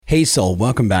Hey Soul,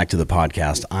 welcome back to the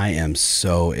podcast. I am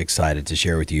so excited to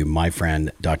share with you my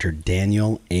friend, Dr.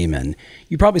 Daniel Amen.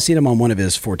 You've probably seen him on one of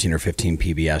his 14 or 15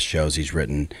 PBS shows. He's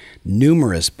written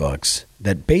numerous books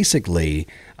that basically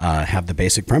have the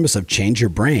basic premise of change your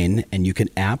brain and you can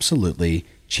absolutely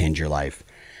change your life.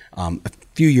 A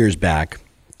few years back,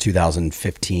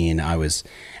 2015, I was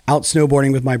out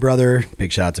snowboarding with my brother,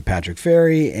 big shout out to Patrick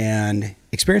Ferry, and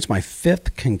experienced my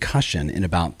 5th concussion in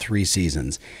about 3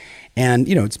 seasons. And,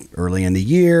 it's early in the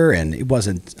year and I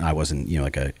wasn't,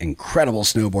 like an incredible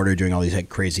snowboarder doing all these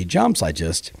crazy jumps. I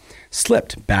just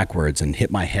slipped backwards and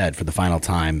hit my head for the final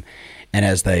time. And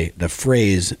as the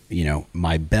phrase,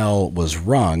 my bell was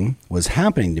rung was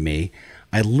happening to me,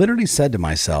 I literally said to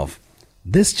myself,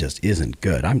 this just isn't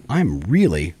good. I'm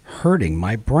really hurting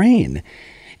my brain.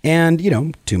 And,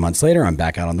 2 months later, I'm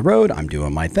back out on the road. I'm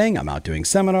doing my thing. I'm out doing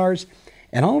seminars.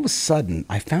 And all of a sudden,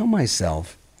 I found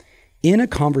myself in a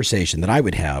conversation that I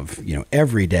would have,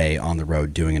 every day on the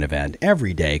road doing an event,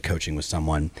 every day coaching with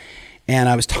someone. And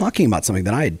I was talking about something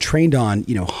that I had trained on,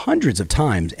 hundreds of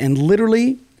times and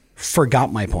literally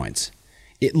forgot my points.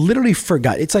 It literally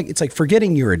forgot. It's like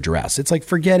forgetting your address. It's like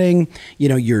forgetting,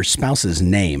 your spouse's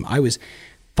name. I was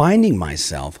finding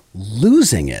myself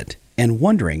losing it and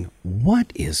wondering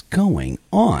what is going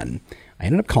on. I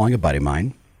ended up calling a buddy of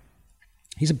mine.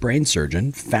 He's a brain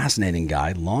surgeon, fascinating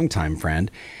guy, longtime friend.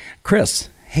 Chris,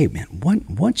 hey man,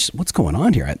 what's going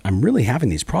on here? I'm really having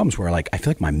these problems where I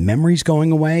feel like my memory's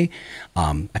going away.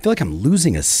 I feel like I'm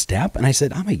losing a step. And I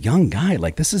said, I'm a young guy.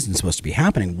 This isn't supposed to be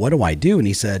happening. What do I do? And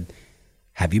he said,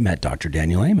 have you met Dr.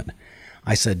 Daniel Amen?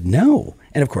 I said, no.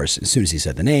 And of course, as soon as he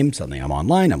said the name, suddenly I'm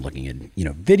online. I'm looking at,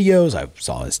 videos. I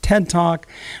saw his TED Talk,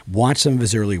 watched some of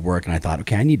his early work. And I thought,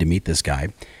 okay, I need to meet this guy.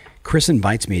 Chris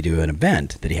invites me to an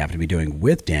event that he happened to be doing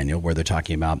with Daniel where they're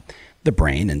talking about the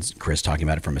brain, and Chris talking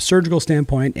about it from a surgical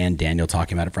standpoint and Daniel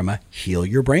talking about it from a heal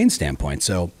your brain standpoint.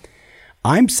 So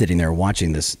I'm sitting there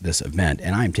watching this event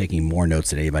and I'm taking more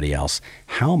notes than anybody else.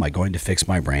 How am I going to fix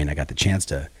my brain? I got the chance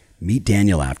to meet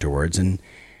Daniel afterwards, and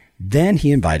then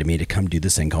he invited me to come do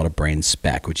this thing called a brain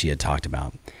spec, which he had talked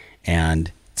about.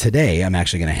 And today I'm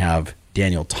actually going to have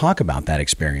Daniel talk about that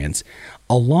experience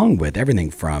along with everything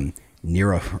from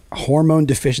neurohormone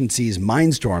deficiencies,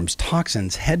 mind storms,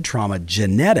 toxins, head trauma,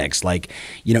 genetics.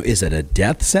 Is it a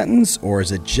death sentence or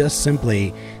is it just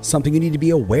simply something you need to be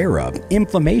aware of?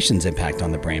 Inflammation's impact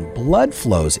on the brain, blood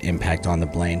flow's impact on the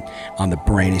brain,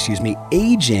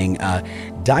 aging,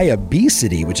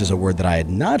 diabesity, which is a word that I had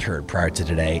not heard prior to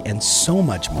today, and so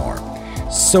much more.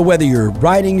 So whether you're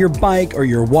riding your bike or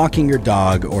you're walking your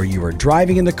dog or you are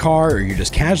driving in the car or you're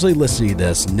just casually listening to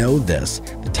this, know this: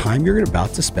 the time you're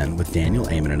about to spend with Daniel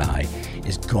Amen and I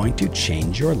is going to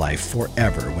change your life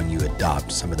forever when you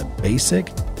adopt some of the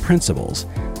basic principles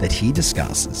that he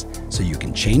discusses so you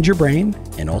can change your brain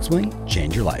and ultimately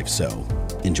change your life. So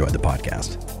enjoy the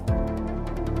podcast.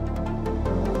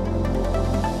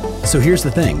 So here's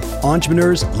the thing,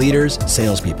 entrepreneurs, leaders,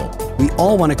 salespeople, we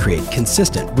all want to create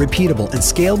consistent, repeatable, and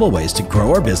scalable ways to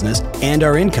grow our business and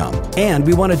our income. And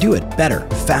we want to do it better,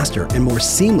 faster, and more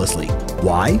seamlessly.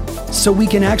 Why? So we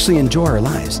can actually enjoy our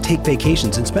lives, take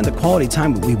vacations, and spend the quality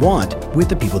time that we want with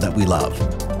the people that we love.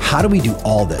 How do we do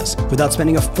all this without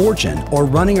spending a fortune or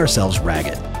running ourselves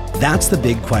ragged? That's the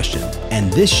big question,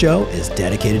 and this show is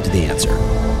dedicated to the answer.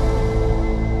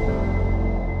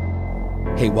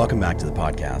 Hey, welcome back to the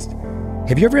podcast.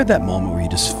 Have you ever had that moment where you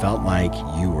just felt like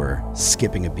you were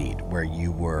skipping a beat, where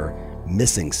you were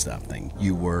missing something?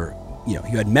 You were, you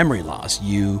had memory loss.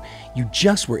 You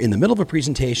just were in the middle of a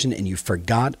presentation and you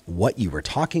forgot what you were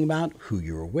talking about, who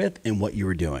you were with, and what you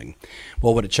were doing.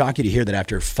 Well, would it shock you to hear that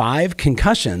after 5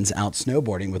 concussions out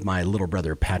snowboarding with my little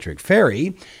brother, Patrick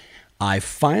Ferry, I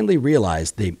finally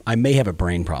realized I may have a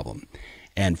brain problem.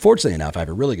 And fortunately enough, I have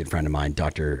a really good friend of mine,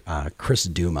 Dr. Chris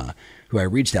Duma, who I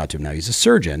reached out to him. Now, he's a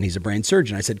surgeon. He's a brain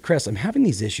surgeon. I said, Chris, I'm having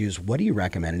these issues. What do you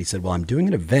recommend? And he said, well, I'm doing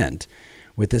an event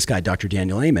with this guy, Dr.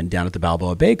 Daniel Amen, down at the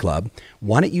Balboa Bay Club.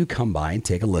 Why don't you come by and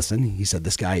take a listen? He said,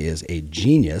 this guy is a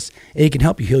genius, and he can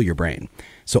help you heal your brain.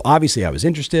 So obviously I was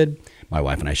interested. My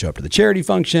wife and I show up to the charity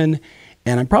function,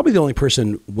 and I'm probably the only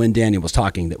person when Daniel was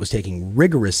talking that was taking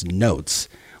rigorous notes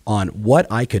on what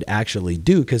I could actually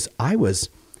do, because I was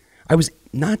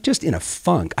not just in a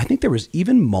funk. I think there was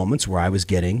even moments where I was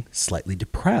getting slightly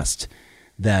depressed,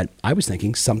 that I was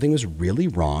thinking something was really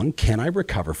wrong. Can I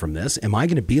recover from this? Am I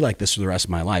going to be like this for the rest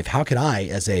of my life? How could I,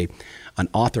 as an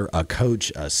author, a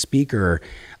coach, a speaker,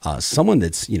 someone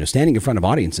that's standing in front of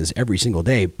audiences every single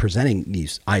day presenting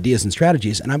these ideas and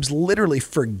strategies, and I was literally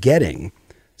forgetting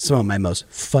some of my most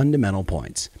fundamental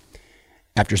points.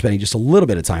 After spending just a little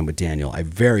bit of time with Daniel, I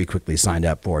very quickly signed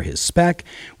up for his spec,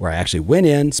 where I actually went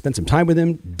in, spent some time with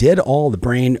him, did all the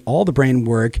brain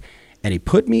work, and he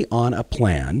put me on a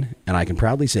plan. And I can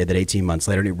proudly say that 18 months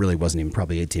later, and it really wasn't even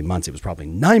probably 18 months, it was probably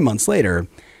 9 months later,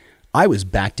 I was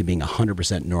back to being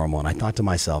 100% normal. And I thought to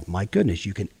myself, my goodness,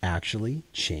 you can actually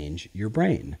change your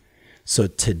brain. So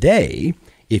today,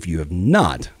 if you have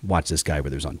not watched this guy,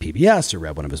 whether it's on PBS or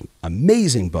read one of his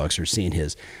amazing books or seen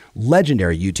his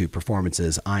legendary YouTube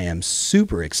performances, I am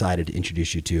super excited to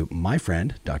introduce you to my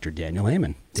friend, Dr. Daniel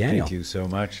Amen. Daniel. Thank you so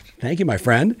much. Thank you, my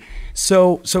friend.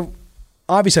 So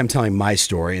obviously I'm telling my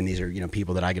story, and these are,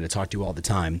 people that I get to talk to all the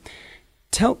time.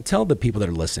 Tell the people that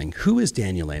are listening, who is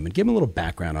Daniel Amen? Give them a little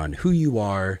background on who you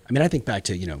are. I mean, I think back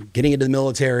to, getting into the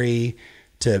military,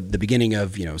 to the beginning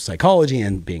of, psychology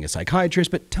and being a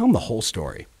psychiatrist, but tell them the whole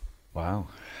story. Wow.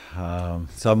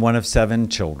 So I'm one of 7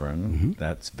 children. Mm-hmm.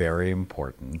 That's very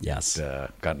important. Yes.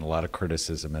 Gotten a lot of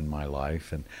criticism in my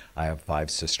life, and I have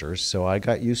 5 sisters, so I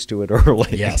got used to it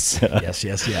early. Yes,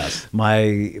 yes.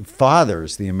 My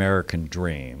father's the American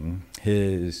dream.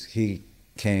 He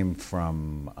came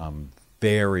from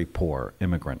very poor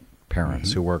immigrant parents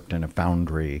mm-hmm. who worked in a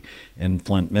foundry in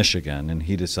Flint, Michigan, and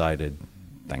he decided,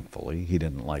 thankfully, he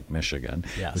didn't like Michigan.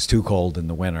 Yes. It was too cold in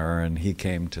the winter, and he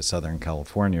came to Southern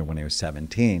California when he was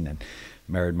 17 and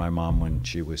married my mom when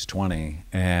she was 20.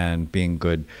 And being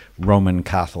good Roman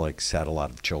Catholics, had a lot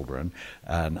of children.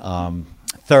 And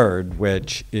third,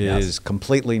 which is yes.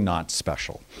 completely not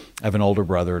special. I have an older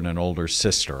brother and an older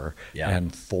sister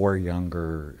and 4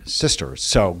 younger sisters.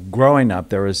 So growing up,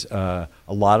 there was a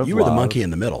lot of You were the monkey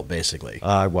in the middle, basically.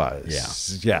 I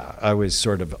was. Yeah, I was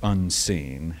sort of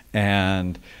unseen.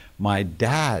 And my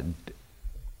dad,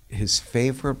 his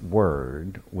favorite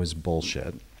word was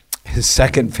bullshit. His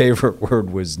second favorite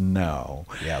word was no.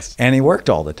 Yes. And he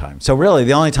worked all the time. So really,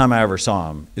 the only time I ever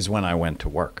saw him is when I went to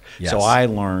work. Yes. So I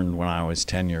learned when I was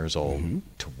 10 years old mm-hmm.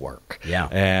 to work. Yeah.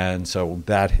 And so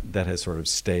that has sort of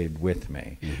stayed with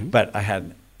me. Mm-hmm. But I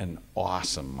had an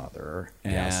awesome mother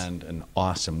and an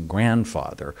awesome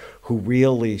grandfather who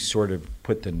really sort of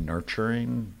put the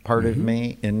nurturing part mm-hmm. of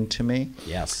me into me.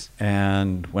 Yes.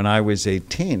 And when I was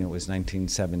 18, it was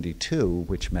 1972,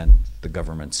 which meant the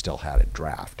government still had a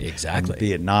draft. Exactly. And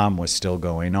Vietnam was still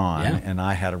going on, yeah. and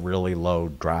I had a really low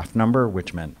draft number,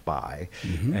 which meant bye.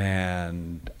 Mm-hmm.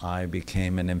 And I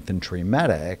became an infantry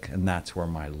medic, and that's where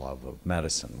my love of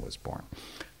medicine was born.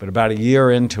 But about a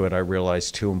year into it, I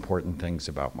realized 2 important things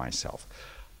about myself.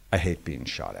 I hate being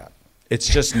shot at. It's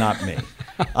just not me.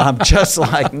 I'm just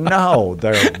like, no,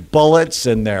 they're bullets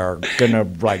and they're going to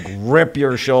like rip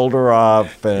your shoulder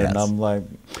off. And yes. I'm like,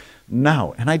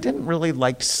 no. And I didn't really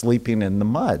like sleeping in the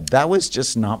mud. That was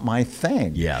just not my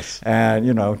thing. Yes.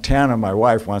 And, Tana, my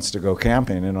wife, wants to go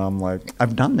camping. And I'm like,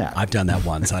 I've done that. I've done that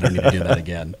once. I don't need to do that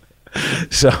again.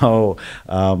 So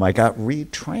I got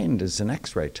retrained as an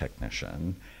X-ray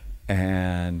technician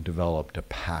and developed a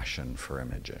passion for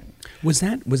imaging. Was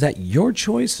that your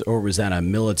choice, or was that a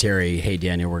military, hey,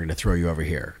 Daniel, we're going to throw you over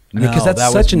here? No, because that's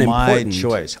that such was an my important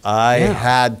choice. I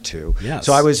had to. Yes.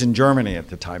 So I was in Germany at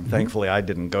the time. Mm-hmm. Thankfully, I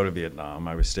didn't go to Vietnam.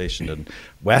 I was stationed in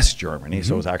West Germany, mm-hmm.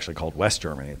 so it was actually called West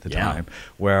Germany at the time,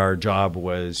 where our job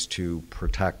was to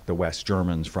protect the West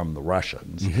Germans from the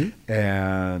Russians. Mm-hmm.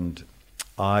 And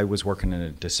I was working in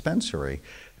a dispensary,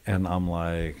 and I'm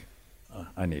like,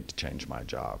 I need to change my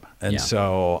job. And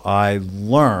so I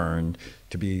learned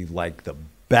to be like the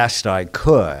best I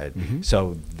could. Mm-hmm.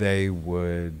 So they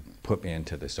would put me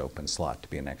into this open slot to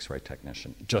be an X-ray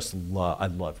technician. I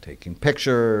love taking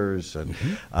pictures. And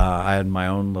mm-hmm. I had my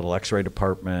own little X-ray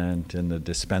department in the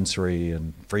dispensary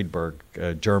in Friedberg,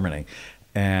 Germany.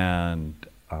 And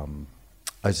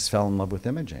I just fell in love with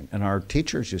imaging. And our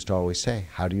teachers used to always say,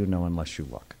 how do you know unless you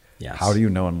look? Yes. How do you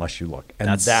know unless you look?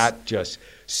 And that just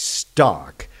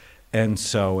stuck. And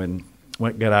so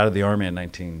got out of the Army in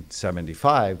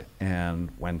 1975 and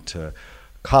went to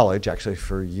college, actually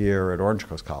for a year at Orange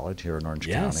Coast College here in Orange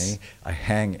County. I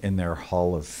hang in their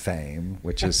Hall of Fame,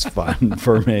 which is fun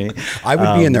for me. I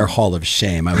would be in their Hall of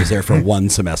Shame. I was there for 1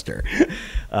 semester.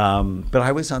 But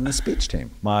I was on the speech team.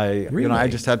 Really? I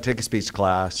just had to take a speech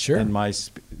class. Sure. And my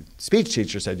speech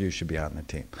teacher said, you should be on the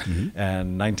team. Mm-hmm.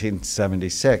 And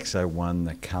 1976, I won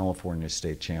the California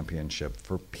State Championship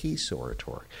for peace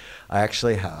oratory. I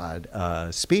actually had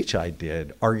a speech I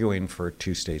did arguing for a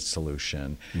 2-state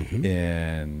solution mm-hmm.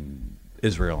 in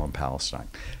Israel and Palestine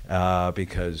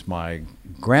because my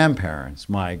grandparents,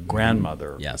 my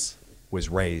grandmother was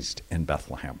raised in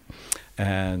Bethlehem.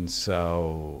 And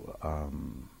so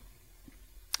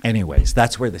anyways,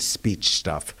 that's where the speech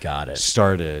stuff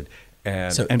started.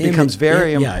 And becomes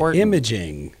very important.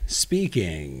 Imaging,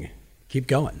 speaking, Keep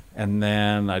going. And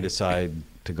then I decided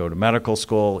to go to medical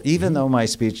school, even though my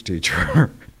speech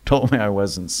teacher told me I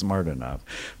wasn't smart enough.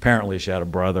 Apparently she had a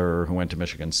brother who went to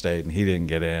Michigan State and he didn't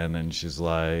get in, and she's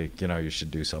like, you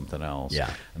should do something else.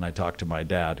 Yeah. And I talked to my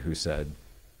dad, who said,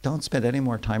 don't spend any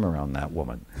more time around that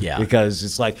woman. Yeah. Because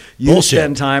it's like, you bullshit.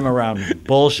 spend time around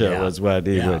bullshit Yeah. was what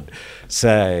he Yeah. would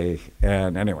say.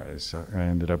 And anyways, I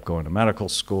ended up going to medical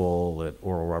school at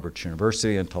Oral Roberts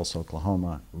University in Tulsa,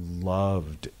 Oklahoma.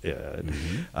 Loved it.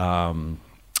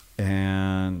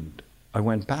 And I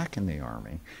went back in the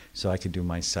Army so I could do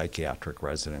my psychiatric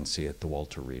residency at the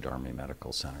Walter Reed Army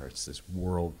Medical Center. It's this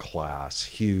world-class,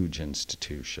 huge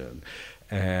institution.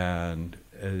 And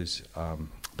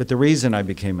but the reason I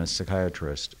became a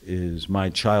psychiatrist is my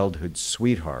childhood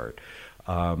sweetheart.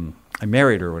 I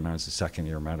married her when I was a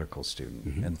second-year medical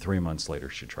student, and 3 months later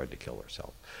she tried to kill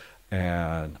herself.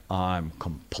 And I'm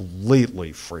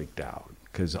completely freaked out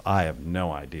because I have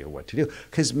no idea what to do.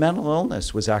 Because mental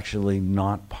illness was actually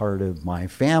not part of my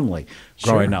family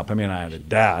growing up. I mean, I had a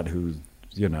dad who,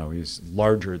 he's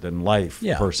larger than life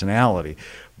personality,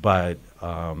 but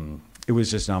it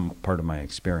was just not part of my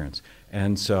experience.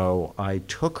 And so I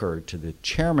took her to the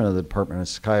chairman of the Department of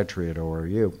Psychiatry at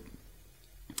ORU,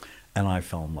 and I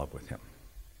fell in love with him.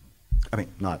 I mean,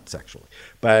 not sexually,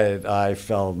 but I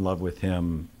fell in love with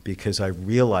him because I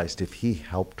realized if he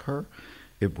helped her,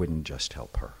 it wouldn't just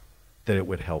help her, that it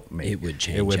would help me. It would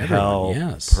change It would everyone. help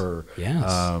Yes. her Yes.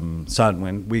 son.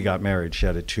 When we got married, she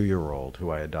had a 2-year-old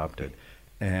who I adopted.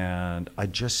 And I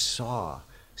just saw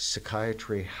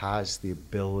psychiatry has the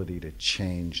ability to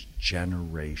change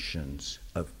generations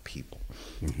of people.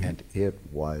 And it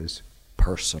was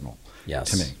personal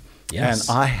to me. Yes.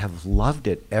 And I have loved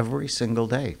it every single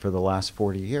day for the last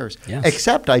 40 years. Yes.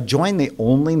 Except I joined the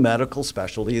only medical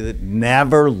specialty that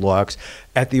never looks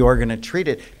at the organ it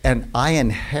treated. And I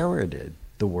inherited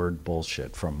the word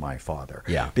bullshit from my father.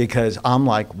 Yeah. Because I'm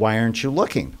like, why aren't you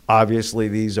looking? Obviously,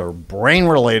 these are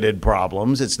brain-related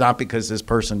problems. It's not because this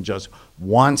person just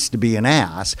wants to be an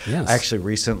ass. Yes. I actually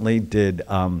recently did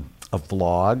a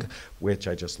vlog, which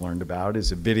I just learned about,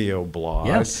 is a video blog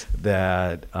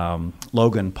that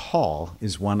Logan Paul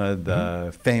is one of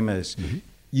the famous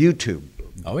YouTube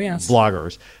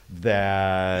bloggers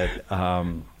that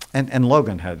and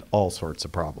Logan had all sorts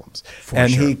of problems.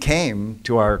 He came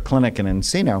to our clinic in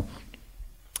Encino.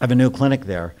 I have a new clinic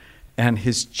there, and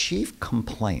his chief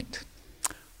complaint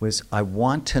was, I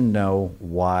want to know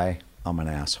why I'm an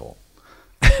asshole.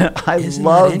 Isn't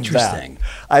that interesting?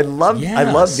 I love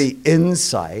the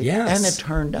insight. Yes. And it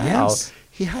turned out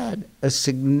he had a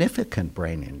significant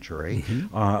brain injury,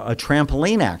 a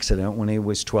trampoline accident when he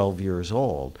was 12 years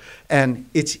old. And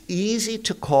it's easy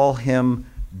to call him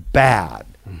bad.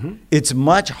 It's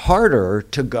much harder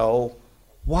to go,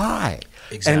 why?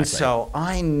 Exactly. And so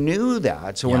I knew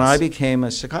that. So when I became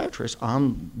a psychiatrist,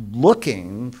 I'm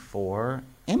looking for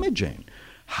imaging.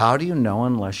 How do you know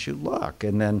unless you look?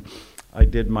 And then I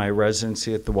did my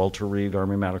residency at the Walter Reed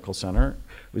Army Medical Center.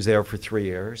 Was there for 3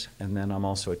 years. And then I'm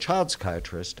also a child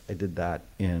psychiatrist. I did that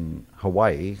in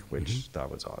Hawaii, which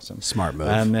that was awesome. Smart move.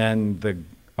 And then the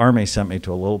Army sent me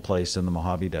to a little place in the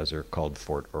Mojave Desert called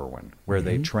Fort Irwin, where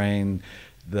they train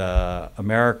the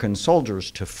American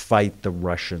soldiers to fight the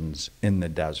Russians in the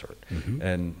desert.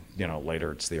 And,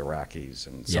 later it's the Iraqis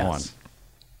and so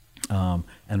on.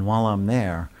 And while I'm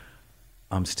there,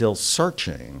 I'm still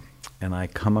searching, and I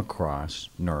come across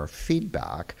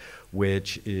neurofeedback,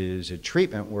 which is a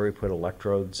treatment where we put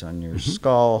electrodes on your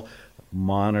skull,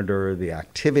 monitor the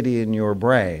activity in your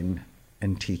brain,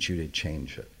 and teach you to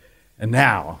change it. And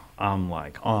now I'm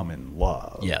in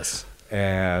love. Yes.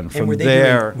 And from were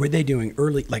there, they doing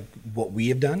early, like what we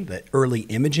have done, the early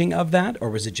imaging of that, or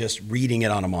was it just reading it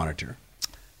on a monitor?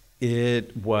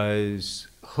 it was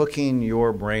hooking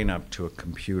your brain up to a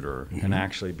computer and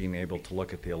actually being able to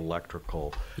look at the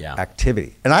electrical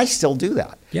activity. And I still do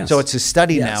that. Yes. So it's a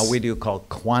study now we do called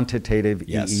quantitative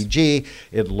Yes. EEG.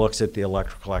 It looks at the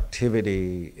electrical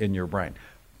activity in your brain.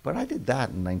 But I did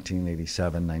that in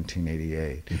 1987,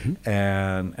 1988.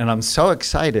 And I'm so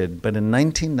excited. But in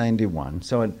 1991,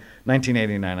 so in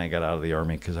 1989, I got out of the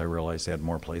Army because I realized they had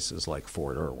more places like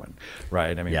Fort Irwin,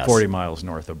 right? I mean, 40 miles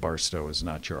north of Barstow is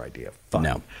not your idea of fun.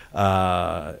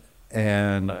 No.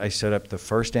 And I set up the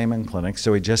first Amen Clinic.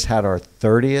 So we just had our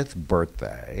 30th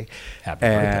birthday. Happy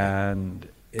birthday. And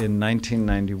in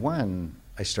 1991,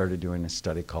 I started doing a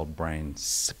study called brain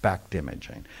SPECT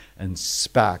imaging. And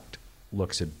SPECT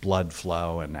looks at blood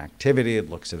flow and activity. It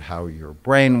looks at how your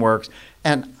brain works.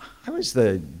 And I was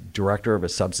the director of a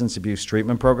substance abuse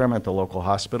treatment program at the local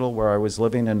hospital where I was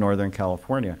living in Northern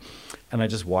California. And I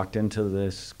just walked into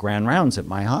this grand rounds at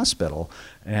my hospital,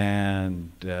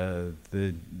 and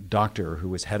the doctor who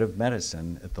was head of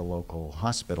medicine at the local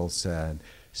hospital said,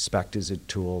 SPECT is a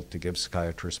tool to give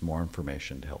psychiatrists more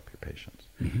information to help your patients.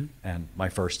 Mm-hmm. And my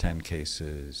first 10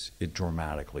 cases, it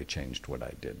dramatically changed what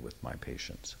I did with my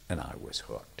patients, and I was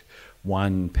hooked.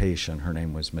 One patient, her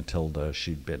name was Matilda,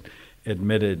 she'd been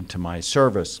admitted to my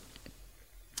service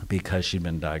because she'd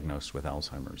been diagnosed with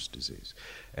Alzheimer's disease.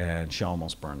 And she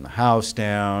almost burned the house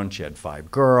down. She had 5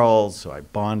 girls, so I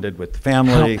bonded with the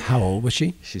family. How old was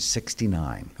she? She's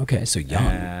 69. Okay, so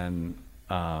young.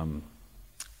 And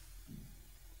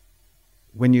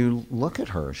when you look at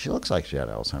her, she looks like she had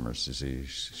Alzheimer's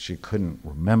disease. She couldn't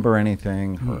remember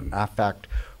anything. Her affect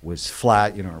was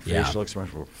flat. You know, her facial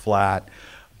expressions were flat.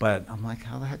 But I'm like,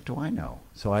 how the heck do I know?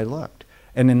 So I looked.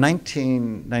 And in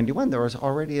 1991, there was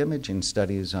already imaging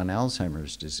studies on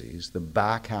Alzheimer's disease. The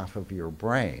back half of your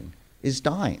brain is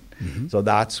dying. Mm-hmm. So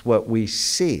that's what we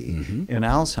see in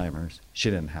Alzheimer's. She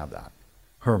didn't have that.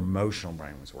 Her emotional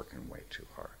brain was working way too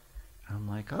hard. And I'm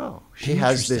like, oh, she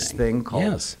has this thing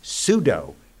called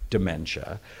pseudo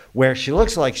dementia, where she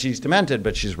looks like she's demented,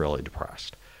 but she's really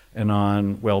depressed. And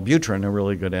on Wellbutrin, a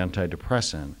really good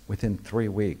antidepressant, within 3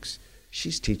 weeks,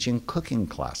 she's teaching cooking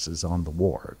classes on the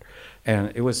ward.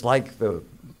 And it was like the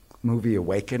movie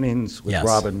Awakenings with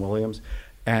Robin Williams.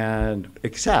 And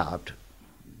except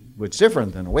what's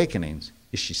different than Awakenings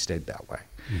is she stayed that way.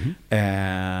 Mm-hmm.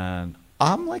 And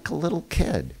I'm like a little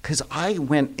kid because I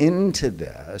went into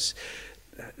this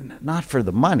not for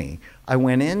the money. I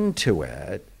went into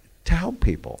it to help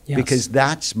people because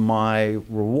that's my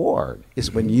reward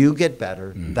is when you get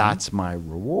better, that's my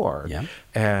reward. Yeah.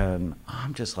 And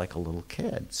I'm just like a little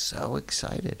kid, so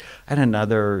excited. I had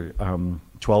another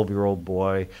 12-year-old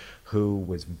boy who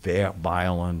was very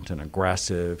violent and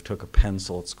aggressive, took a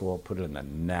pencil at school, put it in the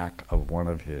neck of one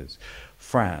of his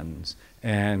friends,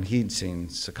 and he'd seen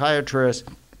psychiatrists,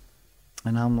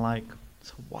 and I'm like,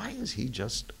 so why is he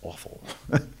just awful?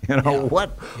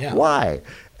 Why?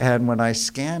 And when I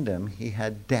scanned him, he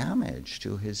had damage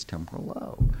to his temporal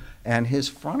lobe. And his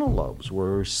frontal lobes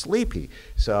were sleepy.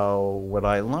 So what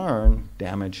I learned,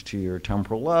 damage to your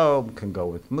temporal lobe can go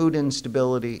with mood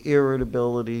instability,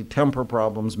 irritability, temper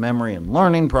problems, memory and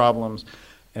learning problems.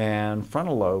 And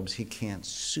frontal lobes, he can't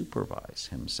supervise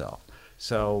himself.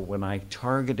 So when I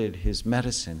targeted his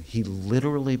medicine, he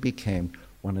literally became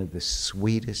one of the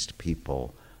sweetest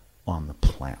people on the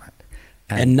planet.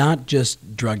 And not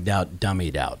just drugged out,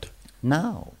 dummied out.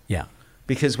 No. Yeah.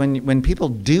 Because when people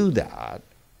do that,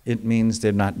 it means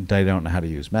they don't know how to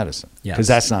use medicine. Because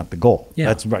that's not the goal. Yeah.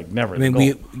 That's never the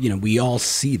goal. We all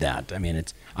see that. I mean,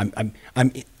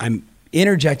 I'm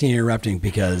interjecting and interrupting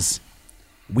because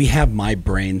we have my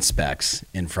brain specs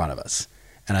in front of us.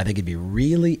 And I think it'd be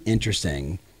really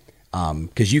interesting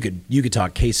because you could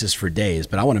talk cases for days,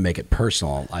 but I want to make it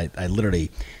personal. I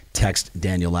literally text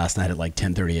Daniel last night at like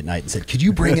 10:30 at night and said, could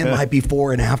you bring in my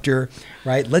before and after,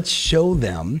 right? Let's show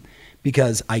them,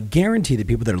 because I guarantee the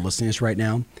people that are listening to this right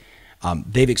now,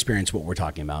 they've experienced what we're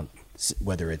talking about,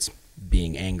 whether it's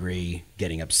being angry,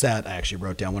 getting upset. I actually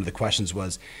wrote down one of the questions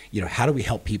was, how do we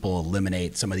help people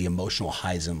eliminate some of the emotional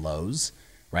highs and lows,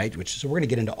 right? So we're going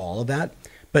to get into all of that,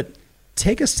 but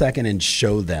take a second and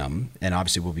show them, and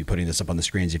obviously we'll be putting this up on the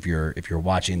screens if you're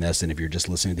watching this, and if you're just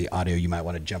listening to the audio, you might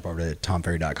want to jump over to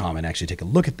tomferry.com and actually take a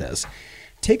look at this.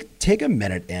 Take a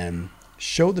minute and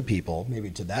show the people, maybe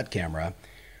to that camera,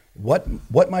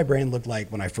 what my brain looked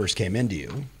like when I first came into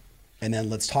you, and then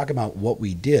let's talk about what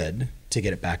we did to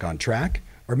get it back on track.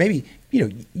 Or maybe,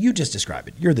 you just describe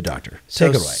it. You're the doctor. Take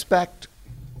it away. SPECT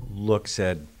looks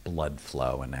at blood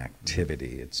flow and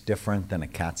activity. It's different than a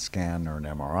CAT scan or an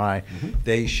MRI. Mm-hmm.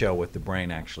 They show what the brain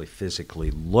actually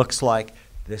physically looks like.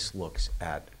 This looks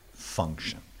at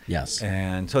function. Yes.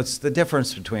 And so it's the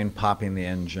difference between popping the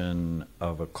engine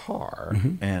of a car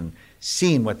and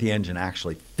seeing what the engine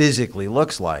actually physically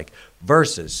looks like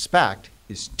versus SPECT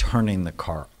is turning the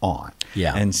car on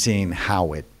and seeing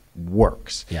how it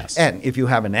works. Yes. And if you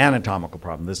have an anatomical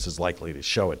problem, this is likely to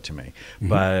show it to me. Mm-hmm.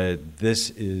 But this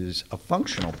is a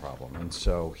functional problem. And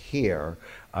so here,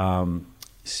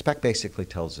 SPECT basically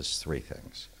tells us 3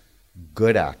 things.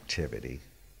 Good activity,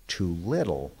 too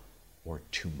little, or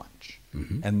too much.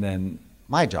 Mm-hmm. And then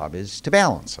my job is to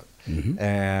balance it. Mm-hmm.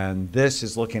 And this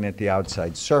is looking at the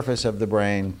outside surface of the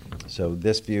brain. So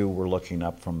this view, we're looking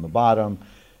up from the bottom.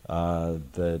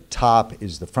 The top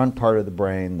is the front part of the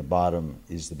brain, the bottom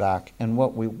is the back. And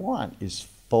what we want is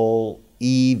full,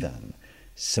 even,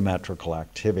 symmetrical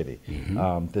activity.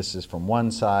 Mm-hmm. This is from one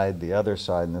side, the other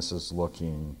side, and this is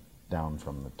looking down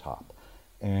from the top.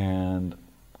 And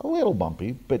a little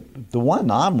bumpy, but the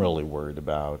one I'm really worried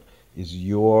about is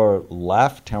your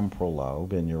left temporal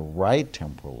lobe and your right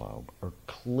temporal lobe are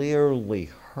clearly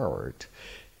hurt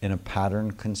in a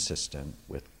pattern consistent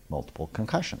with multiple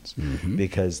concussions,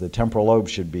 because the temporal lobe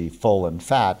should be full and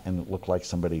fat and it looked like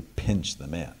somebody pinched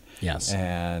them in. Yes.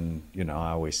 And, you know, I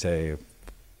always say if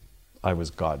I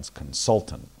was God's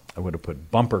consultant, I would have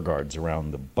put bumper guards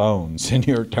around the bones in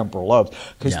your temporal lobes,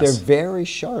 because they're very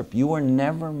sharp. You were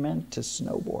never meant to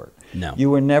snowboard. No. You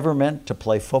were never meant to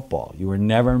play football. You were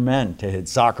never meant to hit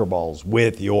soccer balls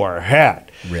with your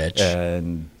head. Rich.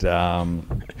 And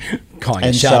calling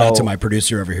a shout out to my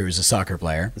producer over here who's a soccer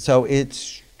player. So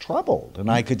it's troubled,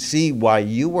 and I could see why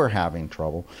you were having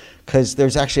trouble, because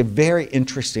there's actually a very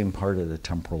interesting part of the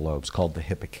temporal lobes called the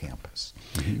hippocampus.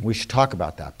 We should talk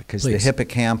about that, because the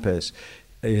hippocampus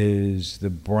is the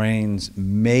brain's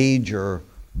major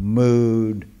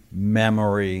mood,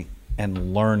 memory,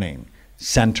 and learning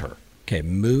center. Okay,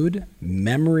 mood,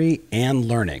 memory, and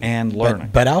learning.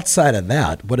 But outside of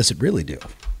that, what does it really do?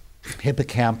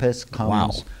 Hippocampus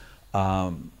comes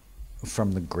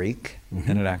from the Greek,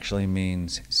 and it actually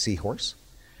means seahorse.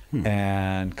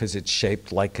 And because it's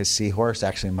shaped like a seahorse,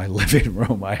 actually in my living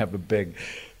room I have a big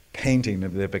painting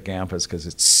of the hippocampus because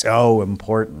it's so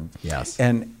important. Yes.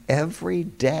 And every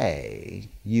day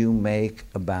you make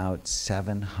about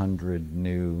 700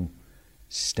 new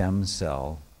stem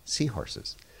cell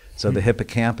seahorses. So the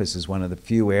hippocampus is one of the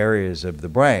few areas of the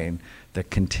brain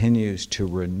that continues to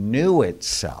renew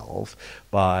itself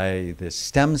by this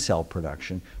stem cell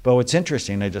production. But what's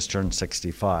interesting, I just turned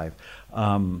 65.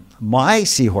 My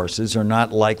seahorses are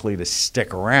not likely to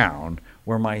stick around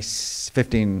where my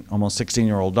 15, almost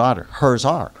 16-year-old daughter, hers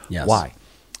are. Yes. Why?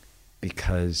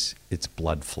 Because it's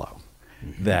blood flow.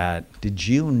 Did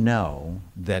you know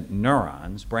that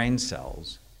neurons, brain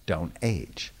cells, don't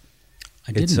age?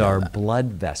 It's our blood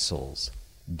vessels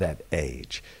that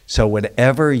age. So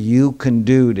whatever you can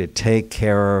do to take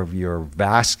care of your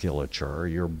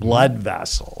vasculature, your blood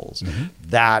vessels,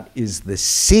 that is the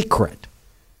secret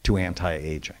to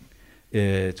anti-aging.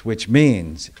 Which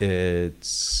means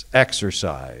it's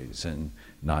exercise and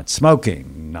not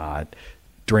smoking, not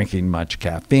drinking much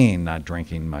caffeine, not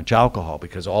drinking much alcohol,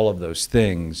 because all of those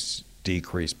things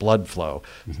decrease blood flow.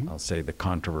 I'll say the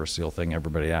controversial thing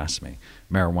everybody asks me: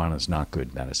 marijuana is not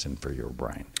good medicine for your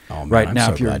brain. Oh, man, right I'm now,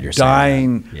 so if you're glad you're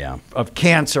dying saying that. of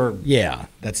cancer,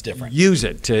 that's different. use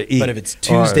it to eat. But if it's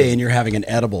Tuesday and you're having an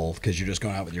edible because you're just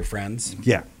going out with your friends,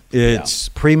 it's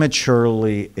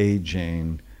prematurely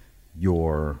aging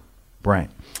your brain.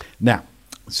 Now,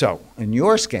 so in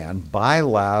your scan,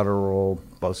 bilateral,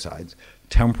 both sides,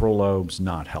 temporal lobes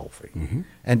not healthy,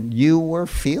 and you were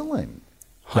feeling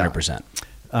 100%.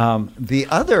 The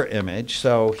other image,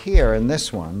 so here in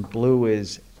this one, blue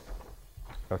is,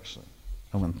 actually,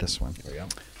 I want this one. There we go.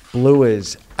 Blue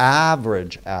is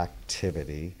average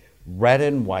activity. Red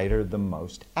and white are the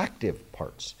most active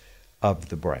parts of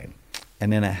the brain.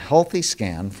 And in a healthy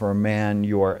scan for a man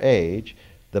your age,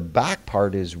 the back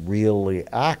part is really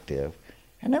active,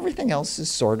 and everything else is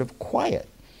sort of quiet.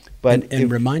 But and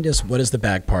remind us, what is the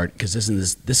back part? Because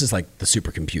this is like the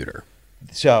supercomputer.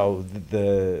 So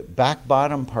the back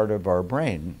bottom part of our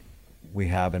brain, we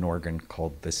have an organ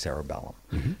called the cerebellum,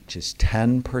 which is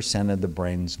 10% of the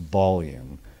brain's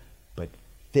volume, but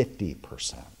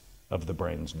 50% of the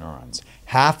brain's neurons.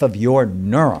 Half of your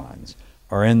neurons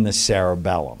are in the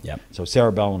cerebellum. So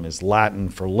cerebellum is Latin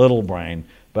for little brain,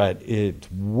 but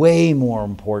it's way more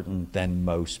important than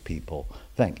most people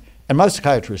think. And most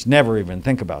psychiatrists never even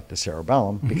think about the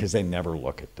cerebellum because they never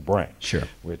look at the brain,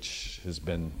 which has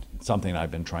been something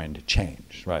I've been trying to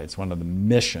change, right? It's one of the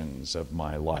missions of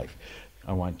my life.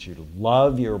 I want you to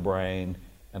love your brain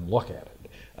and look at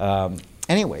it.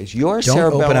 Anyways, your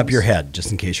cerebellum... Don't open up your head,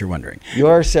 just in case you're wondering.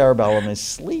 Your cerebellum is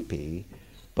sleepy,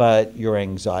 but your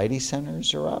anxiety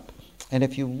centers are up. And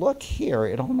if you look here,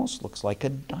 it almost looks like a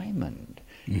diamond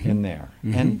in there.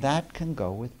 And that can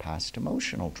go with past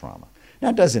emotional trauma. Now,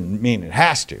 it doesn't mean it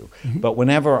has to, but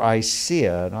whenever I see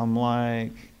it, I'm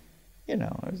like,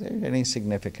 is there any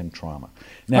significant trauma?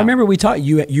 Now, I remember we talked,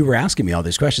 you were asking me all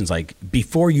these questions, like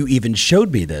before you even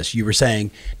showed me this, you were saying,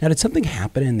 now did something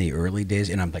happen in the early days?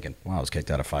 And I'm thinking, well, I was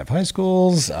kicked out of 5 high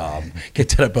schools,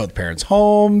 kicked out of both parents'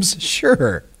 homes,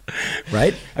 sure,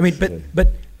 right? I mean,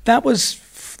 but that was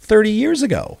 30 years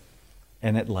ago.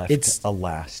 And it left a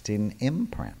lasting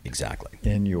imprint. Exactly.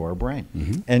 In your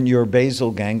brain. And your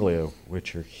basal ganglia,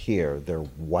 which are here, they're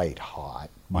white hot.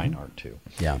 Mine are too.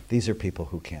 Yeah. These are people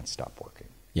who can't stop working.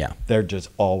 Yeah. They're just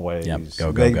always,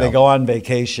 Go. They go on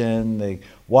vacation, they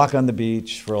walk on the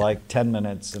beach for like 10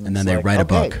 minutes. And then they write a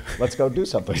book. Let's go do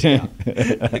something.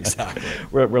 Exactly.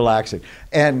 Relaxing.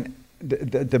 And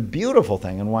the beautiful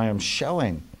thing, and why I'm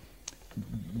showing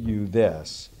you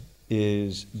this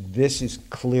is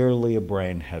clearly a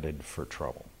brain headed for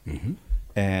trouble.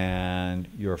 And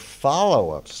your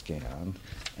follow-up scan,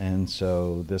 and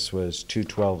so this was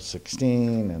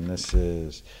 2/12/16, and this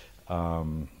is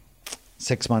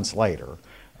 6 months later,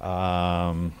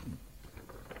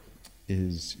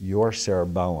 is your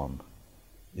cerebellum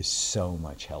is so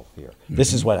much healthier.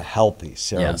 This is what a healthy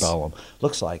cerebellum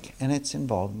looks like, and it's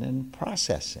involved in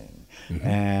processing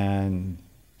and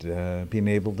being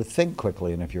able to think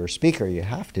quickly. And if you're a speaker, you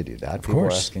have to do that. People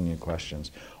are asking you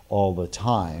questions all the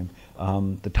time.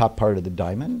 The top part of the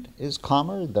diamond is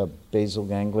calmer. The basal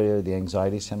ganglia, the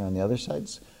anxiety center on the other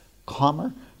side's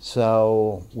calmer.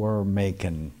 So we're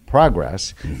making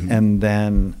progress. And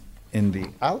then in the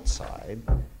outside,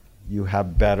 you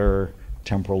have better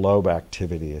temporal lobe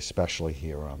activity, especially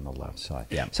here on the left side.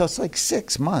 So it's like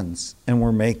 6 months, and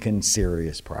we're making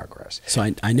serious progress.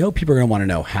 So I know people are going to want to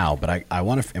know how, but I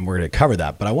want to, and we're going to cover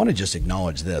that, but I want to just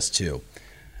acknowledge this too.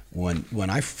 When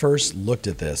I first looked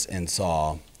at this and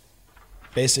saw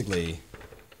basically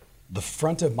the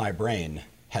front of my brain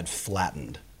had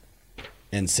flattened,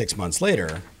 and 6 months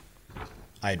later,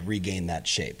 I'd regained that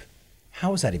shape.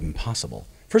 How is that even possible?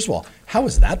 First of all, how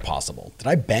is that possible? Did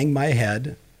I bang my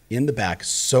head in the back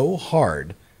so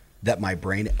hard that my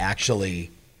brain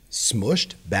actually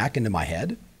smushed back into my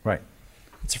head? Right.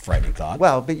 It's a frightening thought.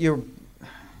 Well, but your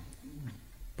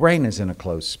brain is in a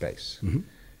closed space.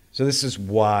 So this is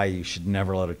why you should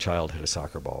never let a child hit a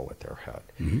soccer ball with their head.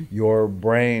 Your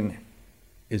brain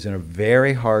is in a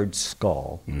very hard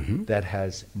skull that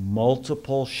has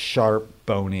multiple sharp,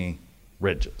 bony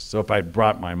ridges. So if I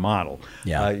brought my model,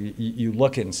 you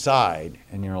look inside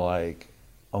and you're like,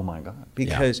 oh my God.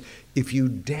 Because if you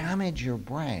damage your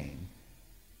brain,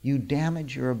 you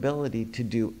damage your ability to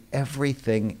do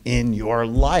everything in your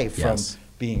life, from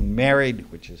being married,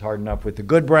 which is hard enough with a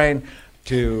good brain,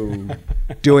 to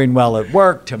doing well at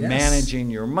work, to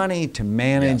managing your money, to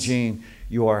managing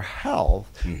your health.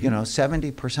 You know,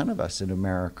 70% of us in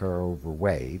America are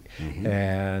overweight.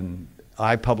 And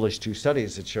I published 2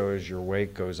 studies that show as your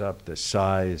weight goes up, the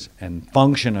size and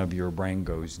function of your brain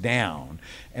goes down.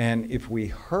 And if we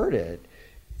hurt it,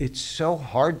 it's so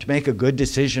hard to make a good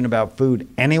decision about food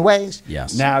anyways.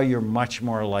 Now you're much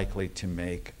more likely to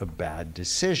make a bad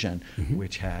decision,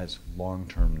 which has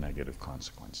long-term negative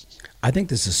consequences. I think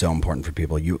this is so important for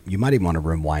people. You might even want to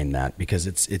rewind that, because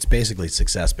it's basically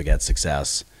success begets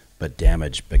success, but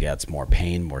damage begets more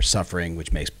pain, more suffering,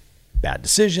 which makes bad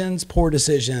decisions, poor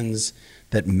decisions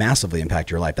that massively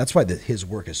impact your life. That's why his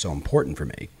work is so important for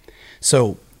me.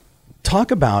 So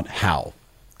talk about how.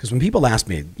 Because when people ask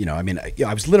me,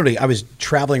 I was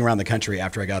traveling around the country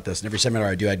after I got this, and every seminar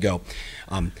I do, I'd go,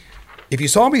 if you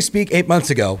saw me speak 8 months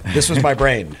ago, this was my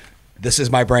brain. This is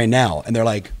my brain now. And they're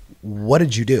like, what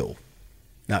did you do?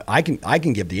 Now, I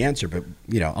can give the answer, but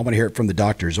I want to hear it from the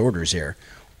doctor's orders here.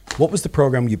 What was the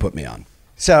program you put me on?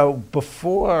 So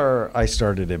before I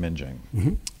started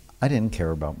imaging, I didn't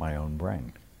care about my own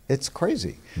brain. It's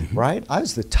crazy, right? I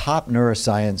was the top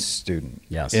neuroscience student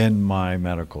in my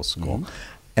medical school.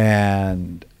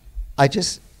 And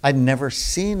I'd never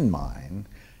seen mine,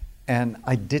 and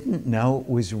I didn't know it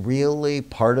was really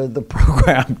part of the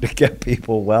program to get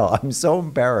people well. I'm so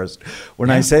embarrassed when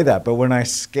I say that, but when I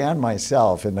scanned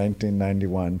myself in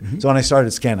 1991, so when I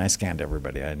started scanning, I scanned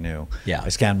everybody I knew. I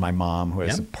scanned my mom, who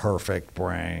has a perfect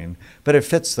brain, but it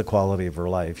fits the quality of her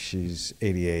life. She's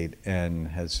 88 and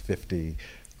has 50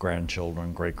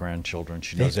 grandchildren, great-grandchildren.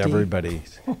 She knows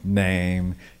everybody's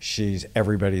name. She's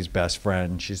everybody's best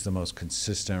friend. She's the most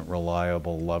consistent,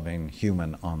 reliable, loving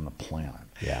human on the planet.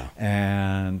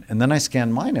 And then I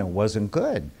scanned mine, and it wasn't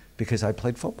good, because I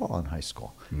played football in high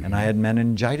school. And I had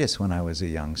meningitis when I was a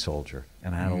young soldier,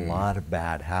 and I had a lot of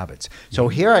bad habits. So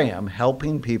here I am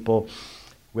helping people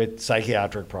with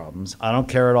psychiatric problems. I don't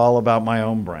care at all about my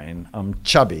own brain. I'm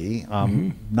chubby.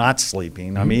 I'm not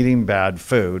sleeping. I'm eating bad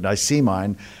food. I see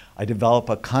mine. I develop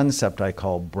a concept I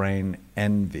call brain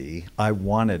envy. I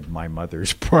wanted my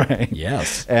mother's brain.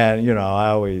 And, I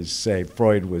always say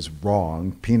Freud was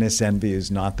wrong. Penis envy is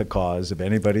not the cause of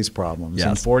anybody's problems.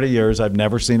 In 40 years, I've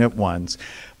never seen it once.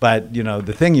 But,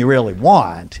 the thing you really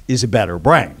want is a better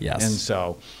brain. And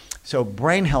so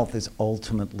brain health is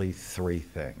ultimately 3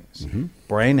 things.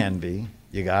 Brain envy,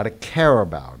 you got to care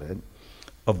about it.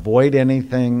 Avoid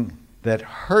anything that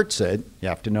hurts it, you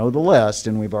have to know the list,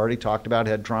 and we've already talked about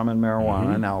head trauma and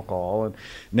marijuana and alcohol and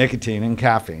nicotine and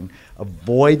caffeine.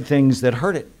 Avoid things that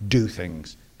hurt it. Do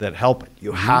things that help it.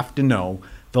 You have to know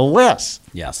the list.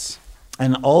 Yes.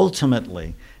 And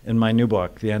ultimately, in my new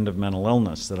book, The End of Mental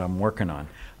Illness, that I'm working on,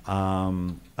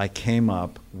 I came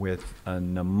up with a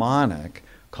mnemonic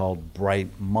called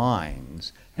Bright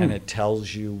Minds, and it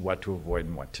tells you what to avoid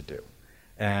and what to do.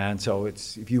 And so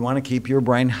it's, if you want to keep your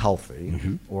brain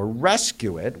healthy or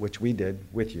rescue it, which we did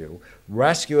with you,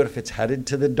 rescue it if it's headed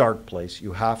to the dark place,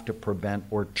 you have to prevent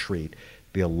or treat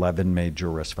the 11 major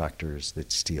risk factors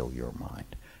that steal your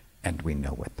mind. And we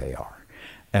know what they are.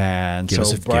 And give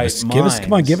us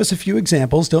a few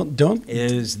examples. Don't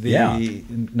is the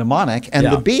mnemonic, and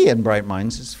the B in Bright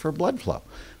Minds is for blood flow,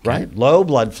 right? Okay. Low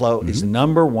blood flow is the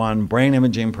number one brain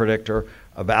imaging predictor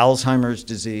of Alzheimer's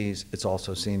disease. It's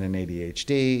also seen in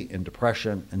ADHD, in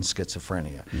depression, and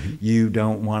schizophrenia. You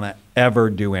don't want to ever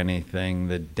do anything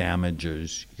that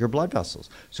damages your blood vessels.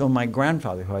 So my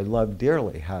grandfather, who I love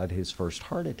dearly, had his first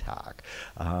heart attack.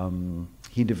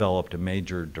 He developed a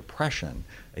major depression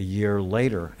a year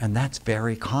later, and that's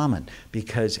very common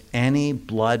because any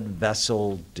blood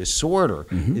vessel disorder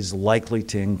is likely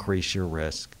to increase your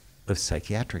risk of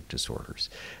psychiatric disorders.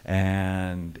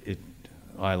 And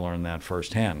I learned that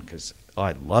firsthand because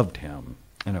I loved him,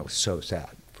 and it was so sad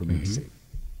for me to see.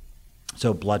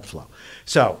 So blood flow.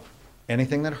 So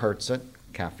anything that hurts it,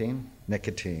 caffeine,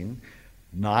 nicotine,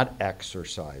 not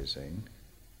exercising,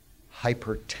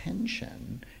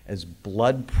 hypertension, as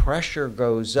blood pressure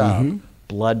goes up,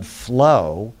 blood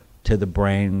flow to the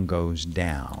brain goes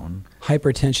down.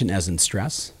 Hypertension as in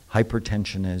stress?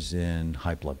 Hypertension is in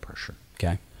high blood pressure.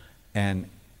 Okay. And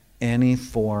any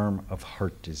form of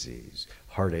heart disease,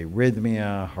 heart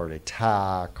arrhythmia, heart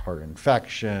attack, heart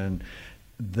infection,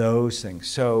 those things.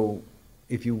 So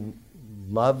if you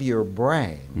love your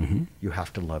brain, you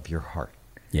have to love your heart.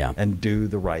 Yeah. And do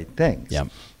the right things. Yep.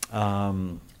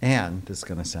 And this is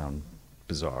going to sound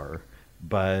bizarre,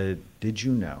 but did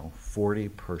you know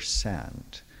 40%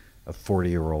 of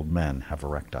 40-year-old men have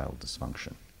erectile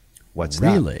dysfunction? What's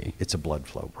that? Really? It's a blood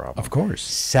flow problem. Of course.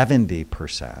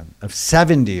 70% of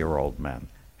 70-year-old men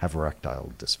have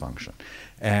erectile dysfunction.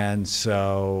 And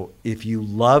so if you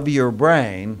love your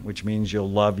brain, which means you'll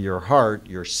love your heart,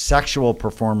 your sexual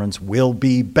performance will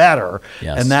be better.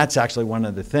 Yes. And that's actually one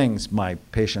of the things my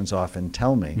patients often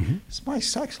tell me is my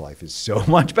sex life is so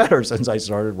much better since I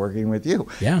started working with you.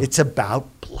 Yeah. It's about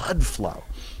blood flow.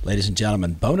 Ladies and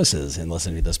gentlemen, bonuses in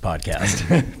listening to this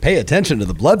podcast. Pay attention to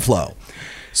the blood flow.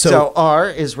 So R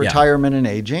is retirement and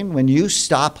aging. When you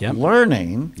stop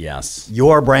learning,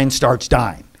 your brain starts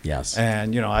dying. Yes.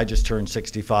 And, I just turned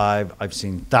 65. I've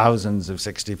seen thousands of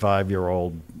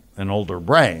 65-year-old and older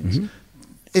brains.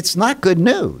 It's not good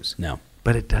news. No.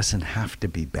 But it doesn't have to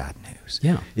be bad news.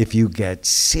 Yeah. If you get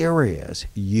serious,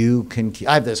 you can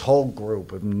I have this whole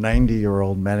group of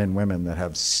 90-year-old men and women that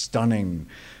have stunning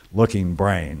looking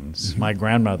brains. My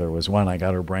grandmother was one. I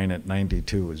got her brain at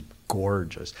 92. It was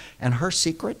gorgeous. And her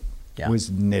secret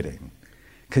was knitting.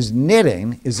 Because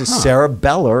knitting is a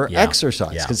cerebellar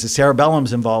exercise. Because the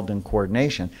cerebellum's involved in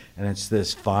coordination, and it's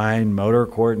this fine motor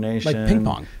coordination. Like ping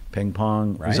pong. Ping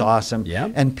pong is Right. awesome. Yeah.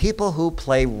 And people who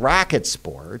play racket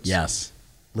sports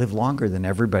live longer than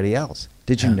everybody else.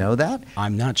 Did you know that?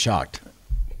 I'm not shocked.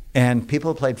 And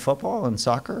people who played football and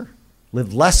soccer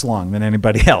live less long than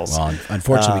anybody else. Well,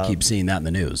 unfortunately, we keep seeing that in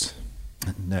the news.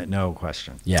 No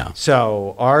question. Yeah.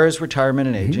 So R is retirement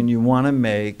and aging. You want to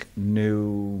make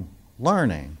new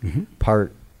learning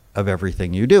part of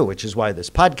everything you do, which is why this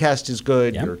podcast is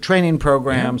good. Your training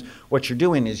programs, what you're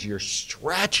doing is you're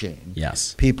stretching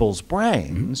people's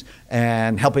brains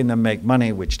and helping them make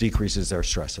money, which decreases their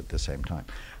stress at the same time.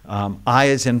 I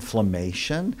is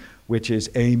inflammation, which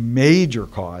is a major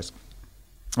cause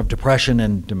of depression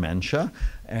and dementia.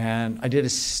 And I did a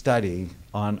study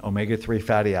on omega-3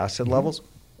 fatty acid levels,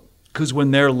 because when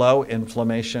they're low,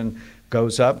 inflammation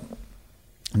goes up.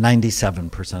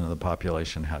 97% of the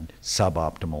population had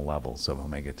suboptimal levels of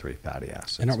omega-3 fatty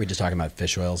acids. And aren't we just talking about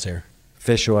fish oils here?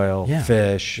 Fish oil,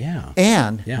 fish,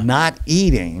 and not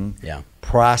eating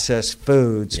processed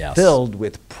foods filled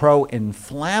with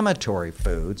pro-inflammatory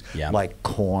foods like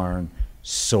corn,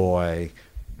 soy,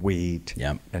 wheat,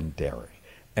 and dairy.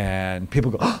 And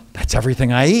people go, oh, that's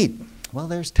everything I eat. Well,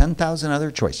 there's 10,000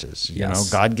 other choices. You know,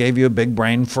 God gave you a big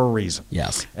brain for a reason.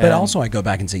 Yes. But also I go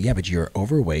back and say, but you're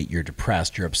overweight, you're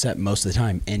depressed, you're upset most of the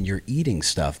time, and you're eating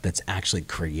stuff that's actually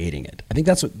creating it. I think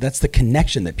that's the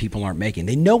connection that people aren't making.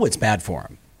 They know it's bad for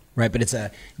them, right? But it's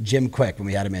Jim Quick, when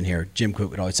we had him in here, Jim Quick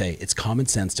would always say, it's common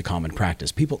sense to common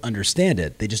practice. People understand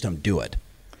it, they just don't do it.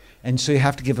 And so you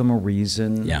have to give them a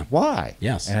reason why.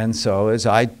 Yes. And so as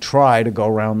I try to go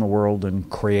around the world and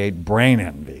create brain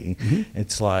envy,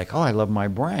 it's like, oh, I love my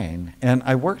brain. And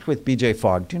I worked with BJ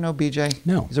Fogg. Do you know BJ?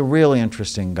 No. He's a really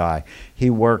interesting guy. He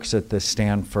works at the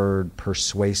Stanford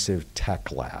Persuasive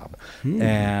Tech Lab.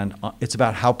 And it's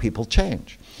about how people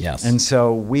change. Yes. And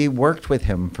so we worked with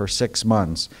him for 6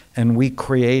 months, and we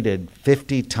created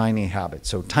 50 tiny habits.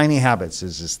 So tiny habits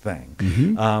is this thing.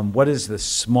 What is the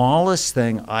smallest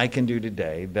thing I can do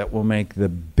today that will make the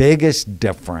biggest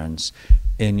difference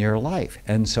in your life?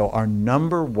 And so our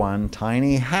number one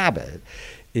tiny habit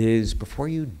is before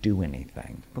you do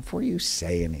anything, before you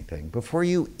say anything, before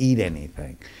you eat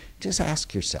anything, just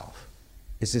ask yourself,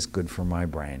 is this good for my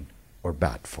brain or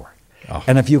bad for it? Oh.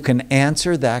 And if you can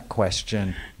answer that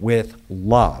question with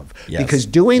love, because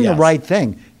doing the right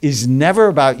thing is never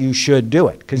about you should do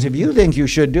it. Because if you think you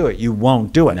should do it, you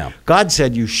won't do it. No. God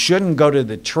said you shouldn't go to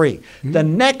the tree. The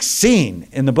next scene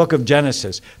in the book of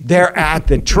Genesis, they're at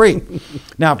the tree.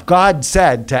 Now, God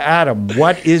said to Adam,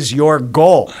 what is your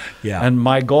goal? And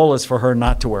my goal is for her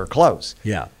not to wear clothes.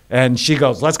 And she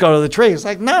goes, let's go to the tree. It's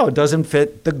like, no, it doesn't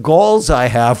fit the goals I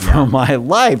have for my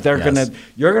life.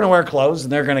 You're gonna wear clothes,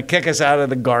 and they're gonna kick us out of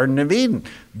the Garden of Eden.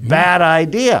 Bad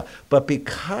idea. But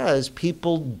because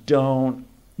people don't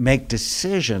make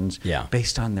decisions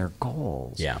based on their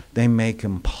goals, they make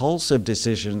impulsive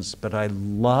decisions. But I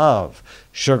love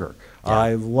sugar.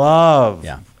 I love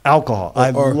alcohol.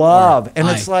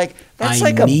 It's like, that's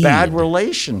like a bad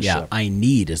relationship. Yeah, I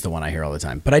need is the one I hear all the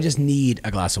time. But I just need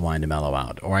a glass of wine to mellow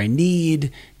out. Or I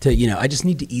need to, I just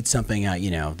need to eat something,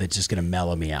 that's just going to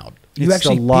mellow me out. It's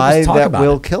the lie that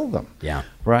will kill them. Yeah.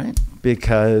 Right?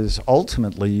 Because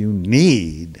ultimately you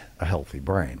need a healthy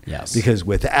brain. Yes. Because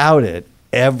without it,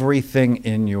 everything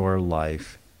in your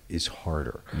life is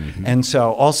harder. And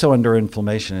so also under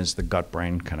inflammation is the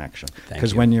gut-brain connection.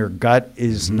 Because when your gut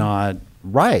is not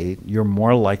right, you're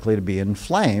more likely to be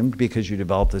inflamed because you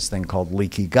develop this thing called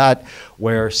leaky gut,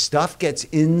 where stuff gets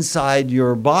inside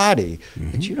your body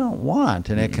that you don't want.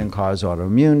 And it can cause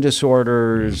autoimmune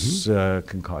disorders,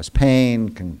 can cause pain,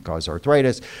 can cause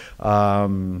arthritis.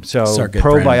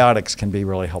 Probiotics can be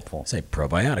really helpful. Say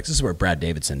probiotics. This is where Brad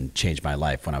Davidson changed my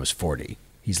life when I was 40.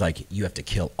 He's like, you have to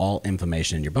kill all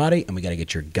inflammation in your body, and we got to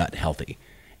get your gut healthy.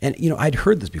 And, I'd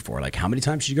heard this before, like, how many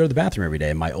times should you go to the bathroom every day?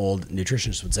 And my old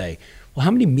nutritionist would say, well, how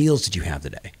many meals did you have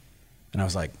today? And I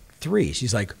was like, 3.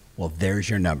 She's like, well, there's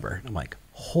your number. I'm like,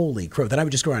 holy crow. Then I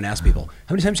would just go around and ask people,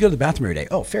 how many times do you go to the bathroom every day?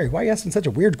 Oh, Ferry, why are you asking such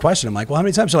a weird question? I'm like, well, how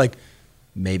many times? They're like,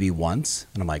 maybe once.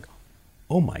 And I'm like,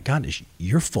 oh my God,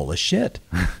 you're full of shit.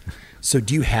 So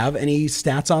do you have any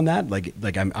stats on that?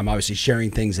 Like I'm obviously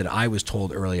sharing things that I was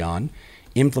told early on.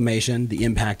 Inflammation, the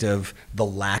impact of the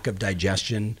lack of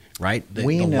digestion, right?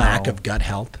 The lack of gut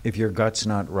health. If your gut's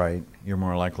not right, you're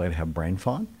more likely to have brain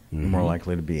fog. You're more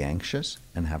likely to be anxious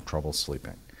and have trouble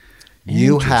sleeping.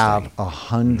 You have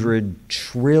 100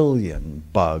 trillion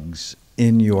bugs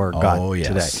in your gut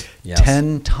today.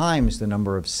 10 times the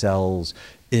number of cells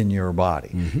in your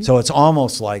body. So it's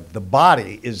almost like the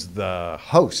body is the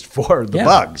host for the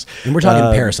bugs. And we're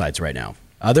talking parasites right now.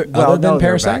 Other than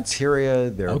parasites? There are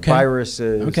bacteria, there are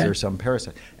viruses, there's some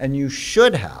parasites. And you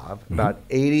should have about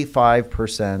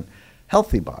 85%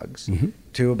 healthy bugs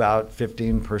to about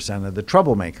 15% of the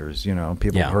troublemakers.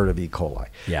 People have heard of E. coli.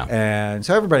 And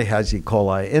so everybody has E.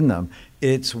 coli in them.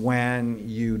 It's when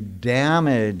you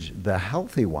damage the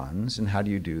healthy ones. And how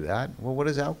do you do that? Well, what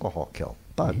does alcohol kill?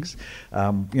 Bugs.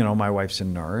 My wife's a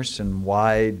nurse, and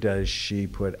why does she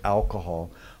put alcohol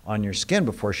on your skin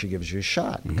before she gives you a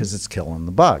shot? Because it's killing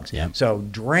the bugs. So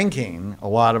drinking a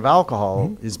lot of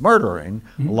alcohol is murdering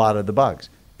a lot of the bugs.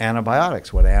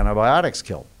 Antibiotics, what do antibiotics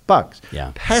kill? Bugs.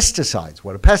 Pesticides,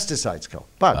 what do pesticides kill?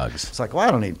 Bugs. It's like, well,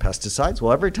 I don't need pesticides.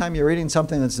 Well, every time you're eating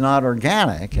something that's not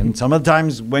organic, and some of the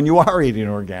times when you are eating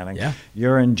organic,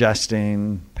 you're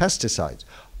ingesting pesticides.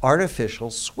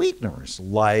 Artificial sweeteners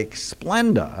like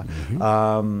Splenda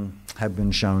have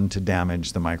been shown to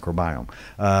damage the microbiome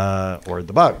or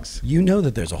the bugs. You know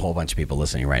that there's a whole bunch of people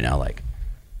listening right now like,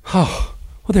 oh,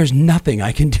 well, there's nothing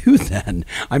I can do then.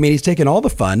 I mean, he's taking all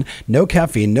the fun, no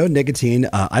caffeine, no nicotine.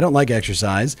 I don't like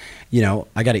exercise.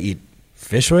 I got to eat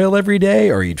fish oil every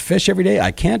day or eat fish every day.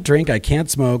 I can't drink. I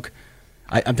can't smoke.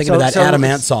 I'm thinking of that Adam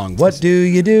Ant song. What do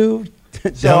you do?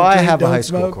 So I have a high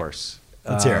school course.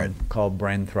 Let's hear it. Called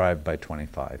Brain Thrive by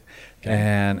 25.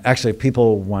 And actually,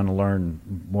 people want to learn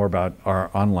more about our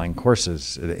online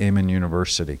courses at Amen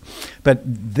University. But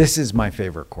this is my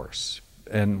favorite course.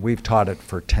 And we've taught it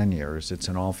for 10 years. It's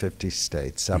in all 50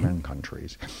 states, 7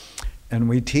 countries. And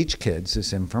we teach kids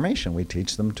this information. We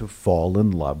teach them to fall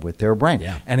in love with their brain.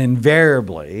 And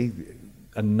invariably,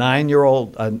 a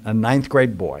 9-year-old, a ninth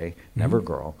grade boy, never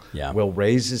girl, Yeah. will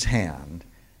raise his hand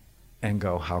and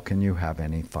go, how can you have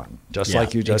any fun? Just Yeah,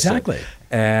 like you just exactly. said.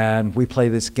 And we play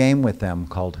this game with them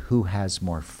called Who Has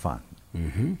More Fun?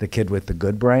 The kid with the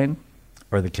good brain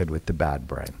or the kid with the bad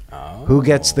brain? Oh, Who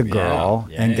gets the girl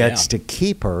yeah, and yeah, gets yeah. to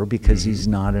keep her because he's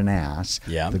not an ass?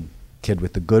 Yeah. The kid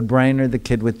with the good brain or the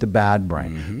kid with the bad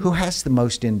brain? Who has the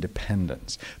most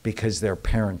independence because their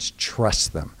parents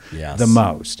trust them Yes. the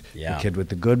most? Yeah. The kid with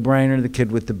the good brain or the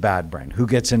kid with the bad brain? Who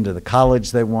gets into the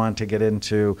college they want to get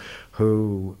into?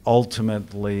 Who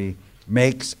ultimately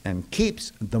makes and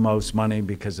keeps the most money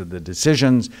because of the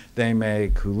decisions they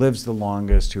make? Who lives the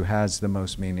longest? Who has the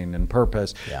most meaning and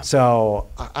purpose? Yeah. So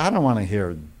I don't want to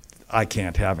hear, I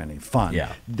can't have any fun.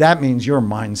 Yeah. That means your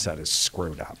mindset is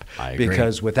screwed up. I agree.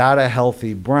 Because without a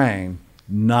healthy brain,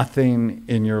 nothing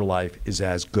in your life is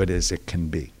as good as it can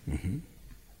be.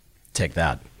 Take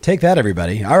that. Take that,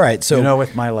 everybody. All right. So You know,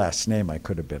 with my last name, I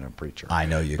could have been a preacher. I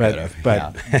know you But- could have.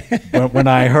 But, yeah. but when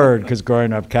I heard, because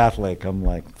growing up Catholic, I'm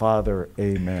like, Father,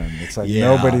 amen. It's like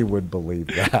Yeah. nobody would believe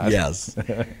that. Yes.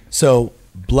 So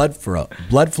blood flow,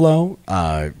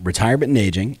 retirement and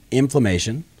aging,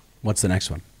 inflammation. What's the next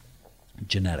one?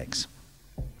 Genetics.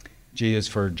 G is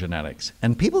for genetics.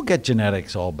 And people get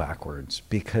genetics all backwards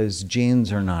because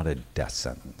genes are not a death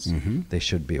sentence. They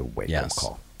should be a wake-up Yes.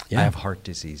 call. Yeah. I have heart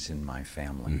disease in my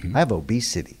family. I have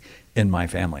obesity in my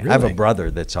family. I have Really? a brother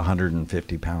that's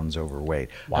 150 pounds overweight.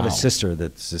 I have Wow. a sister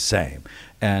that's the same.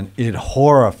 And it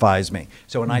horrifies me.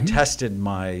 So when I tested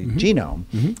my genome,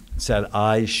 it said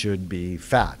I should be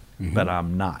fat, but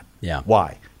I'm not. Yeah.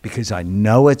 Why? Because I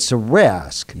know it's a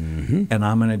risk, and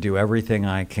I'm going to do everything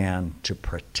I can to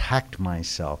protect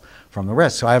myself from the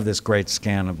risk. So I have this great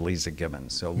scan of Lisa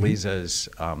Gibbons. So Lisa is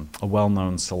a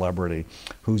well-known celebrity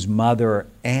whose mother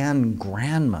and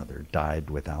grandmother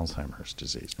died with Alzheimer's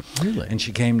disease. Really? And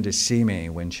she came to see me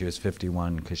when she was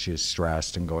 51 because she was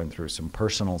stressed and going through some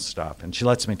personal stuff. And she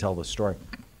lets me tell the story.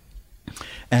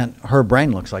 And her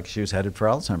brain looks like she was headed for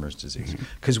Alzheimer's disease.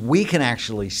 Because we can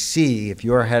actually see if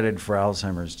you're headed for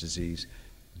Alzheimer's disease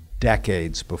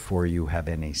decades before you have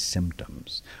any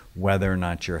symptoms, whether or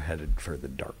not you're headed for the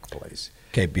dark place.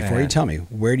 Okay, before you tell me,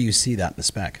 where do you see that in the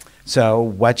spec? So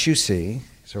what you see,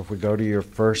 so if we go to your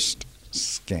first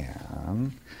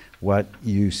scan, what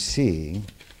you see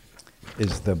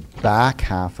is the back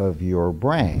half of your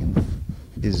brain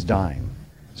is dying.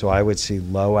 So I would see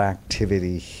low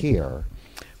activity here,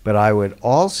 but I would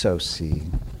also see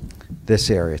this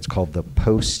area. It's called the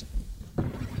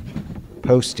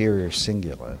posterior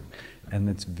cingulate, and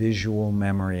it's visual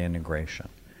memory integration.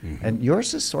 And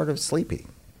yours is sort of sleepy.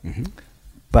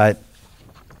 But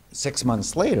 6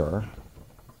 months later,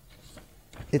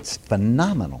 it's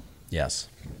phenomenal. Yes.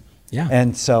 Yeah.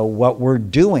 And so what we're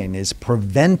doing is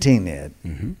preventing it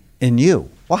in you.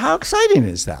 Well, how exciting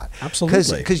is that?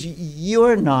 Absolutely. Because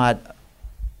you're not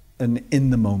an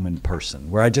in-the-moment person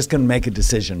where I'm just going to make a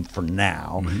decision for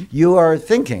now. You are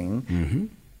thinking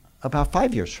about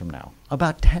 5 years from now,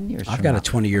 about 10 years from now. I've got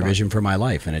a 20-year vision for my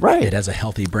life, and Right. it has a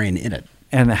healthy brain in it.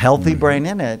 And a healthy brain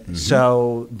in it.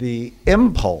 So the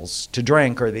impulse to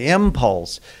drink or the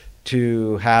impulse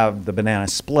to have the banana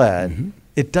split,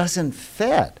 it doesn't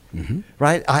fit,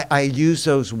 right? I use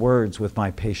those words with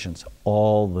my patients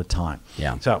all the time.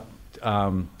 Yeah. So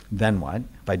then what?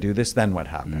 If I do this, then what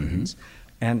happens?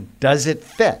 And does it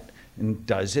fit? And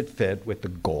does it fit with the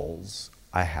goals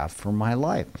I have for my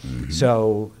life?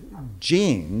 So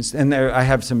genes, and there I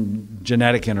have some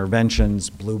genetic interventions,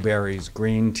 blueberries,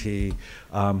 green tea,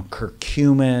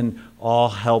 curcumin, all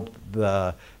help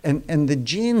and the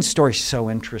gene story is so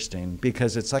interesting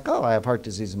because it's like, oh, I have heart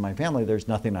disease in my family. There's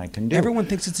nothing I can do. Everyone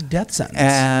thinks it's a death sentence.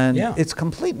 And yeah. it's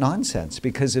complete nonsense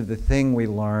because of the thing we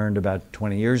learned about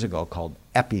 20 years ago called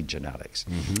epigenetics,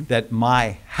 that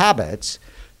my habits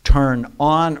turn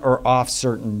on or off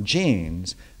certain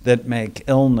genes that make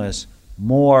illness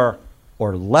more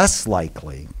or less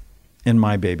likely in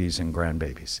my babies and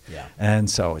grandbabies. Yeah. And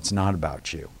so it's not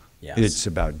about you. Yes. It's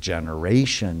about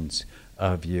generations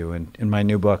of you. And in my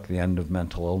new book, The End of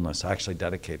Mental Illness, I actually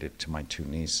dedicate it to my two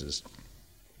nieces.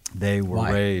 They were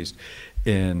Why? raised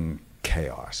in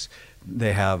chaos.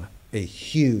 They have a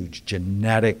huge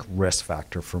genetic risk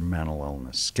factor for mental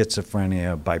illness: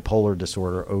 schizophrenia, bipolar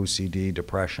disorder, OCD,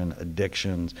 depression,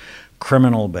 addictions,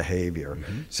 criminal behavior.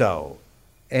 So,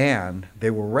 and they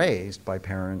were raised by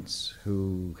parents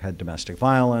who had domestic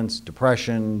violence,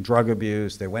 depression, drug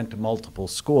abuse. They went to multiple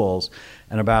schools.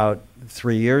 And about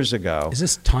 3 years ago, Is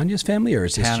this Tanya's family or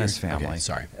is this Tana's your family. Okay,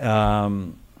 sorry.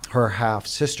 Her half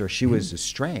sister, she was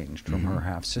estranged from her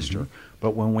half sister.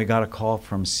 But when we got a call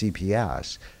from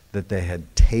CPS, that they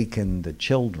had taken the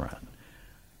children,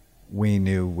 we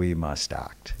knew we must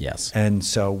act. Yes. And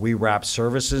so we wrapped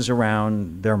services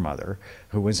around their mother,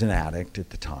 who was an addict at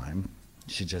the time.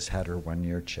 She just had her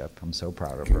 1-year chip. I'm so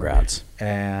proud of her. Congrats.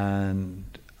 And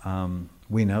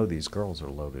we know these girls are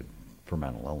loaded for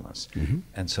mental illness.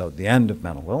 And so at the end of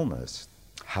mental illness,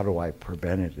 how do I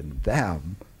prevent it in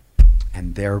them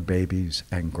and their babies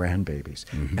and grandbabies?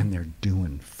 And they're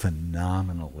doing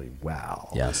phenomenally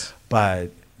well. Yes.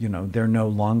 But you know, they're no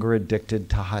longer addicted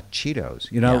to hot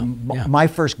Cheetos. You know, Yeah. my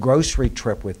first grocery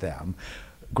trip with them,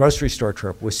 grocery store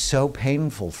trip, was so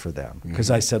painful for them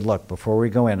because I said, look, before we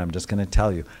go in, I'm just going to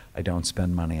tell you, I don't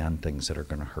spend money on things that are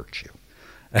going to hurt you.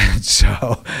 And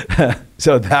so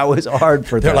that was hard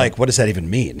for them. They're like, what does that even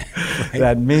mean? Right?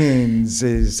 That means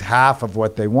is half of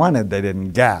what they wanted they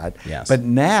didn't get. Yes. But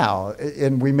now,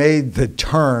 and we made the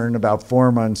turn about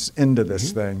 4 months into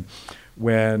this thing,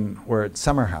 when we're at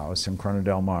Summer House in Corona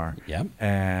Del Mar, Yep.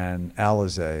 and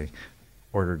Alize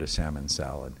ordered a salmon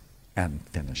salad and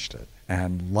finished it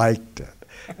and liked it.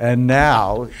 And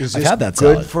now, is I've this had that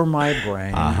good salad. for my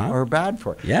brain or bad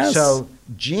for it? Yes. So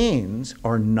genes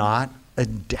are not a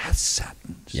death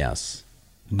sentence. Yes.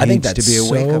 Needs I think that's to be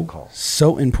a wake-up call.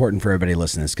 so important for everybody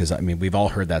listening to this, because I mean, we've all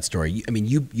heard that story.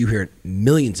 You hear it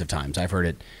millions of times. I've heard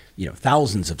it,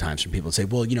 thousands of times from people that say,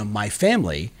 well, my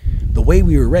family, the way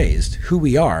we were raised, who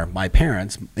we are, my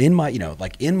parents, in my,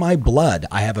 in my blood,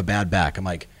 I have a bad back. I'm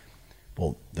like,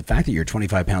 well, the fact that you're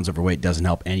 25 pounds overweight doesn't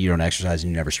help, and you don't exercise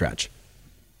and you never stretch.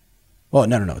 Well,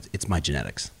 no. It's my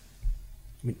genetics.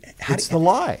 I mean, It's the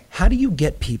lie. How do you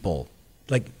get people,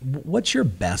 what's your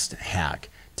best hack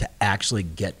to actually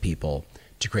get people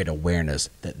to create awareness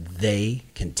that they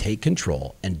can take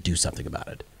control and do something about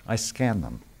it? I scan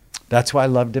them. That's why I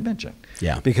loved imaging.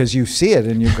 Yeah. Because you see it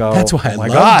and you go, That's why I oh my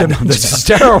loved God, imaging. this is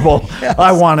terrible. Yes.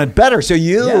 I want it better. So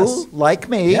you, Yes. like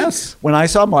me, Yes. when I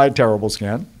saw my terrible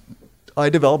scan, I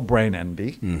developed brain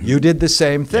envy. You did the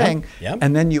same thing. Yep.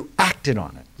 And then you acted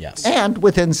on it. Yes. And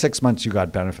within 6 months, you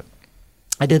got benefit.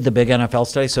 I did the big NFL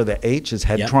study. So the H is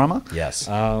head Yep. trauma. Yes.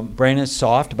 Brain is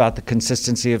soft, about the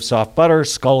consistency of soft butter.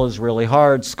 Skull is really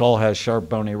hard. Skull has sharp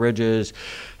bony ridges.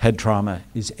 Head trauma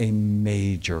is a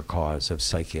major cause of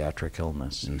psychiatric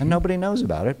illness. And nobody knows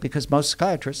about it because most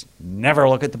psychiatrists never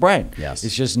look at the brain. Yes.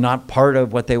 It's just not part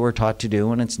of what they were taught to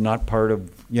do, and it's not part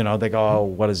of, they go, oh,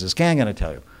 what is the scan going to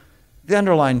tell you? The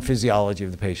underlying physiology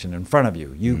of the patient in front of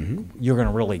you. You're going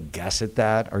to really guess at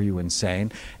that? Are you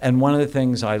insane? And one of the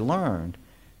things I learned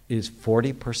is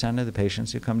 40% of the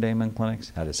patients who come to Amen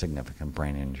Clinics had a significant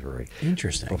brain injury.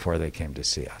 Interesting. Before they came to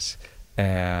see us.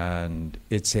 And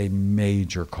it's a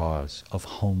major cause of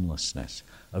homelessness,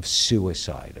 of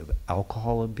suicide, of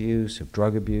alcohol abuse, of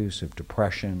drug abuse, of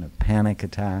depression, of panic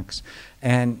attacks.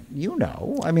 And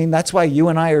that's why you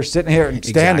and I are sitting here,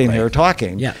 standing Exactly. here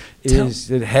talking, Yeah. is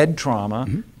that head trauma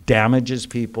damages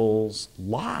people's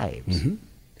lives.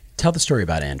 Tell the story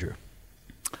about Andrew.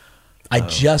 I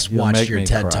just you'll watched make your me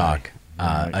TED cry. Talk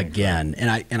again,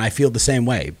 and I feel the same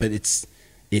way. But this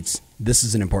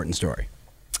is an important story.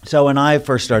 So when I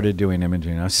first started doing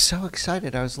imaging, I was so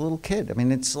excited. I was a little kid. I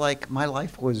mean, it's like my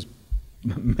life was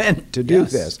meant to do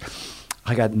Yes. this.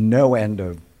 I got no end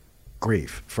of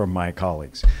grief from my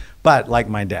colleagues. But like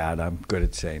my dad, I'm good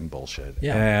at saying bullshit.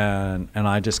 Yeah. And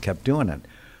I just kept doing it.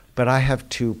 But I have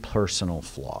two personal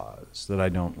flaws that I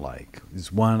don't like.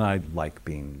 Is one, I like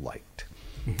being liked.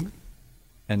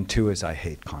 And two is I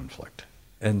hate conflict.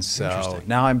 And so Interesting.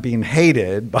 now I'm being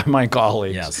hated by my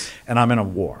colleagues, Yes. and I'm in a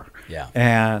war. Yeah.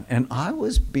 And I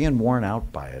was being worn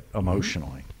out by it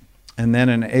emotionally. And then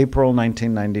in April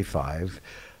 1995,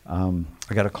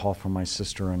 I got a call from my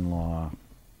sister-in-law,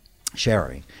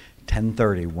 Sherry,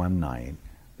 10:30 one night,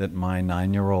 that my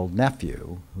 9-year-old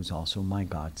nephew, who's also my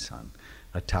godson,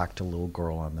 attacked a little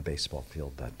girl on the baseball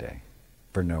field that day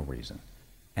for no reason.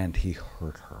 And he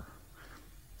hurt her.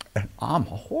 And I'm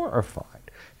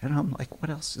horrified. And I'm like, what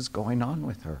else is going on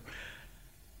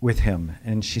with him?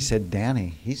 And she said,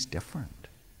 Danny, he's different.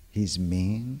 He's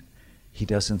mean. He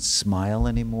doesn't smile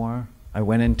anymore. I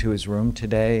went into his room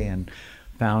today and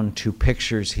found 2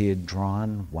 pictures he had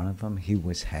drawn. One of them, he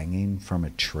was hanging from a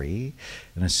tree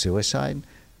in a suicide.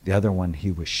 The other one,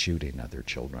 he was shooting other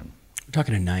children. We're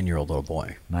talking a 9-year-old little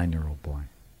boy. 9-year-old boy.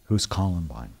 Who's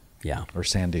Columbine? Yeah. Or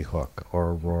Sandy Hook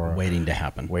or Aurora. Waiting to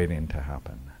happen. Waiting to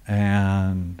happen.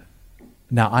 And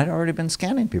now, I'd already been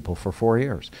scanning people for 4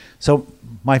 years. So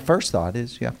my first thought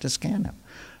is you have to scan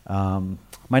them.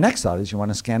 My next thought is you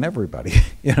want to scan everybody.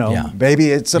 Yeah.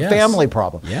 Maybe it's a Yes. family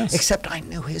problem. Yes. Except I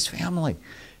knew his family.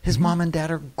 His mom and dad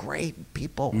are great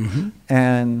people.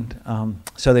 And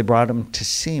so they brought him to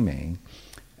see me.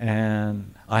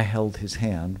 And I held his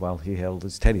hand while he held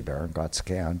his teddy bear and got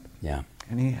scanned. Yeah.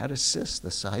 And he had a cyst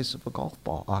the size of a golf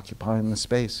ball occupying the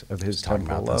space of his temporal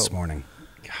Talking about lobe. this morning.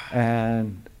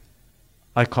 And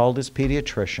I called his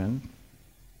pediatrician.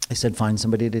 I said, find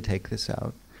somebody to take this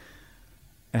out.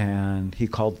 And he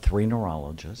called 3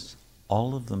 neurologists.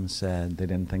 All of them said they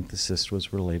didn't think the cyst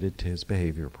was related to his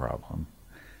behavior problem.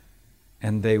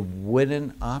 And they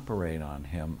wouldn't operate on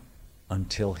him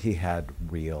until he had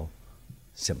real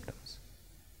symptoms.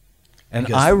 And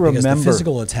because, I remember because the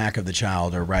physical attack of the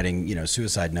child, or writing,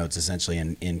 suicide notes essentially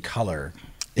in color,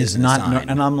 is not.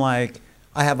 And I'm like,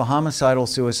 I have a homicidal,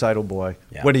 suicidal boy.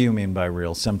 Yeah. What do you mean by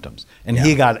real symptoms? And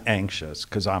he got anxious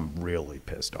because I'm really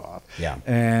pissed off. Yeah.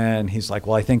 And he's like,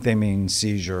 well, I think they mean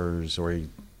seizures or he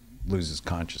loses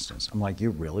consciousness. I'm like,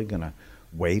 you're really going to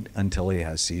wait until he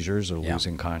has seizures or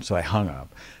losing consciousness? So I hung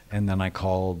up. And then I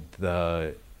called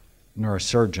the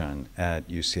neurosurgeon at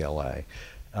UCLA,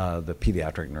 the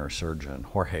pediatric neurosurgeon,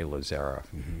 Jorge Lazara,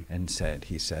 and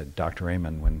he said, Dr.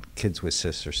 Amen, when kids with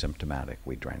cysts are symptomatic,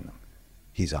 we drain them.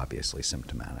 He's obviously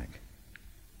symptomatic.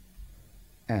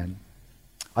 And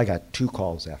I got 2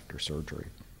 calls after surgery.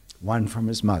 One from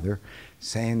his mother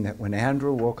saying that when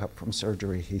Andrew woke up from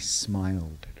surgery, he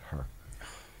smiled at her.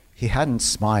 He hadn't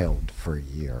smiled for a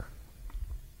year.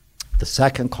 The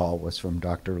second call was from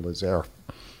Dr. Lazare,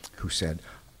 who said,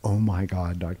 oh my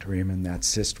God, Dr. Amen, that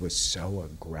cyst was so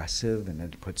aggressive and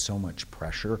it put so much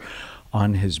pressure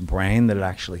on his brain that it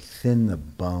actually thinned the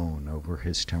bone over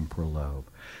his temporal lobe,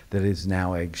 that is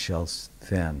now eggshell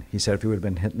thin. He said if he would have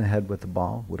been hit in the head with a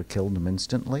ball, would have killed him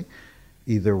instantly.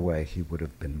 Either way, he would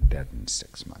have been dead in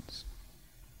 6 months.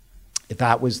 If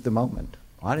that was the moment.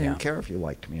 I didn't care if you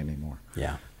liked me anymore.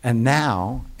 Yeah. And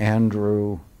now,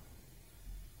 Andrew,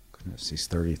 goodness, he's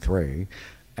 33,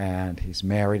 and he's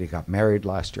married. He got married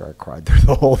last year. I cried through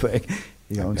the whole thing.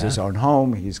 He owns his own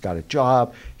home. He's got a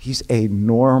job. He's a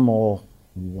normal,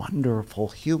 wonderful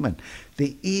human.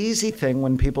 The easy thing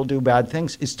when people do bad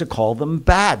things is to call them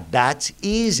bad. That's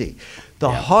easy.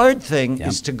 The hard thing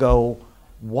is to go,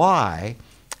 why?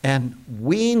 And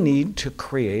we need to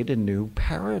create a new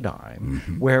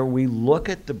paradigm where we look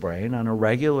at the brain on a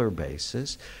regular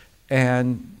basis,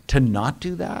 and to not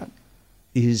do that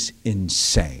is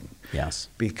insane. Yes.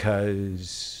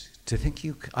 Because to think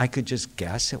I could just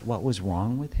guess at what was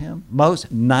wrong with him.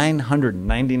 Most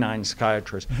 999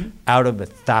 psychiatrists out of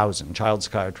 1,000 child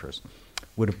psychiatrists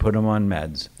would have put him on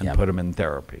meds and put him in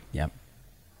therapy. Yep.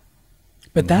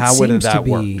 But that how seems that to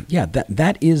be work?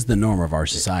 that is the norm of our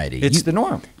society. It's the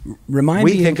norm.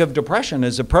 We think of depression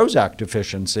as a Prozac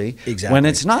deficiency. Exactly. When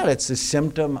it's not. It's a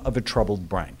symptom of a troubled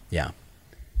brain. Yeah.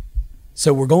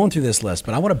 So we're going through this list,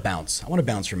 but I want to bounce.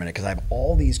 for a minute because I have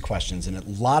all these questions, and a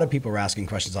lot of people are asking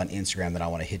questions on Instagram that I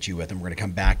want to hit you with, and we're going to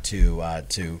come back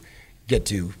to get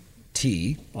to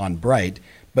T on Bright.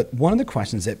 But one of the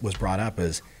questions that was brought up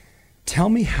is, tell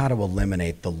me how to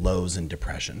eliminate the lows in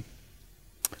depression.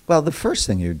 Well, the first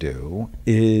thing you do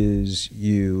is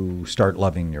you start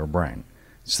loving your brain.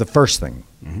 It's the first thing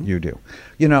you do.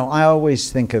 I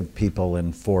always think of people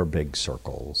in 4 big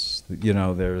circles.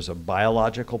 There's a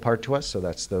biological part to us, so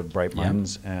that's the bright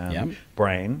minds and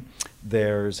brain.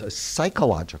 There's a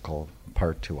psychological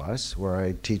part to us where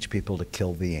I teach people to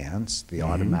kill the ants, the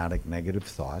automatic negative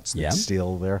thoughts that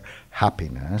steal their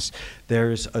happiness.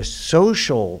 There's a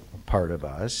social part of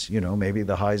us, maybe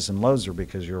the highs and lows are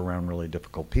because you're around really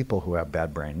difficult people who have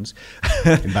bad brains.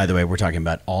 And by the way, we're talking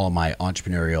about all of my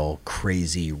entrepreneurial,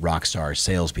 crazy rock star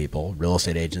salespeople, real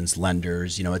estate agents,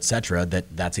 lenders, et cetera,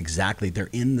 that's exactly, they're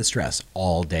in the stress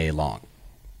all day long.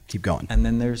 Keep going. And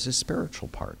then there's a spiritual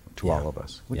part to all of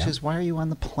us, which is, why are you on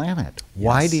the planet?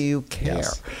 Why do you care?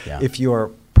 Yes. Yeah. If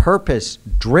you're purpose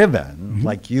driven,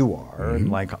 like you are, and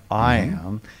like I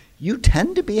am, you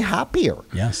tend to be happier.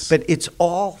 Yes. But it's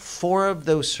all 4 of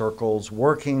those circles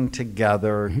working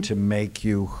together to make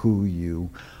you who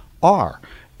you are.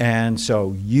 And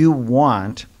so you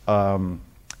want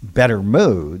better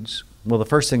moods. Well, the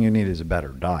first thing you need is a better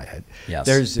diet. Yes.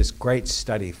 There's this great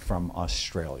study from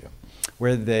Australia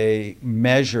where they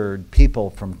measured people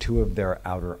from 2 of their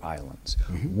outer islands.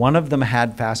 One of them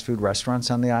had fast food restaurants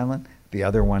on the island. The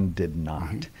other one did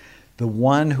not. The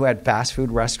one who had fast food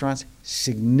restaurants,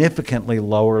 significantly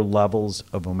lower levels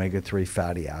of omega-3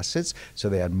 fatty acids, so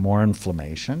they had more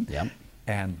inflammation,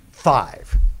 and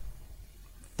 5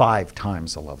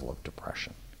 times the level of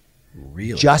depression.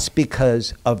 Really? Just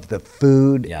because of the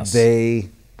food they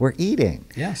were eating.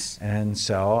 Yes. And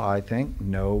so I think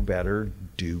know better,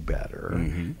 do better.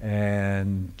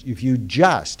 And if you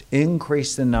just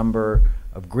increase the number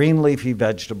of green leafy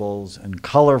vegetables and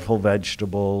colorful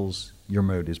vegetables, your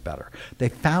mood is better. They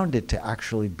found it to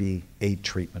actually be a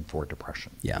treatment for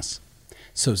depression. Yes.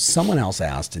 So someone else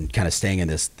asked, and kind of staying in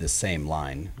this same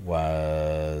line,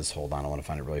 was, hold on, I want to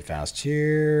find it really fast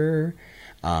here.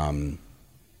 The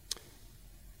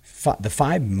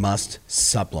 5 must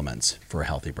supplements for a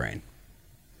healthy brain.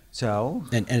 So,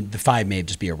 and the 5 may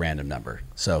just be a random number.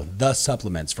 So the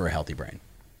supplements for a healthy brain.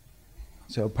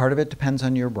 So part of it depends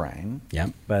on your brain. Yeah.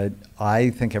 But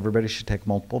I think everybody should take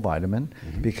multiple vitamin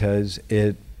because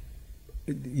it,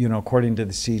 according to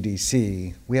the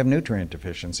CDC, we have nutrient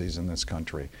deficiencies in this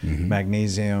country.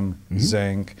 Magnesium,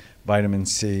 zinc, vitamin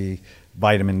C,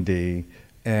 vitamin D,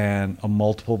 and a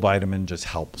multiple vitamin just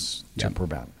helps to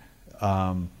prevent.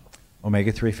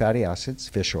 Omega-3 fatty acids,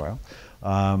 fish oil.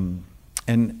 And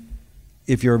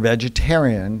if you're a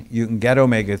vegetarian, you can get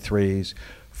omega-3s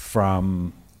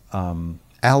from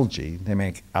algae. They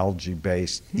make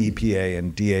algae-based EPA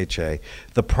and DHA.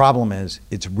 The problem is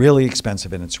it's really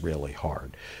expensive and it's really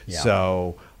hard. Yeah.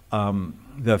 So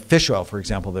the fish oil, for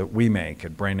example, that we make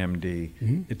at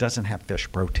BrainMD, it doesn't have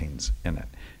fish proteins in it.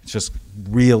 It's just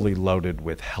really loaded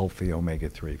with healthy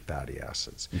omega-3 fatty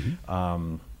acids.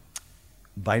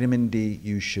 Vitamin D,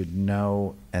 you should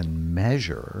know and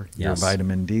measure your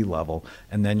vitamin D level,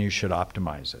 and then you should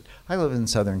optimize it. I live in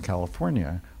Southern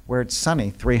California, where it's sunny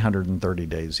 330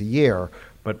 days a year,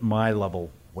 but my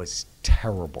level was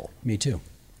terrible. Me too.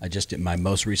 I just did my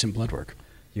most recent blood work.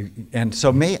 And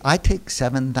so I take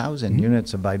 7,000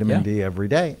 units of vitamin D every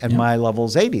day, and my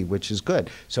level's 80, which is good.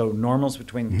 So normal's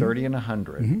between 30 and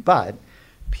 100. But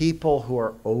people who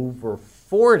are over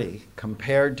 40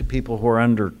 compared to people who are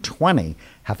under 20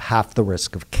 have half the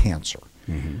risk of cancer.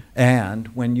 And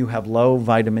when you have low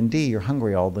vitamin D, you're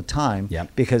hungry all the time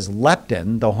because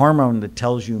leptin, the hormone that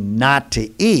tells you not to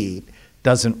eat,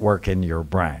 doesn't work in your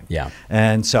brain.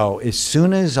 And so as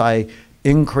soon as I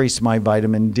increased my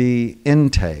vitamin D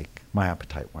intake, my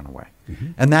appetite went away.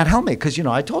 And that helped me because,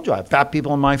 I told you I have fat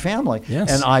people in my family,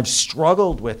 and I've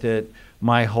struggled with it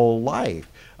my whole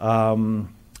life. And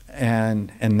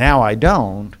now I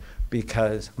don't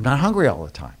because I'm not hungry all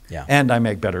the time. And I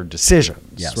make better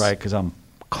decisions, right? Because I'm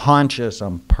conscious,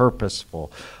 I'm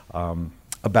purposeful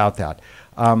about that.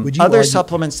 Other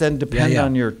supplements then depend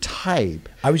on your type.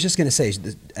 I was just going to say,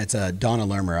 it's Donna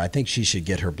Lermer. I think she should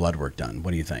get her blood work done.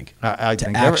 What do you think? I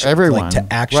think everyone. To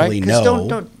actually know.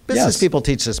 Don't business people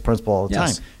teach this principle all the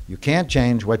time. You can't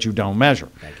change what you don't measure.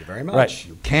 Thank you very much. Right.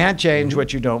 You can't change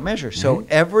what you don't measure. So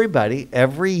everybody,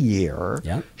 every year,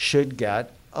 should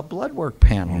get a blood work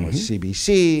panel, a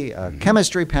CBC, a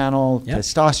chemistry panel,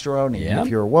 testosterone, even if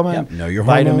you're a woman, know your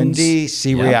vitamin hormones. D,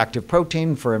 C-reactive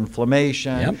protein for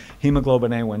inflammation,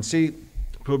 hemoglobin A1C,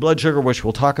 for blood sugar, which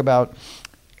we'll talk about.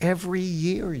 Every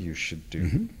year you should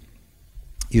do.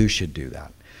 You should do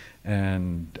that,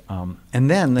 and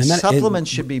then the supplements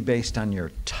should be based on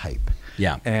your type.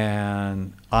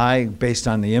 And based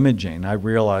on the imaging, I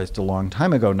realized a long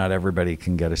time ago not everybody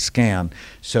can get a scan.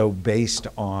 So based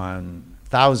on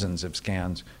thousands of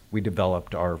scans, we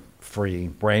developed our free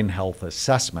brain health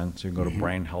assessment. So you can go to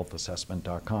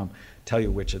brainhealthassessment.com, tell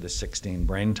you which of the 16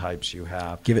 brain types you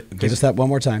have. Give us that one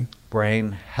more time.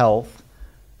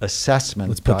 Brainhealthassessment.com.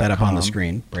 Let's put that up on the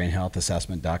screen,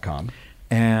 brainhealthassessment.com.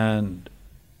 And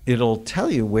it'll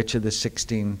tell you which of the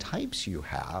 16 types you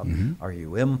have. Are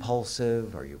you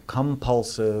impulsive? Are you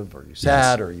compulsive? Are you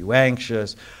sad? Are you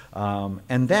anxious?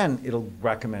 And then it'll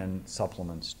recommend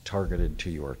supplements targeted to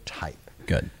your type.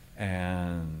 Good.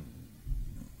 And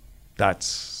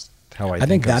that's how I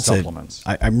think of supplements.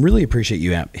 I really appreciate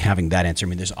you having that answer. I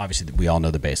mean, there's obviously, we all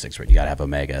know the basics, right? You got to have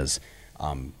omegas.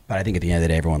 But I think at the end of the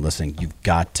day, everyone listening, you've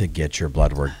got to get your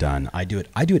blood work done. I do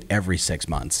it every 6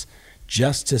 months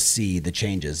just to see the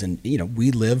changes. And,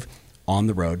 we live on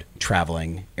the road,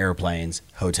 traveling, airplanes,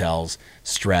 hotels,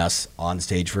 stress, on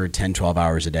stage for 10, 12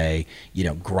 hours a day,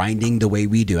 grinding the way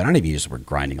we do. I don't even use the word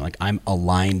grinding. Like, I'm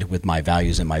aligned with my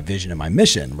values and my vision and my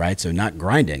mission, right? So not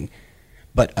grinding,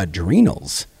 but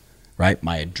adrenals, right?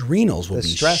 My adrenals will be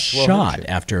shot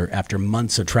after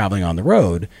months of traveling on the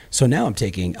road. So now I'm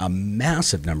taking a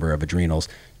massive number of adrenals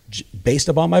based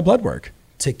upon my blood work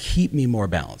to keep me more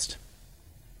balanced.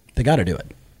 They got to do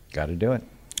it. Got to do it.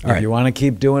 If you want to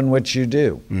keep doing what you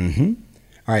do. All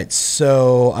right.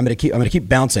 So I'm going to keep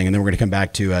bouncing, and then we're going to come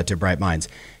back to Bright Minds.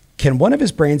 Can one of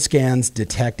his brain scans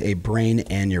detect a brain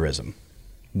aneurysm?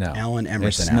 No. Alan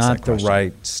Emerson it's asked not that question. the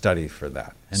right study for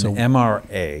that. An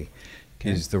MRA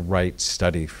is the right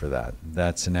study for that.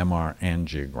 That's an MR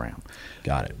angiogram.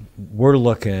 Got it. We're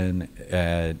looking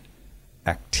at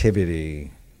activity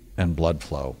and blood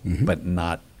flow, but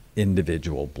not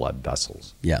individual blood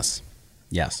vessels. Yes.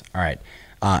 All right.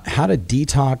 How to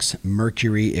detox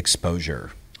mercury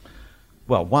exposure.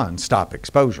 Well, one, stop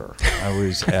exposure. I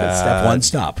was at Step one,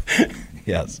 stop.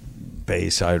 Yes.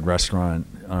 Bayside restaurant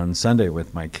on Sunday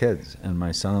with my kids, and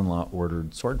my son-in-law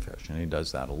ordered swordfish, and he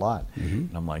does that a lot. And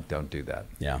I'm like, don't do that.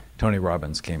 Yeah. Tony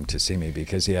Robbins came to see me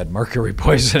because he had mercury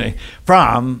poisoning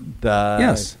from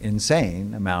the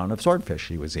insane amount of swordfish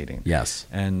he was eating. Yes.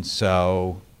 And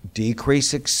so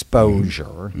decrease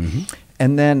exposure.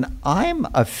 And then I'm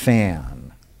a fan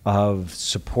of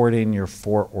supporting your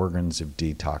 4 organs of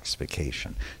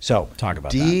detoxification. So talk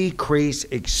about decrease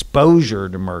exposure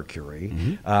to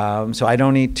mercury. So I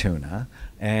don't eat tuna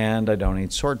and I don't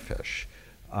eat swordfish.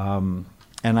 And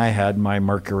I had my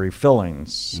mercury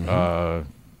fillings out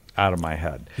of my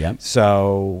head. Yep.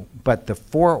 So, but the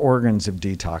 4 organs of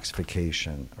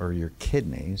detoxification are your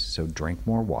kidneys. So drink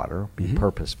more water, be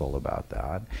purposeful about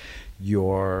that.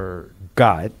 Your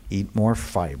gut, eat more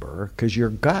fiber, because your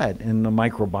gut and the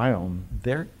microbiome,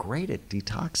 they're great at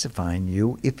detoxifying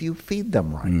you if you feed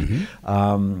them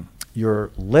right.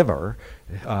 Your liver,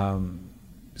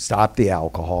 stop the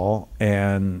alcohol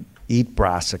and eat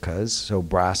brassicas. So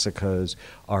brassicas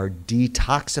are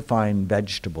detoxifying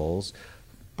vegetables,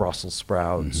 Brussels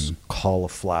sprouts,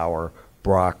 cauliflower,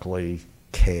 broccoli,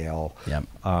 kale,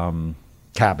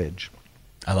 cabbage.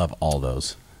 I love all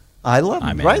those. I love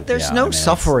it, right? There's no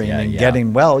suffering in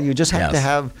getting well. You just have to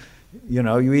have,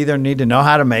 you either need to know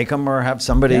how to make them or have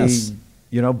somebody,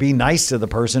 be nice to the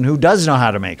person who does know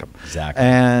how to make them. Exactly.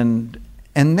 And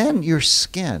then your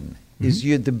skin is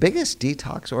the biggest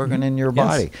detox organ in your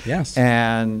body. Yes.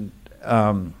 And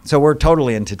so we're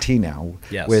totally into tea now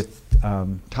with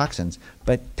toxins,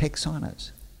 but take saunas,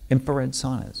 infrared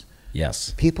saunas.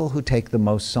 Yes. People who take the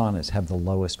most saunas have the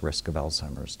lowest risk of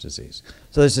Alzheimer's disease.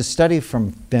 So there's a study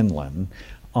from Finland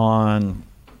on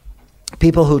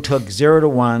people who took 0 to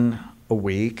 1 a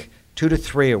week, 2 to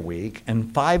 3 a week,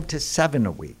 and 5 to 7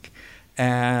 a week.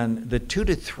 And the 2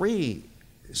 to 3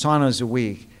 saunas a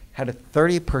week had a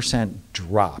 30%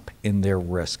 drop in their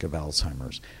risk of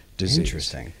Alzheimer's disease.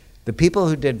 Interesting. The people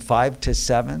who did 5 to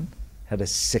 7 had a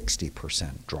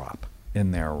 60% drop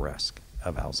in their risk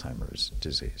of Alzheimer's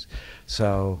disease.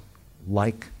 So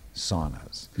like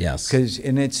saunas. Yes.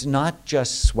 And it's not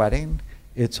just sweating,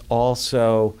 it's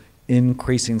also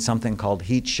increasing something called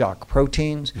heat shock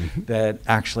proteins that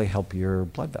actually help your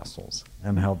blood vessels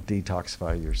and help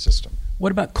detoxify your system.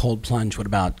 What about cold plunge? What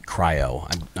about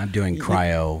cryo? I'm doing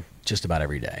cryo just about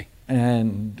every day.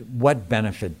 And what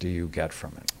benefit do you get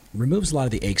from it? Removes a lot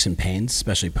of the aches and pains,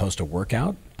 especially post a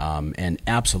workout. And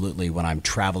absolutely when I'm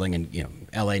traveling in,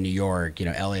 LA, New York,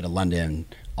 LA to London,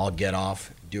 I'll get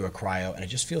off, do a cryo, and it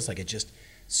just feels like it just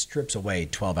strips away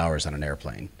 12 hours on an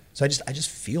airplane. So I just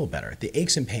feel better. The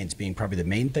aches and pains being probably the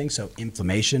main thing. So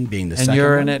inflammation being the second one. And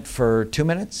you're in it for 2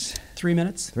 minutes? 3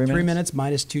 minutes. 3 minutes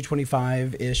minus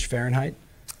 225-ish Fahrenheit.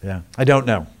 Yeah. I don't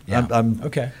know. Yeah.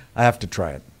 Okay. I have to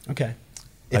try it. Okay.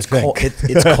 It's cold.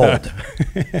 It's cold.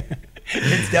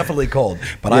 It's definitely cold,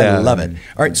 but I love it.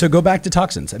 All right, so go back to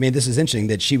toxins. I mean, this is interesting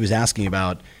that she was asking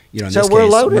about, in this we're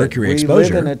case, loaded. mercury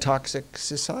exposure. We live in a toxic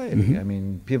society. I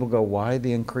mean, people go, why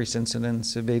the increased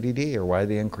incidence of ADD or why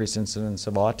the increased incidence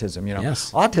of autism?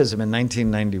 Autism in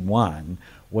 1991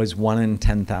 was 1 in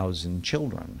 10,000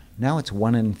 children. Now it's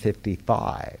 1 in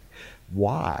 55.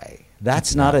 Why?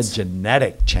 That's not a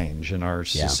genetic change in our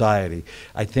society.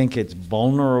 I think it's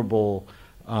vulnerable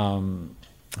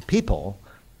people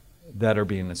that are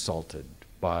being assaulted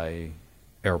by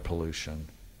air pollution,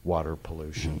 water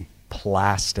pollution,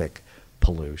 plastic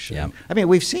pollution. Yep. I mean,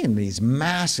 we've seen these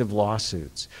massive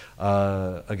lawsuits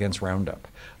against Roundup.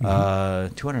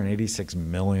 $286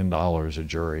 million a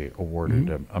jury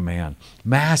awarded a man.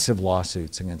 Massive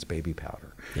lawsuits against baby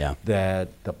powder. Yeah. That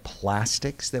the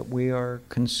plastics that we are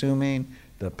consuming,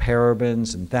 the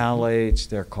parabens and phthalates,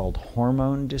 they're called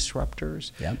hormone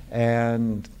disruptors. Yep.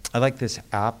 And I like this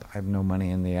app. I have no money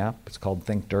in the app. It's called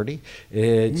Think Dirty.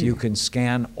 You can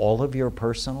scan all of your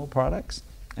personal products,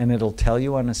 and it'll tell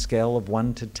you on a scale of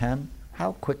 1 to 10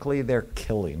 how quickly they're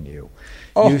killing you.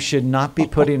 You should not be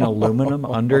putting aluminum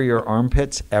under your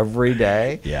armpits every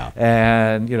day. Yeah.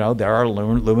 And, there are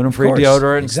aluminum-free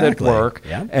deodorants that work.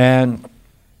 Yeah. And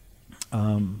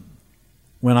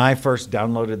when I first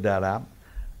downloaded that app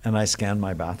and I scanned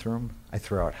my bathroom, I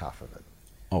threw out half of it.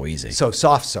 Oh, easy. So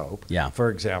soft soap, Yeah. for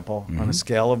example, on a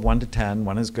scale of 1 to 10,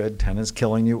 1 is good, 10 is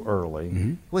killing you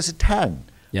early, was a 10.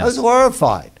 Yes. I was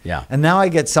horrified. Yeah. And now I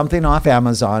get something off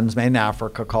Amazon, it's made in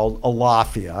Africa, called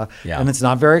Alafia, and it's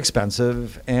not very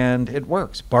expensive, and it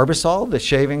works. Barbasol, the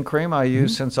shaving cream I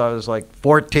used since I was like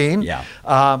 14,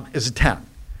 is a 10.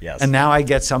 Yes. And now I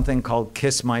get something called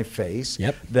Kiss My Face.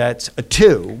 Yep. That's a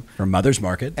 2. From Mother's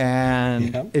Market.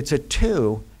 And Yep. it's a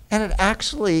 2. And it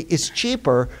actually is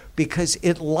cheaper because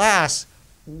it lasts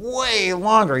way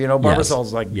longer. You know,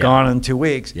 Barbasol's like gone in 2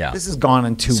 weeks. Yeah. This is gone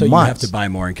in 2 So months. you have to buy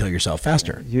more and kill yourself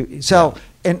faster.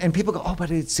 And people go, oh,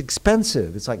 but it's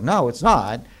expensive. It's like, no, it's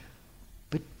not.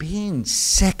 But being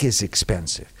sick is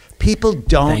expensive. People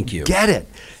don't get it.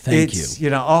 Thank you. you.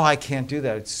 Oh, I can't do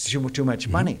that. It's too much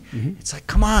money. It's like,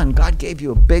 come on, God gave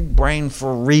you a big brain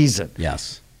for a reason.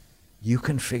 Yes. You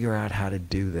can figure out how to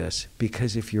do this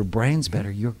because if your brain's better,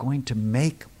 you're going to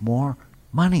make more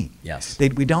money. Yes.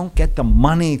 We don't get the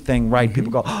money thing right.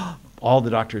 People go, oh, all the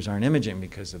doctors aren't imaging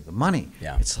because of the money.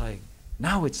 Yeah. It's like,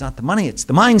 no, it's not the money. It's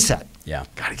the mindset. Yeah.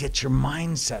 Got to get your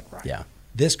mindset right. Yeah.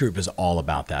 This group is all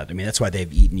about that. I mean, that's why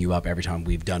they've eaten you up every time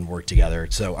we've done work together.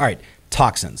 So, all right,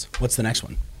 toxins. What's the next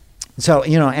one? So,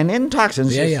 and in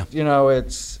toxins, Yeah.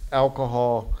 It's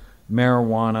alcohol,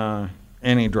 marijuana,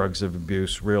 any drugs of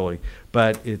abuse, really.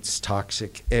 But it's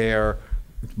toxic air,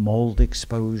 mold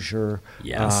exposure.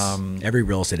 Yes. Every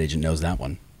real estate agent knows that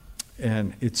one.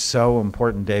 And it's so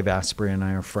important. Dave Asprey and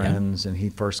I are friends, and he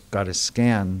first got his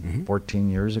scan 14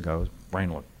 years ago. His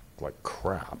brain looked like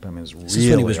crap. I mean, it was really Is this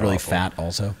when he was really awful. fat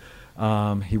also?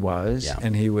 He was, Yeah.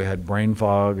 and he had brain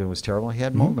fog. It was terrible. He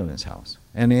had mold in his house,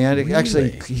 and he had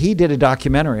Really? he did a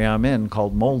documentary I'm in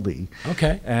called Moldy.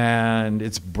 Okay. And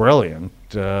it's brilliant.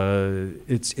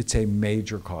 It's a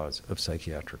major cause of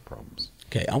psychiatric problems.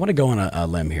 Okay, I want to go on a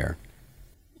limb here.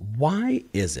 Why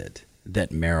is it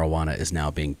that marijuana is now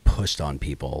being pushed on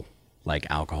people like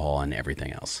alcohol and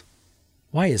everything else?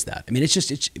 Why is that? I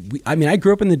mean, I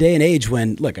grew up in the day and age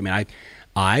when, look, I mean,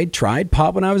 I tried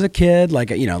pot when I was a kid,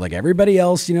 like everybody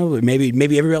else, maybe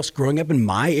everybody else growing up in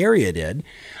my area did.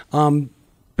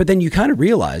 But then you kind of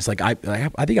realize, like, I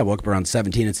think I woke up around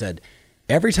 17 and said,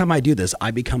 every time I do this,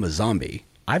 I become a zombie.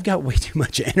 I've got way too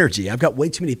much energy. I've got way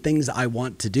too many things I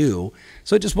want to do.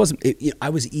 So it just wasn't, I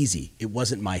was easy. It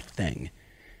wasn't my thing.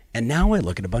 And now I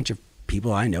look at a bunch of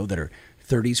people I know that are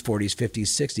 30s, 40s, 50s,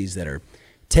 60s that are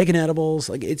taking edibles.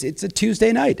 Like it's a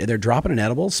Tuesday night and they're dropping an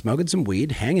edible, smoking some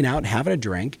weed, hanging out, having a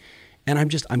drink. And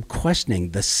I'm questioning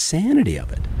the sanity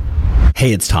of it.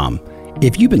 Hey, it's Tom.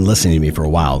 If you've been listening to me for a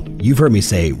while, you've heard me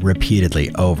say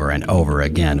repeatedly over and over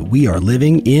again, we are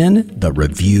living in the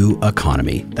review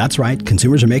economy. That's right.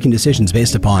 Consumers are making decisions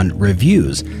based upon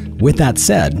reviews. With that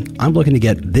said, I'm looking to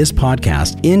get this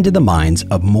podcast into the minds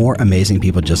of more amazing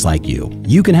people just like you.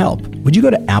 You can help. Would you go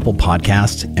to Apple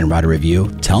Podcasts and write a review?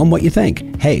 Tell them what you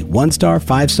think. Hey, 1 star,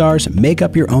 5 stars, make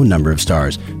up your own number of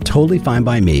stars. Totally fine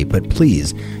by me, but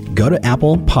please go to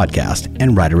Apple Podcast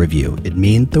and write a review. It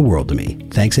means the world to me.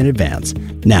 Thanks in advance.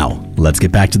 Now, let's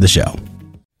get back to the show.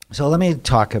 So let me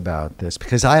talk about this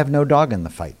because I have no dog in the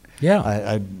fight. Yeah.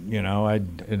 I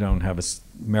don't have a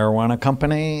marijuana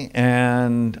company,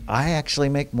 and I actually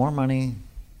make more money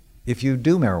if you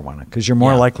do marijuana because you're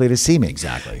more likely to see me.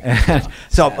 Exactly.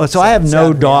 So I have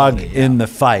no dog reality, in the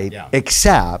fight, Yeah.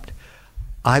 except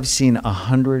I've seen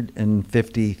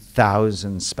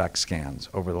 150,000 SPECT scans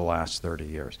over the last 30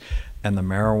 years, and the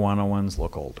marijuana ones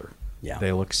look older. Yeah.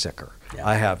 They look sicker. Yeah.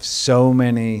 I have so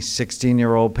many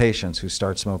 16-year-old patients who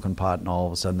start smoking pot, and all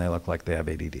of a sudden they look like they have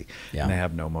ADD. Yeah. And they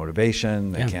have no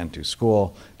motivation. They Yeah. can't do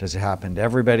school. Does it happen to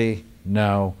everybody?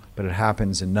 No, but it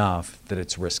happens enough that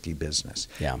it's risky business.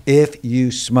 Yeah. If you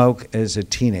smoke as a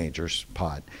teenager's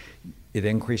pot, it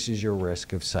increases your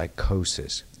risk of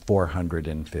psychosis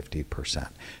 450%.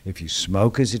 If you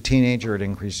smoke as a teenager, it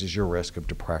increases your risk of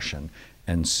depression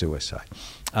and suicide.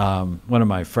 One of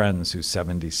my friends who's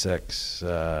 76,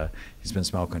 he's been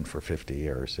smoking for 50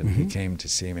 years, and he came to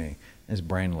see me. His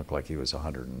brain looked like he was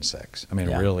 106. I mean,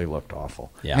 Yeah. it really looked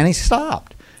awful. Yeah. And he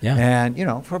stopped. Yeah. And,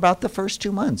 for about the first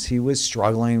 2 months, he was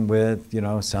struggling with,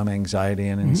 some anxiety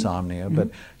and insomnia. But,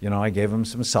 I gave him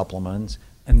some supplements,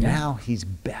 and now he's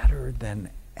better than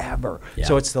ever. Yeah.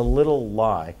 So it's the little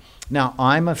lie. Now,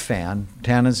 I'm a fan,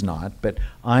 Tana's not, but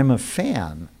I'm a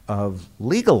fan of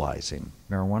legalizing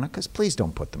marijuana because please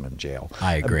don't put them in jail.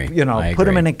 I agree. Put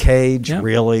them in a cage, Yeah.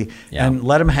 really, Yeah. and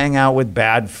let them hang out with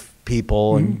bad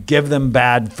people and give them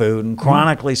bad food and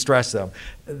chronically stress them.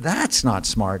 That's not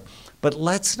smart. But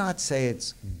let's not say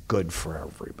it's good for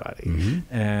everybody.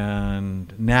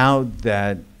 And now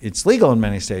that it's legal in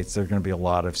many states, there's going to be a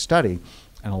lot of study,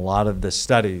 and a lot of the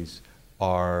studies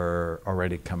are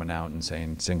already coming out and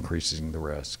saying it's increasing the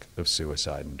risk of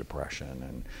suicide and depression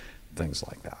and things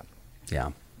like that.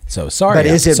 Yeah. So sorry. But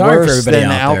is it sorry for worse everybody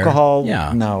than out there. alcohol?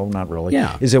 Yeah. No, not really.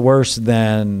 Yeah. Is it worse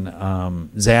than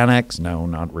Xanax? No,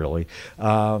 not really.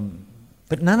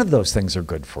 But none of those things are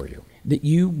good for you. That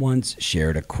you once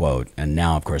shared a quote, and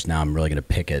now, of course, now I'm really going to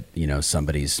pick at,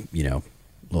 somebody's,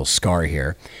 little scar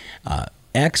here.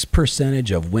 X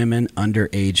percentage of women under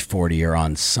age 40 are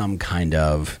on some kind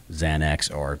of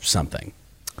Xanax or something.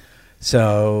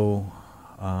 So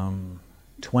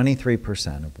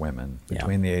 23% of women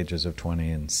between the ages of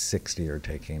 20 and 60 are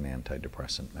taking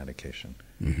antidepressant medication.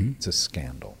 Mm-hmm. It's a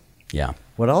scandal. Yeah.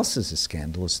 What else is a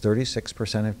scandal is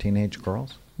 36% of teenage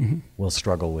girls will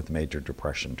struggle with major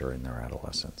depression during their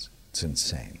adolescence. It's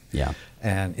insane. Yeah.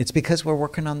 And it's because we're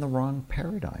working on the wrong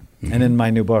paradigm. Mm-hmm. And in my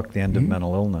new book, The End of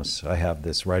Mental Illness, I have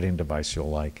this writing device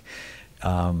you'll like.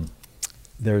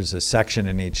 There's a section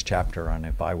in each chapter on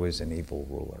if I was an evil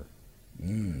ruler,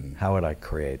 how would I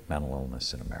create mental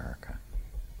illness in America?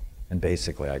 And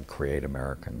basically, I'd create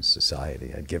American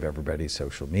society. I'd give everybody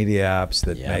social media apps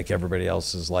that make everybody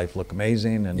else's life look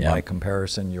amazing, and by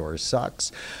comparison, yours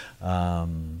sucks.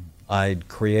 I'd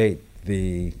create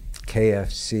the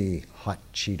KFC Hot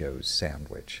Cheetos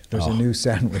sandwich. There's a new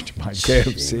sandwich by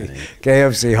KFC.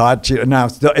 KFC Hot Cheetos. Now,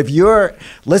 if you're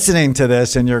listening to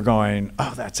this and you're going,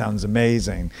 oh, that sounds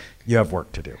amazing, you have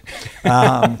work to do.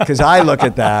 Because I look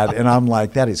at that and I'm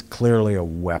like, that is clearly a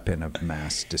weapon of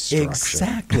mass destruction.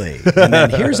 Exactly. And then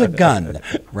here's a gun,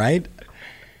 right?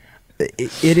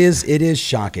 It is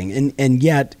shocking. And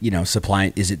yet,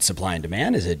 is it supply and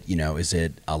demand? Is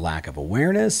it a lack of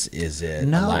awareness? Is it a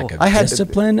lack of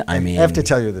discipline? I have to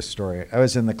tell you this story. I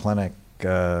was in the clinic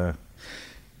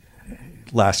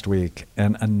last week,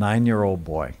 and a 9-year-old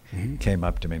boy came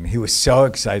up to me, and he was so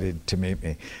excited to meet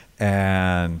me.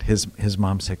 And his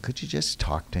mom said, could you just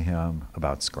talk to him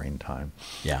about screen time?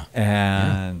 Yeah.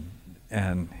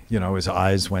 And his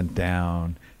eyes went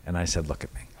down, and I said, look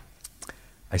at me.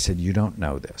 I said, you don't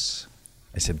know this.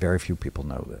 I said, very few people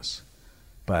know this.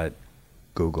 But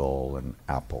Google and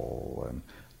Apple and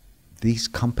these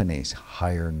companies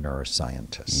hire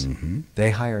neuroscientists. Mm-hmm.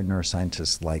 They hire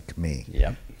neuroscientists like me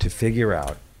to figure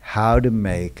out how to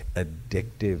make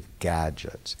addictive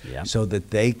gadgets so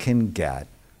that they can get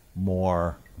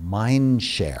more mind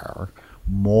share,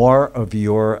 more of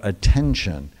your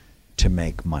attention to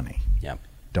make money. Yep.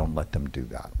 Don't let them do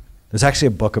that. There's actually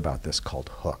a book about this called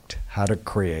Hooked, How to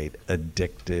Create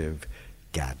Addictive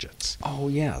Gadgets. Oh,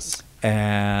 yes.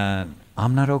 And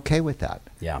I'm not okay with that.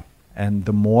 Yeah. And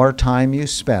the more time you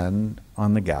spend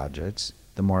on the gadgets,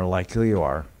 the more likely you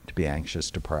are to be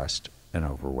anxious, depressed, and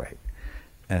overweight.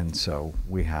 And so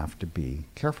we have to be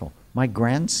careful. My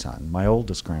grandson, my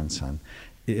oldest grandson,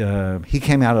 he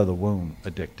came out of the womb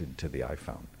addicted to the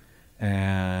iPhone.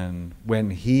 And when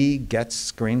he gets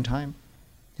screen time,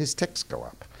 his tics go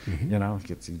up. Mm-hmm. He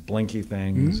gets these blinky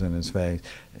things in his face.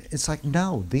 It's like,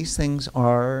 no, these things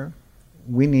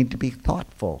we need to be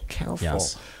thoughtful, careful.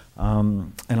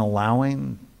 And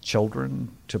allowing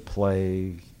children to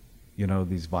play,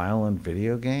 these violent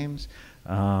video games,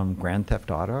 Grand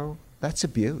Theft Auto, that's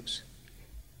abuse.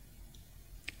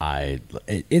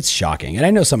 It's shocking. And I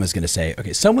know someone's going to say,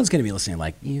 okay, someone's going to be listening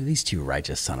like, these two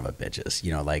righteous son of a bitches,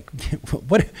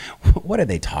 what are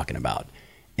they talking about?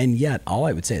 And yet, all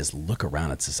I would say is look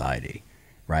around at society,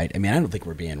 right? I mean, I don't think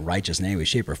we're being righteous in any way,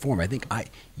 shape, or form. I think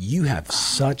you have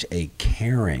such a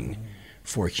caring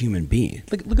for human beings.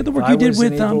 Look at the work you did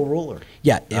with an evil ruler.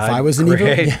 Yeah, if I was an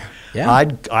evil,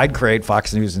 I'd create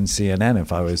Fox News and CNN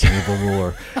if I was an evil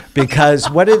ruler, because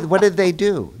what did they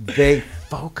do? They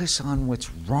focus on what's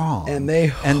wrong, and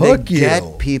they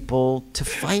get people to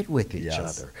fight with each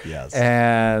other. Yes.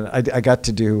 And I got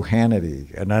to do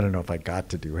Hannity, and I don't know if I got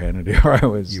to do Hannity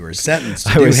or you were sentenced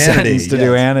to do Hannity. Sentenced to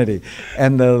do Hannity,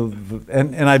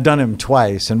 and I've done him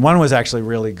twice, and one was actually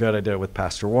really good. I did it with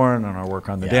Pastor Warren on our work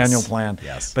on the Daniel Plan.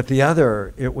 Yes. But the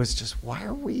other, it was just, why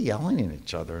are we yelling at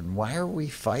each other, and why are we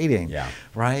fighting? Yeah.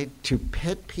 Right? To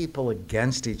pit people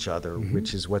against each other,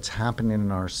 which is what's happening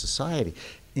in our society,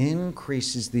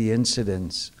 increases the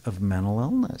incidence of mental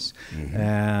illness.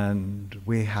 And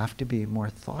we have to be more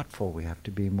thoughtful. We have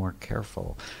to be more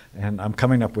careful. And I'm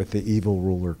coming up with the evil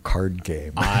ruler card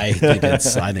game. I think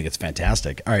it's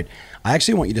fantastic. All right. I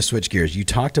actually want you to switch gears. You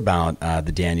talked about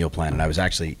the Daniel Plan, and I was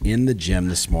actually in the gym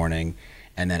this morning,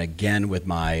 and then again with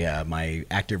my my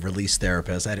active release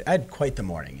therapist. I had quite the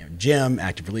morning. Gym,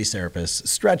 active release therapist,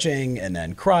 stretching, and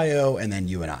then cryo, and then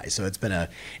you and I. So it's been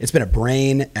a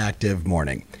brain active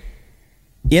morning.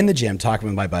 In the gym, talking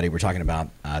with my buddy, we're talking about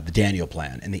the Daniel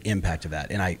Plan and the impact of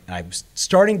that. And I was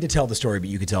starting to tell the story, but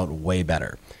you could tell it way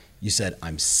better. You said,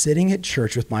 I'm sitting at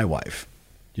church with my wife.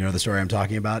 You know the story I'm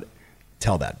talking about?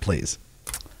 Tell that, please.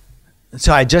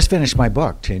 So I just finished my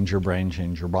book, Change Your Brain,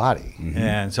 Change Your Body.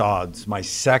 And so it's my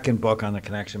second book on the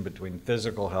connection between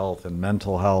physical health and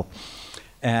mental health.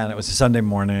 And it was a Sunday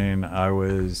morning. I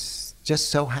was just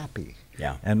so happy.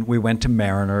 Yeah. And we went to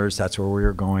Mariners. That's where we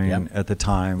were going at the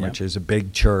time, which is a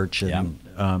big church in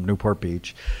Newport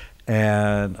Beach.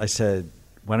 And I said,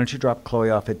 why don't you drop Chloe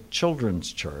off at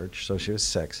Children's Church? So she was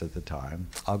 6 at the time.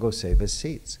 I'll go save us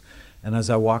seats. And as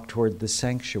I walked toward the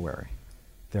sanctuary,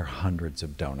 there are hundreds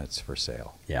of donuts for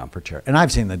sale. For charity. And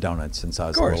I've seen the donuts since I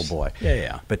was a little boy.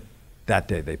 But that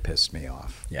day they pissed me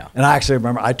off. And I actually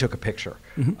remember I took a picture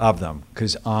of them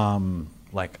because I'm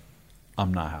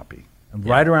not happy. And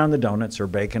right around the donuts are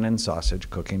bacon and sausage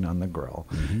cooking on the grill.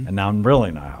 And now I'm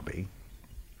really not happy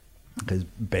because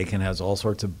bacon has all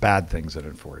sorts of bad things in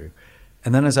it for you.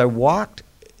 And then as I walked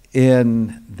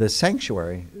in the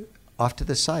sanctuary, off to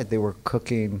the side, they were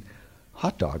cooking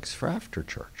hot dogs for after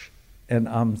church. And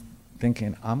I'm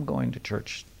thinking, I'm going to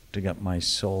church to get my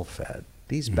soul fed.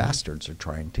 These bastards are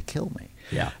trying to kill me.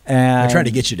 And they're trying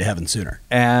to get you to heaven sooner.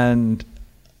 And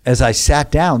as I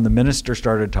sat down, the minister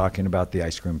started talking about the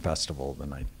ice cream festival the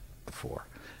night before.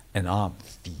 And I'm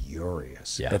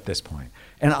furious at this point.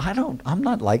 And I'm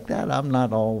not like that. I'm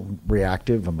not all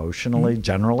reactive emotionally,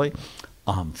 generally.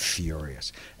 I'm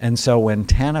furious. And so when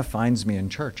Tana finds me in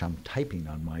church, I'm typing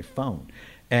on my phone.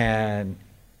 And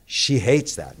she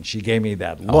hates that. And she gave me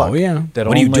that look. Oh, yeah. That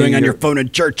what are you doing on your phone in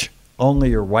church?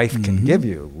 Only your wife can give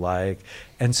you.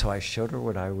 And so I showed her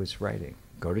what I was writing.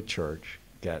 Go to church,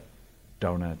 get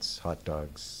donuts, hot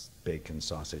dogs, bacon,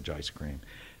 sausage, ice cream.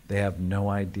 They have no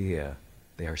idea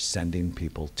they are sending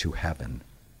people to heaven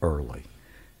early.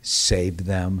 Save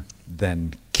them,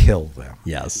 then kill them.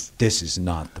 Yes. This is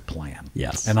not the plan.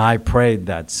 Yes. And I prayed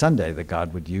that Sunday that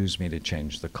God would use me to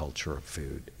change the culture of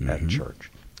food at church.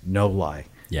 No lie.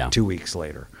 2 weeks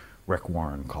later, Rick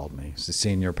Warren called me. He's the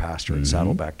senior pastor at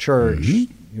Saddleback Church. He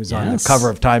was on the cover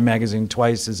of Time magazine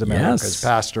twice as America's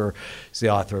pastor. He's the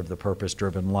author of The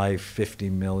Purpose-Driven Life, 50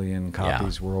 million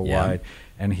copies worldwide.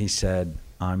 And he said,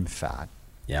 I'm fat.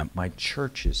 My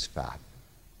church is fat.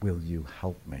 Will you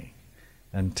help me?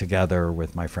 And together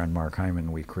with my friend Mark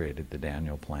Hyman, we created the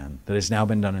Daniel Plan that has now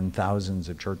been done in thousands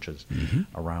of churches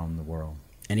around the world.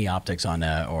 Any optics on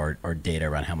or data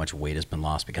around how much weight has been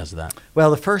lost because of that?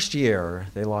 Well, the first year,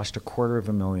 they lost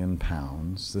 250,000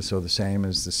 pounds, so the same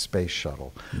as the space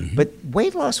shuttle. But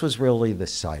weight loss was really the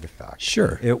side effect.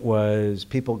 Sure. It was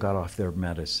people got off their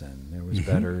medicine. There was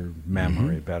better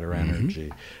memory, better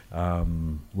energy,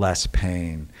 less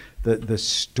pain. The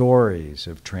stories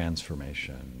of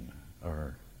transformation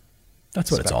are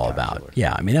That's what it's all about.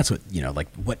 Yeah, I mean, that's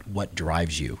what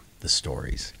drives you. The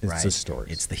stories, it's right? the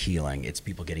stories. It's the healing. It's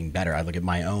people getting better. I look at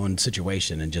my own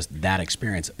situation and just that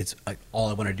experience. It's all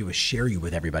I want to do is share you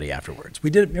with everybody afterwards.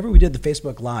 Remember we did the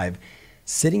Facebook Live,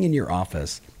 sitting in your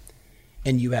office,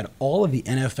 and you had all of the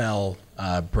NFL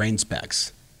brain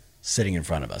specs sitting in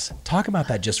front of us. Talk about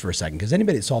that just for a second, because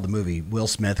anybody that saw the movie Will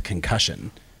Smith Concussion,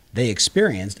 they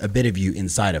experienced a bit of you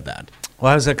inside of that.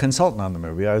 Well, I was a consultant on the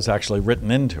movie. I was actually written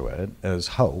into it as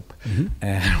Hope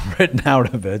and written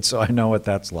out of it, so I know what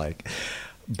that's like.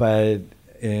 But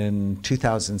in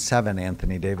 2007,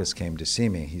 Anthony Davis came to see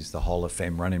me. He's the Hall of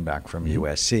Fame running back from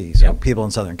USC. So people in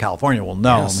Southern California will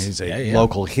know him. He's a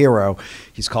local hero.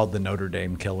 He's called the Notre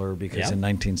Dame Killer because in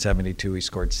 1972 he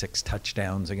scored 6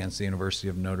 touchdowns against the University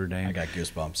of Notre Dame. I got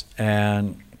goosebumps.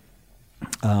 And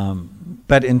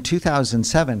but in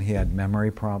 2007, he had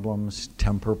memory problems,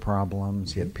 temper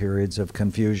problems. He had periods of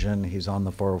confusion. He's on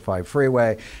the 405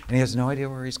 freeway, and he has no idea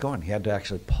where he's going. He had to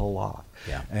actually pull off.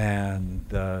 And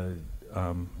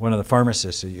one of the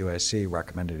pharmacists at USC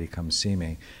recommended he come see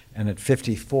me. And at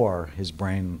 54, his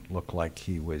brain looked like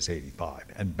he was 85,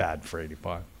 and bad for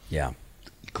 85. He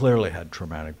clearly had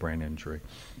traumatic brain injury.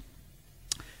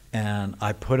 And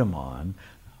I put him on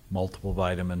multiple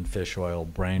vitamin, fish oil,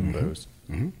 brain boost.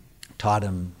 Taught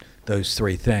him those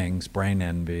 3 things: brain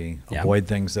envy, avoid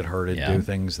things that hurt it, do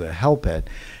things that help it.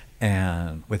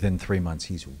 And within 3 months,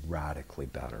 he's radically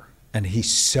better. And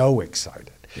he's so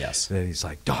excited that he's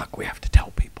like, Doc, we have to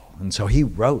tell people. And so he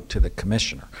wrote to the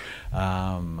commissioner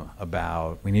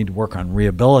about we need to work on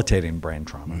rehabilitating brain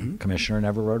trauma. Commissioner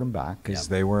never wrote him back because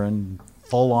they were in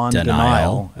full-on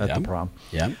denial at the problem.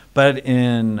 But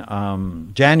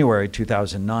in January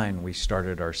 2009, we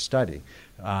started our study.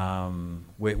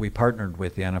 We partnered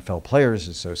with the NFL Players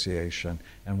Association,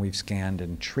 and we've scanned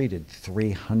and treated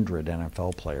 300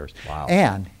 NFL players. Wow.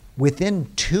 And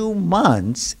within 2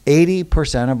 months,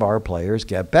 80% of our players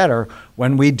get better.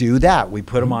 When we do that, we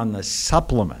put them on the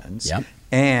supplements,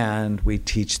 and we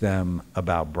teach them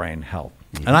about brain health.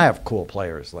 And I have cool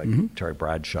players like Terry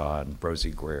Bradshaw and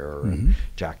Rosie Greer and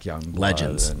Jack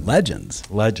Youngblood.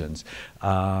 Legends.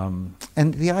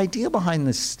 And the idea behind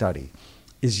this study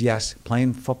is, yes,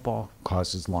 playing football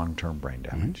causes long-term brain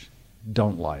damage.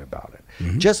 don't lie about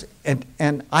it. Just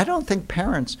and I don't think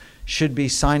parents should be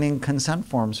signing consent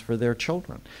forms for their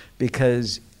children,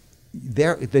 because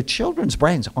the children's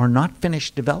brains are not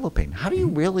finished developing. How do you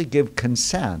really give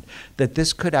consent that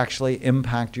this could actually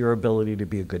impact your ability to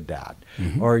be a good dad,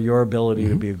 or your ability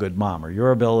to be a good mom, or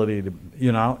your ability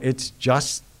to, it's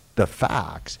just the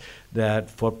facts that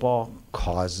football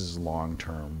causes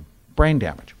long-term brain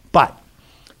damage. But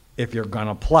if you're going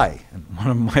to play, and one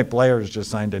of my players just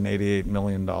signed an $88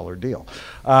 million deal,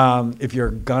 if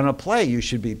you're going to play, you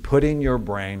should be putting your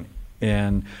brain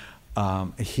in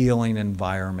a healing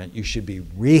environment. You should be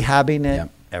rehabbing it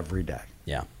every day.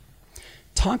 Yeah.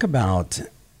 Talk about,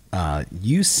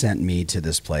 you sent me to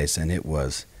this place, and it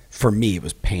was, for me, it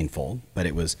was painful, but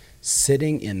it was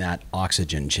sitting in that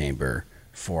oxygen chamber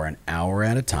for an hour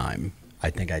at a time. I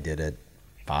think I did it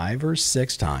 5 or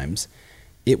 6 times.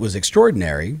 It was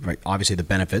extraordinary, right? Obviously the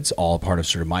benefits, all part of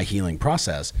sort of my healing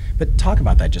process, but talk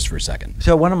about that just for a second.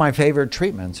 So one of my favorite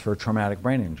treatments for traumatic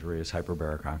brain injury is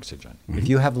hyperbaric oxygen. If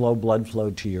you have low blood flow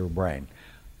to your brain,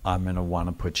 I'm going to want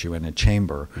to put you in a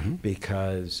chamber,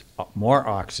 because more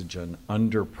oxygen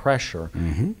under pressure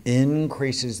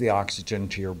increases the oxygen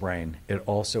to your brain. It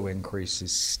also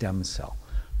increases stem cell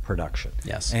production.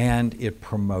 Yes. And it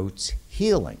promotes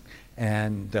healing.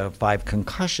 And the 5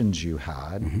 concussions you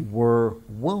had were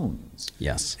wounds.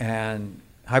 Yes. And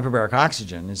hyperbaric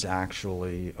oxygen is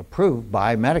actually approved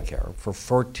by Medicare for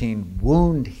 14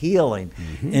 wound healing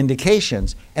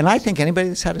indications. And I think anybody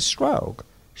that's had a stroke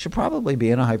should probably be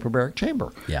in a hyperbaric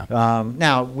chamber. Yeah.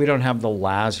 Now, we don't have the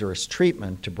Lazarus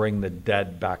treatment to bring the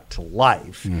dead back to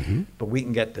life, but we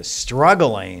can get the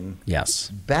struggling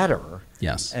better.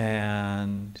 Yes.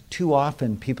 And too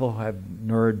often people have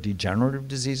neurodegenerative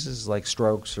diseases like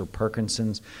strokes or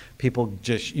Parkinson's. People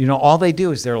just, all they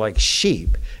do is they're like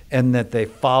sheep, and that they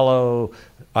follow,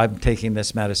 I'm taking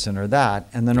this medicine or that.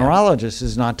 And the neurologist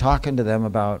is not talking to them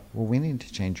about, well, we need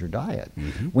to change your diet.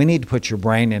 We need to put your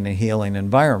brain in a healing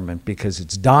environment because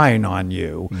it's dying on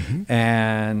you.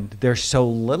 And there's so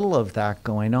little of that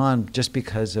going on just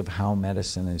because of how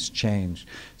medicine has changed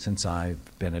since I've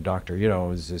been a doctor.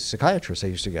 As a psychiatrist, I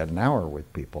used to get an hour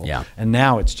with people. Yeah. And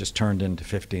now it's just turned into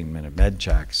 15-minute med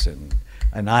checks,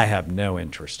 and I have no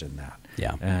interest in that.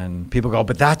 Yeah. And people go,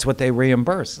 but that's what they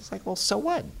reimburse. It's like, well, so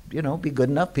what? Be good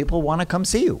enough. People want to come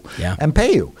see you and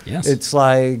pay you. Yes. It's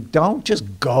like, don't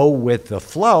just go with the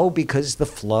flow, because the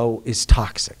flow is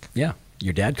toxic. Yeah.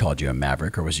 Your dad called you a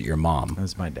maverick, or was it your mom? It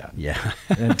was my dad. Yeah.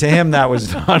 And to him, that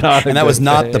was not a and that was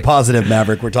not thing. the positive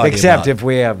maverick we're talking Except about. if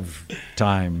we have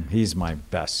time, he's my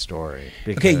best story.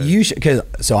 Okay, you should.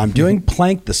 So I'm doing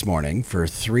plank this morning for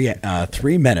 3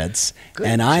 minutes, Good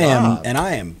and job.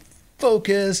 I am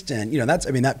focused, and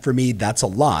that for me, that's a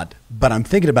lot. But I'm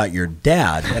thinking about your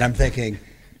dad, and I'm thinking,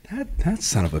 that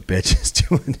son of a bitch is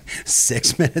doing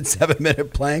 6 minute, 7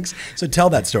 minute planks. So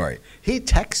tell that story. He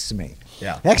texts me.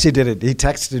 Yeah. He actually did it. He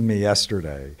texted me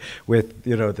yesterday with,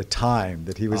 the time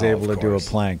that he was able to do a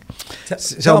plank.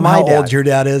 Tell him how old your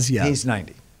dad is. Yeah. He's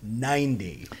 90.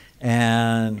 90.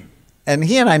 And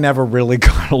he and I never really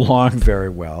got along very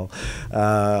well,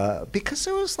 because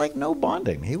there was like no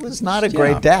bonding. He was not a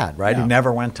great dad, right? Yeah. He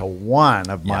never went to one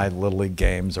of my Little League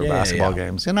games or basketball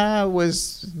games. And I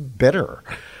was bitter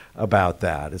about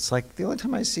that. It's like, the only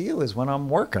time I see you is when I'm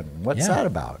working. What's that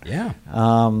about? Yeah.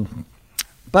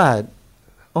 But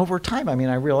over time,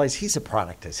 I realize he's a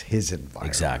product of his environment.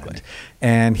 Exactly.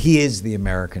 And he is the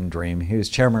American dream. He was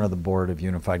chairman of the board of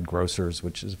Unified Grocers,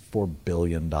 which is a $4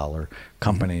 billion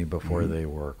company before they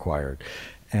were acquired.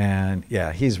 And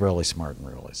he's really smart and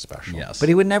really special. Yes. But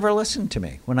he would never listen to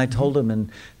me. When I told him in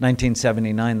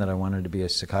 1979 that I wanted to be a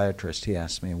psychiatrist, he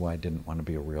asked me why I didn't want to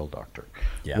be a real doctor.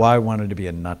 Yeah. Why I wanted to be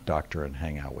a nut doctor and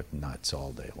hang out with nuts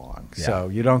all day long. Yeah. So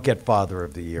you don't get Father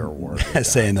of the Year award.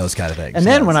 Saying those kind of things. And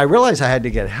then when I realized I had to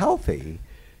get healthy,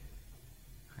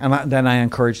 and then I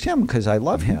encouraged him because I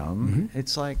love him,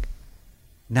 it's like,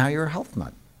 now you're a health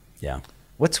nut. Yeah.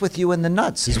 What's with you and the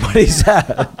nuts is what he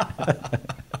said.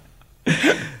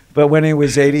 But when he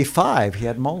was 85, he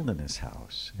had mold in his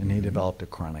house, and he developed a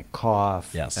chronic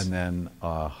cough, and then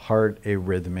a heart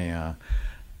arrhythmia,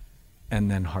 and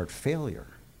then heart failure.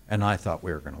 And I thought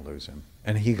we were going to lose him.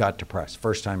 And he got depressed.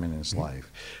 First time in his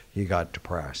life, he got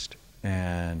depressed.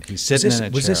 And he's sitting in a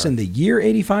chair. Was this in the year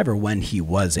 85 or when he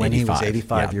was 85? When he was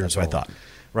 85 years old. That's what I thought.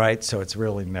 Right? So it's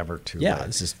really never too late. Yeah,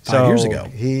 this is 5 years ago.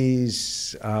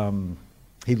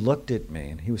 He looked at me,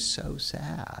 and he was so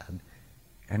sad.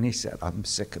 And he said, I'm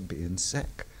sick of being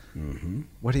sick.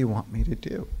 What do you want me to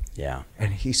do? Yeah.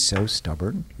 And he's so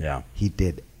stubborn. Yeah. He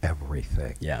did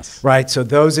everything. Yes. Right? So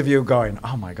those of you going,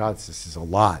 oh my God, this is a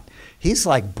lot. He's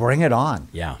like, bring it on.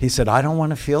 Yeah. He said, I don't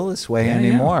want to feel this way Yeah,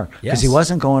 anymore. yeah. Because Yes. he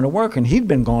wasn't going to work, and he'd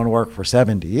been going to work for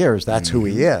 70 years. That's who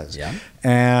he is. Yeah.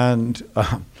 And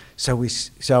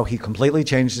so he completely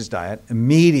changed his diet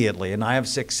immediately. And I have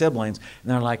 6 siblings,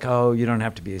 and they're like, oh, you don't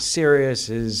have to be as serious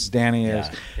as Danny is.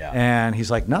 Yeah. And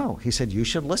he's like, no. He said, you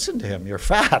should listen to him. You're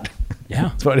fat. Yeah.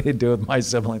 That's what he'd do with my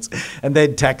siblings. And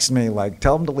they'd text me like,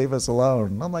 tell him to leave us alone.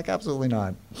 And I'm like, absolutely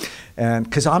not. And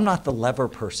because I'm not the lever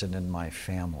person in my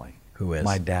family. Who is?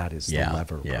 My dad is the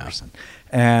lever Yeah. person.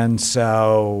 And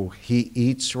so he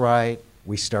eats right.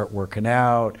 We start working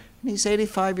out. And he's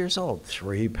 85 years old.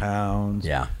 3 pounds.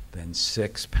 Yeah. Then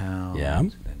 6 pounds. Yeah.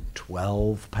 Then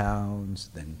 12 pounds.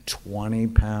 Then 20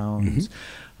 pounds.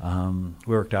 We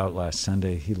worked out last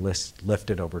Sunday. He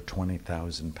lifted over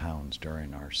 20,000 pounds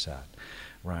during our set.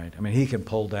 Right. I mean, he can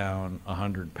pull down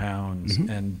 100 pounds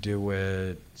and do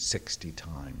it 60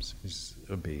 times. He's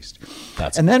a beast.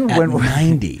 And then at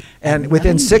 90. And At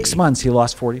within 90. 6 months, he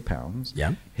lost 40 pounds.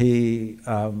 Yeah. He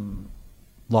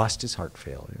lost his heart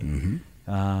failure.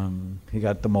 He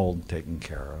got the mold taken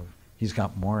care of. He's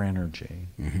got more energy.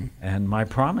 And my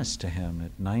promise to him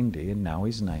at 90, and now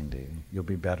he's 90, you'll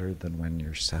be better than when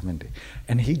you're 70.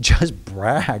 And he just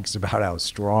brags about how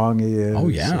strong he is. Oh,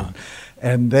 yeah.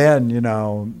 And then, you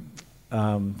know,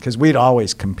 because we'd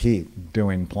always compete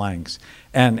doing planks.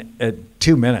 And at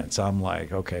 2 minutes, I'm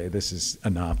like, okay, this is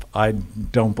enough. I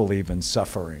don't believe in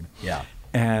suffering. Yeah.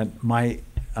 And my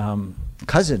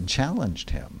cousin challenged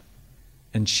him,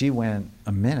 and she went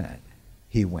a minute.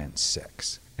 He went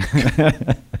 6.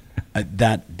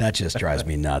 That just drives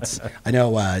me nuts. I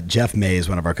know Jeff Mays,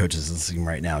 one of our coaches, is listening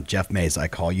right now. Jeff Mays, I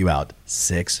call you out.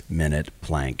 6-minute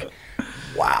plank.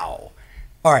 Wow.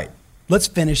 All right, let's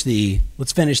finish the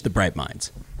bright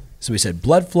minds. So we said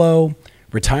blood flow,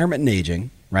 retirement and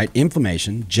aging, right?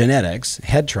 Inflammation, genetics,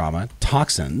 head trauma,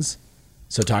 toxins.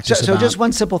 So talk to us about. So just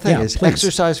one simple thing is please.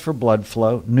 exercise for blood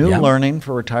flow, new learning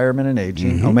for retirement and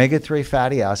aging, omega-3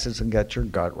 fatty acids and get your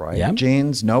gut right,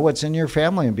 genes, know what's in your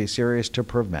family and be serious to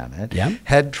prevent it,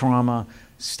 head trauma,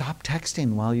 stop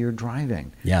texting while you're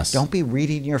driving. Yes. Don't be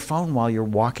reading your phone while you're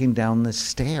walking down the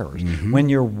stairs. When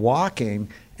you're walking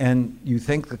and you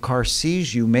think the car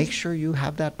sees you, make sure you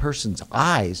have that person's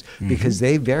eyes because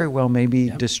they very well may be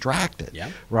distracted,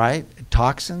 right?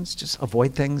 Toxins, just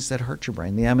avoid things that hurt your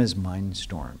brain. The M is mind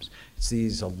storms. It's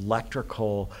these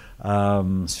electrical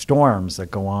storms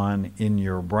that go on in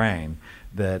your brain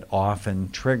that often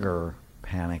trigger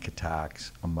panic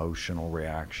attacks, emotional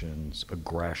reactions,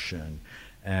 aggression,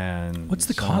 and what's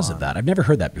the so cause on. of that? I've never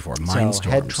heard that before. Mind storms.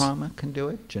 Head trauma can do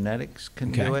it. Genetics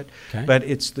can do it. But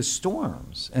it's the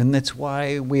storms. And that's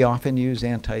why we often use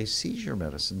anti-seizure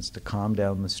medicines to calm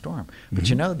down the storm. But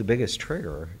you know, the biggest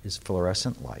trigger is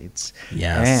fluorescent lights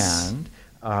and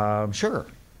sugar.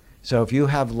 So if you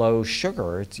have low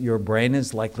sugar, your brain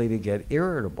is likely to get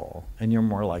irritable and you're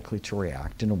more likely to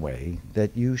react in a way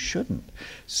that you shouldn't.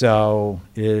 So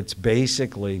it's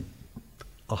basically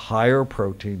a higher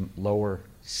protein, lower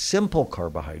simple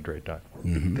carbohydrate diet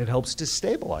that helps to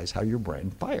stabilize how your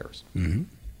brain fires.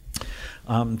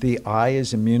 The I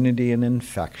is immunity and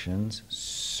infections,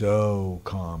 so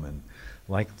common,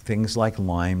 like things like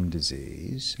Lyme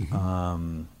disease,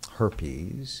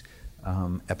 herpes,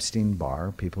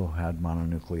 Epstein-Barr, people who had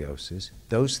mononucleosis.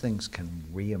 Those things can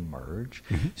reemerge.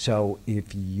 So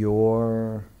if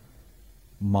your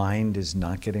mind is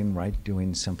not getting right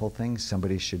doing simple things,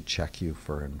 somebody should check you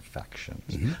for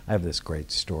infections. I have this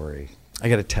great story. I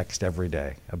get a text every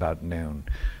day about noon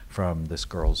from this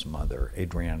girl's mother,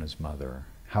 Adriana's mother.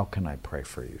 How can I pray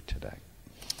for you today?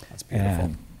 That's beautiful.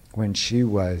 And when she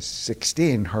was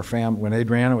 16, when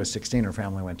Adriana was 16, her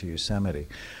family went to Yosemite.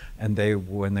 And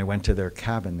when they went to their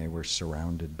cabin, they were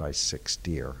surrounded by 6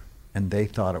 deer. And they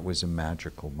thought it was a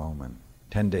magical moment.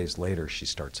 10 days later, she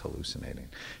starts hallucinating.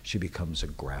 She becomes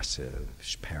aggressive,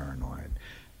 she's paranoid,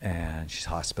 and she's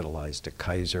hospitalized at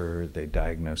Kaiser. They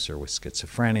diagnose her with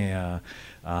schizophrenia.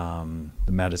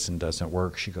 The medicine doesn't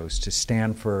work. She goes to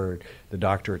Stanford. The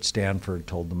doctor at Stanford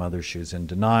told the mother she was in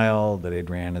denial, that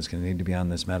Adriana's going to need to be on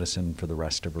this medicine for the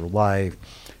rest of her life,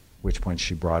 at which point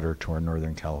she brought her to our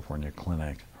Northern California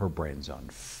clinic. Her brain's on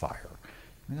fire.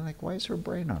 And they're like, why is her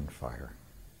brain on fire?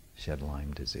 She had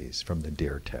Lyme disease from the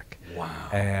deer tick. Wow.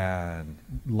 And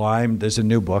Lyme, there's a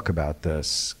new book about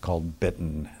this called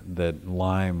Bitten, that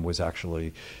Lyme was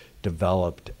actually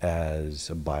developed as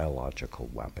a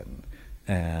biological weapon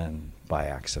and by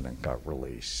accident got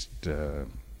released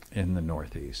in the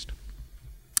Northeast.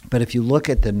 But if you look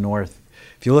at the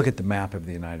If you look at the map of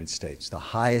the United States, the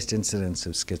highest incidence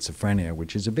of schizophrenia,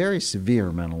 which is a very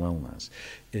severe mental illness,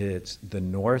 it's the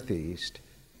Northeast,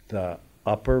 the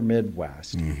upper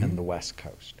Midwest, and the West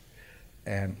Coast.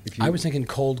 And if you, I was thinking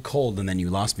cold, and then you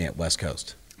lost me at West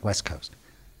Coast. West Coast.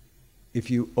 If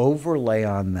you overlay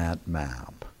on that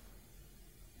map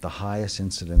the highest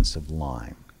incidence of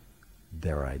Lyme,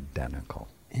 they're identical.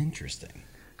 Interesting.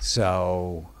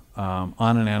 So on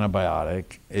an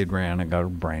antibiotic, Adriana got her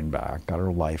brain back, got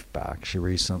her life back. She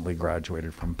recently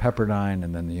graduated from Pepperdine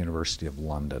and then the University of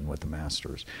London with a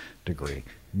master's degree.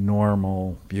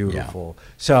 Normal, beautiful. Yeah.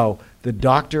 So the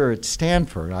doctor at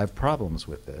Stanford, I have problems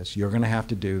with this. You're going to have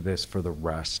to do this for the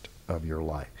rest of your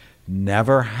life.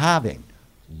 Never having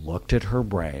looked at her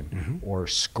brain or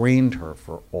screened her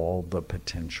for all the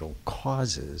potential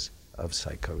causes of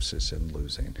psychosis and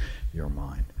losing your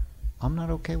mind. I'm not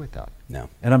okay with that. No.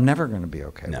 And I'm never going to be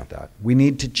okay with that. We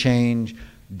need to change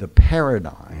the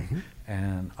paradigm,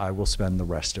 and I will spend the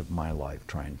rest of my life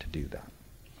trying to do that.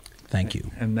 Thank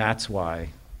you. And that's why,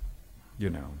 you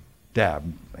know,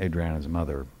 Deb, Adriana's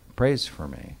mother, prays for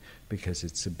me, because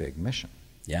it's a big mission.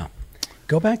 Yeah.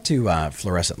 Go back to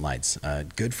fluorescent lights. A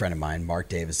good friend of mine, Mark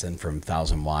Davison from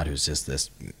 1000 Watt, who's just this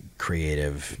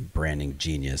creative branding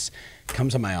genius,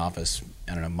 comes to my office,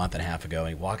 I don't know, a month and a half ago, and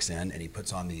he walks in and he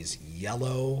puts on these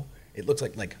yellow, it looks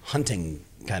like hunting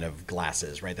kind of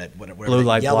glasses, right? That whatever, blue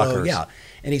light yellow, blockers. Yeah.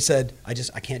 And he said, I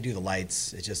can't do the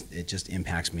lights. It just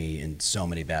impacts me in so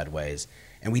many bad ways.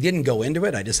 And we didn't go into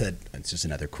it. I just said, it's just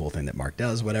another cool thing that Mark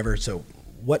does, whatever. So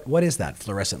what is that?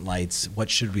 Fluorescent lights, what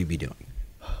should we be doing?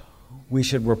 We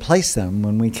should replace them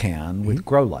when we can with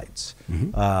grow lights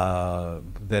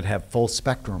that have full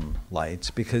spectrum lights,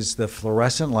 because the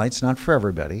fluorescent light's not for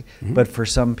everybody, but for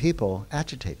some people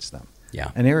agitates them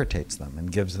and irritates them and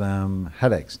gives them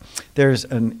headaches. There's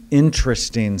an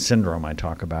interesting syndrome I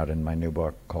talk about in my new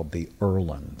book called the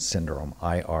Irlen syndrome,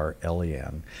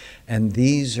 I-R-L-E-N. And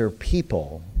these are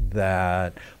people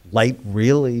that light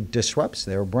really disrupts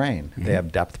their brain. They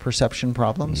have depth perception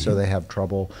problems, so they have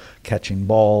trouble catching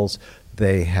balls.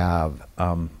 They have,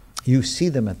 you see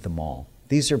them at the mall.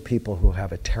 These are people who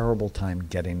have a terrible time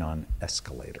getting on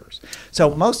escalators.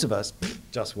 So most of us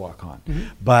just walk on.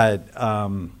 But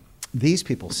these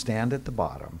people stand at the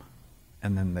bottom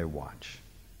and then they watch.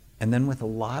 And then with a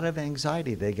lot of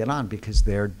anxiety, they get on because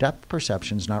their depth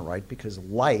perception is not right, because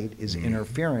light is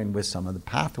interfering with some of the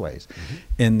pathways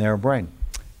in their brain.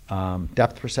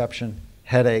 Depth perception,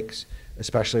 headaches,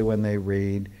 especially when they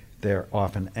read. They're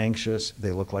often anxious.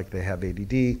 They look like they have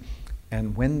ADD.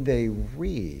 And when they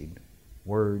read,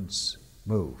 words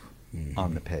move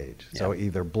on the page. So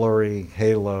either blurry,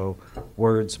 halo,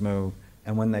 words move.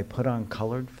 And when they put on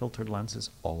colored filtered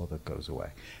lenses, all of it goes away.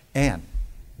 And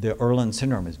the Irlen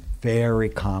syndrome is very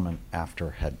common after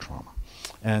head trauma.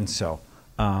 And so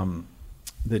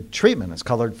the treatment is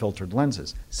colored filtered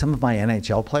lenses. Some of my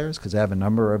NHL players, because I have a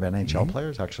number of NHL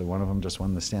players, actually one of them just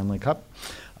won the Stanley Cup,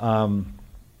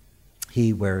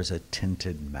 he wears a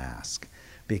tinted mask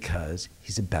because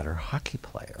he's a better hockey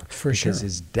player. Because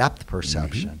his depth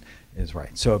perception is right.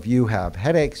 So if you have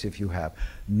headaches, if you have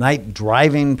night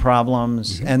driving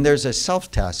problems, and there's a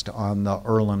self-test on the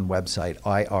Irlen website,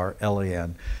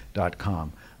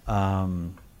 IRLEN.com.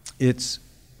 It's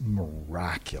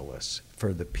miraculous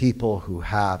for the people who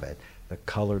have it. The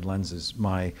colored lenses.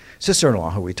 My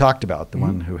sister-in-law, who we talked about, the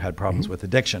one who had problems with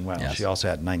addiction, she also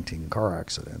had 19 car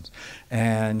accidents.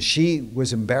 And she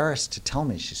was embarrassed to tell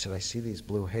me. She said, I see these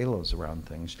blue halos around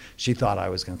things. She thought I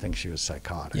was going to think she was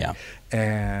psychotic. Yeah.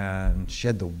 And she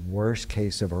had the worst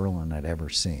case of Irlen I'd ever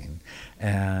seen.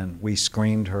 And we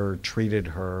screened her, treated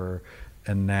her,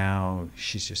 and now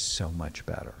she's just so much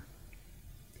better.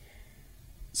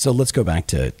 So let's go back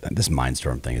to this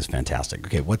Mindstorm thing is fantastic.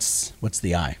 Okay, what's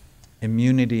the I?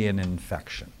 Immunity and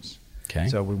infections. Okay.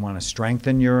 So we want to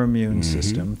strengthen your immune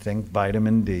system. Think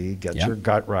vitamin D, get your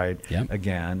gut right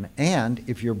again. And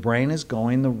if your brain is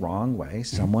going the wrong way,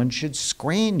 someone should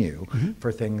screen you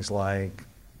for things like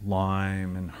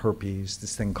Lyme and herpes,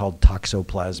 this thing called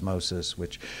toxoplasmosis,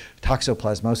 which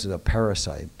toxoplasmosis is a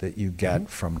parasite that you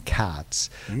get from cats,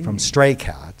 from stray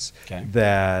cats,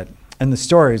 that, and the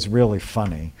story is really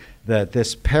funny, that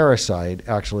this parasite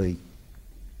actually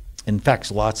infects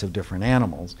lots of different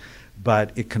animals,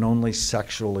 but it can only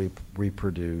sexually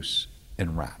reproduce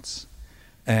in rats.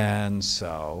 And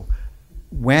so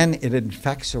when it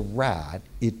infects a rat,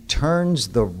 it turns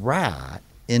the rat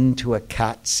into a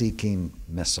cat-seeking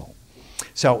missile.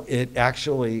 So it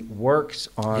actually works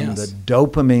on the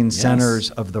dopamine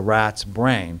centers of the rat's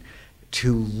brain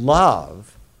to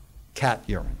love cat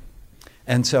urine.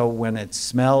 And so when it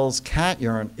smells cat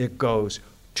urine, it goes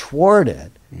toward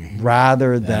it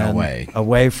rather than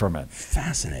away from it.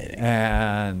 Fascinating.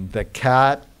 And the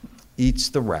cat eats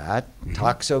the rat.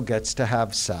 Toxo gets to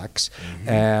have sex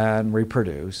and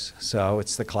reproduce. So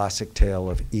it's the classic tale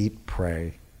of eat,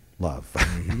 pray, love.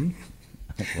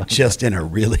 Just in a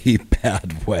really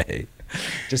bad way.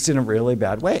 Just in a really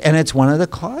bad way. And it's one of the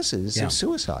causes of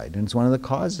suicide. And it's one of the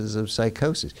causes of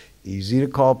psychosis. Easy to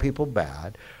call people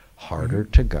bad, harder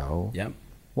to go. Yep.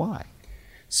 Why?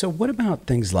 So what about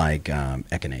things like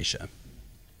echinacea?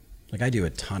 Like I do a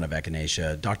ton of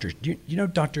echinacea. You know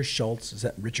Dr. Schultz? Is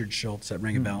that Richard Schultz? That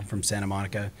ring a bell from Santa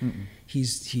Monica?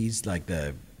 He's like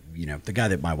the guy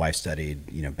that my wife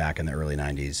studied, back in the early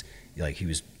 90s. Like he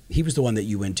was the one that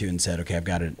you went to and said, okay, I've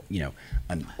got an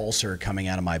ulcer coming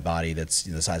out of my body that's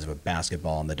the size of a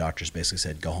basketball, and the doctors basically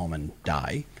said, go home and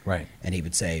die. Right. And he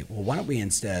would say, well, why don't we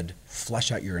instead flush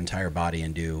out your entire body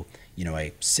and do,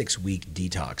 a 6-week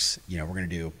detox. We're going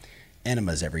to do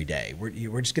enemas every day.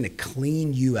 We're just going to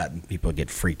clean you out. And people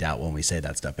get freaked out when we say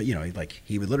that stuff. But,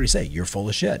 he would literally say, you're full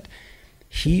of shit.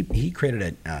 He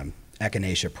created an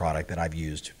echinacea product that I've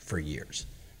used for years,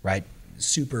 right?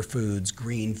 Superfoods,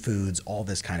 green foods, all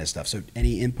this kind of stuff. So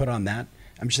any input on that?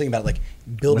 I'm just thinking about like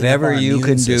building whatever up you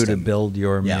can do system. to build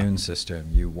your immune system,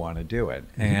 you want to do it.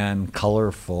 And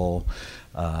colorful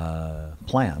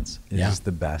plants is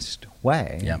the best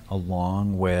way,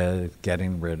 along with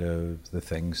getting rid of the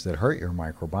things that hurt your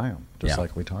microbiome, just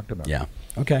like we talked about. Yeah.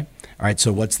 Okay. All right.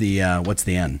 So what's the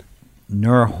end?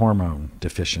 Neurohormone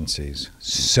deficiencies,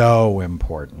 so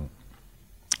important.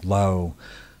 Low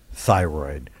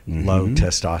thyroid, low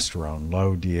testosterone,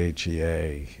 low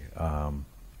DHEA,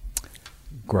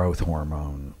 growth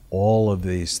hormone, all of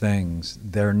these things,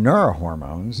 they're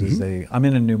neurohormones. I'm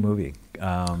in a new movie,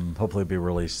 hopefully be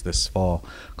released this fall,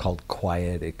 called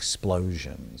Quiet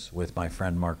Explosions with my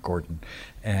friend Mark Gordon.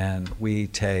 And we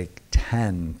take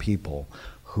 10 people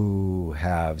who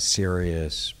have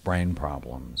serious brain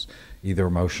problems, either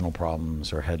emotional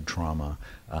problems or head trauma.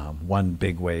 One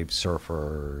big wave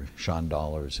surfer, Sean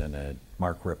Dollar's in it,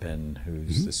 Mark Rippon,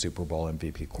 who's the Super Bowl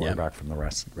MVP quarterback from the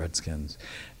Redskins.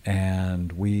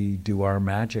 And we do our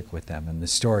magic with them. And the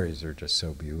stories are just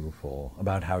so beautiful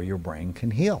about how your brain can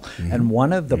heal. And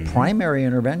one of the primary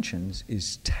interventions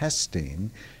is testing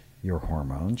your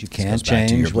hormones. You can't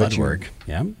change your blood what work.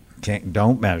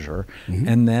 don't measure,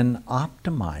 and then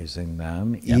optimizing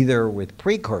them either with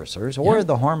precursors or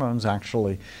the hormones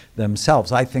actually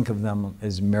themselves. I think of them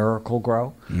as miracle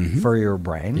grow for your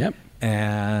brain.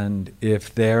 And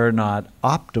if they're not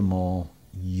optimal,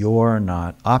 you're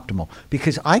not optimal.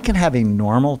 Because I can have a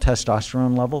normal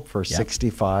testosterone level for a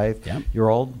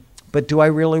 65-year-old, but do I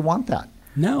really want that?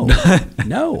 No,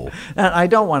 no. And I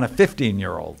don't want a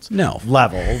 15-year-old's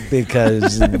level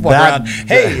because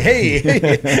hey.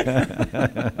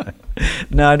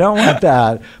 No, I don't want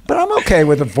that. But I'm okay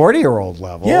with a 40-year-old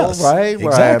level, right?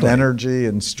 Where I have energy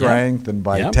and strength and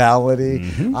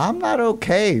vitality. I'm not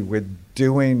okay with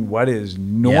doing what is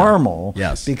normal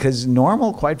because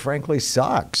normal, quite frankly,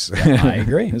 sucks. I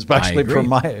agree. Especially for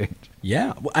my age.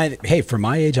 Yeah. Well, hey, for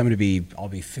my age, I'll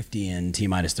be 50 in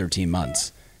T-minus 13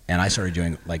 months. And I started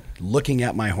doing, looking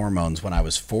at my hormones when I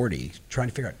was 40, trying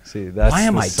to figure out, why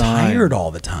am I tired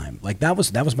all the time? Like, that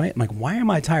was my, why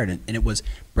am I tired? And it was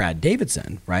Brad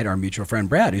Davidson, right, our mutual friend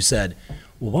Brad, who said,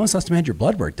 well, when was the last time you had your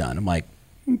blood work done? I'm like,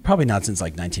 probably not since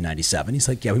 1997. He's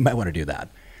like, yeah, we might want to do that.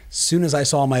 As soon as I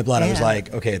saw my blood, I was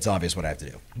like, okay, it's obvious what I have to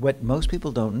do. What most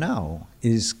people don't know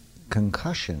is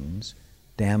concussions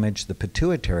damage the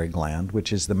pituitary gland,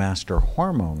 which is the master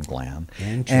hormone gland.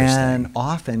 Interesting. And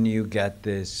often you get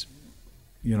this,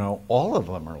 all of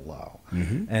them are low.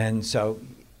 And so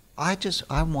I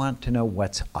want to know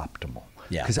what's optimal.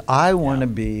 Because I want to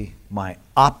be my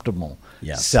optimal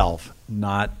self,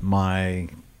 not my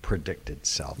predicted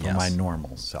self or my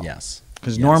normal self.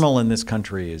 Because normal in this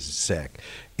country is sick.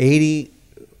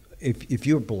 If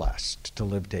you're blessed to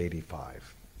live to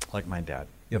 85, like my dad,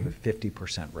 you have a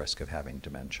 50% risk of having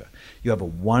dementia. You have a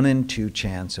 1 in 2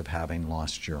 chance of having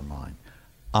lost your mind.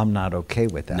 I'm not okay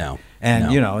with that. No.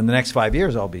 And, in the next 5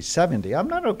 years, I'll be 70. I'm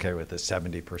not okay with a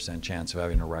 70% chance of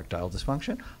having erectile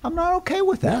dysfunction. I'm not okay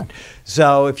with that. No.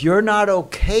 So if you're not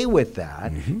okay with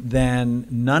that, then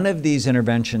none of these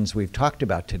interventions we've talked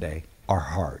about today are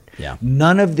hard.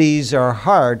 None of these are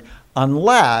hard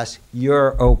unless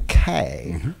you're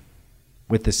okay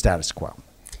with the status quo.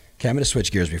 Okay, I'm going to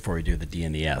switch gears before we do the D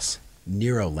and the S.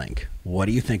 Neuralink. What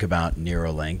do you think about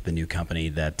Neuralink, the new company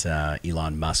that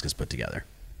Elon Musk has put together?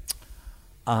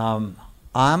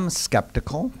 I'm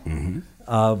skeptical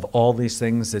of all these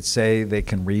things that say they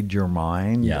can read your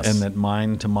mind and that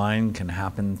mind to mind can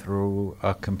happen through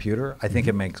a computer. I think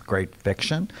it makes great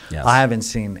fiction. Yes. I haven't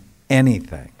seen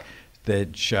anything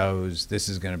that shows this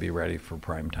is going to be ready for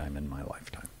prime time in my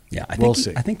lifetime. Yeah, we'll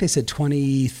see. I think they said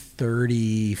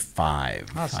 2035.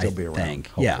 I'll still be around.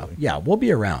 Yeah, we'll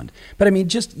be around. But I mean,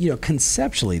 just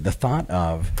conceptually, the thought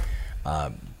of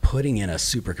putting in a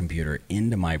supercomputer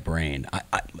into my brain,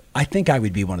 I think I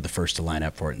would be one of the first to line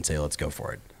up for it and say, let's go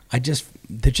for it.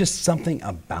 There's just something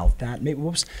about that. Maybe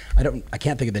I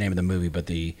can't think of the name of the movie, but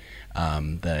the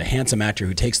handsome actor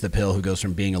who takes the pill, who goes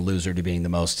from being a loser to being the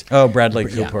most. Oh, Bradley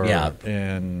Cooper. Yeah.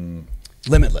 And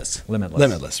Limitless,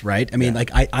 right? I mean,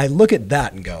 I look at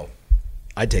that and go,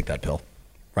 I'd take that pill,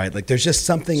 right? Like, there's just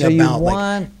something so about you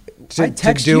want to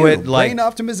do it like brain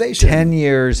optimization 10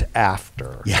 years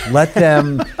after. Yeah. Let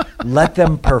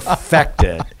them perfect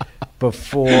it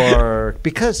before,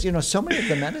 because so many of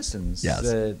the medicines. Yes.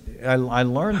 I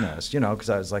learned this, because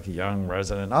I was like a young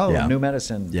resident. New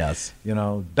medicine. Yes.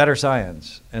 Better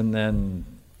science, and then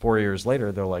 4 years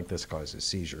later, they're like, this causes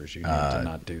seizures. You need to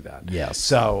not do that. Yes.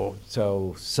 So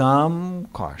some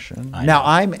caution. I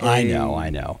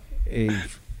know.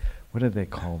 What do they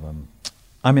call them?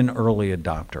 I'm an early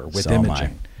adopter with So am I.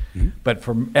 imaging. But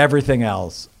from everything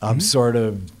else, I'm sort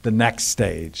of the next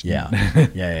stage. Yeah.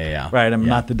 Right. I'm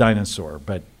not the dinosaur,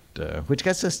 but which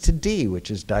gets us to D, which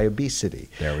is diabesity.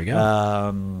 There we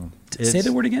go. Say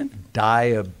the word again.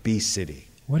 Diabesity.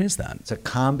 What is that? It's a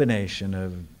combination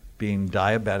of being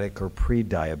diabetic or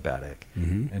pre-diabetic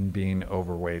and being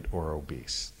overweight or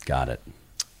obese. Got it.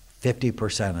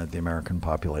 50% of the American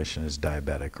population is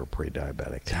diabetic or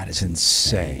pre-diabetic. That is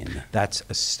insane. That's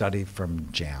a study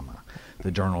from JAMA,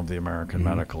 the Journal of the American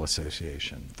Medical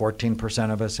Association.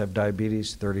 14% of us have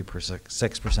diabetes,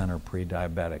 36% are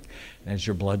pre-diabetic. And as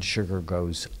your blood sugar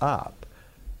goes up,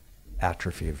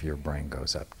 atrophy of your brain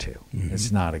goes up too.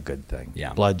 It's not a good thing.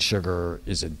 Yeah. Blood sugar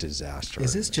is a disaster.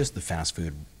 Is this just the fast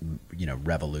food,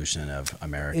 revolution of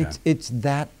America? It's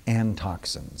that and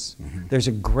toxins. There's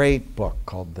a great book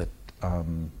called The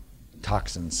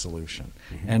Toxin Solution,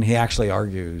 and he actually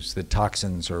argues that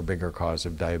toxins are a bigger cause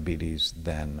of diabetes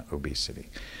than obesity,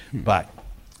 but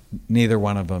neither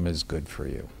one of them is good for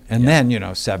you. And then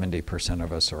 70%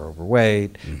 of us are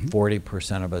overweight,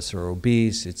 40% of us are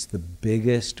obese. It's the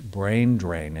biggest brain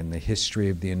drain in the history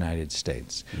of the United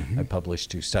States. I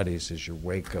published 2 studies. As your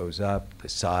weight goes up, the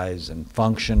size and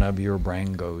function of your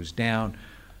brain goes down.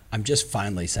 I'm just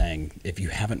finally saying, if you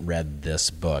haven't read this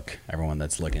book, everyone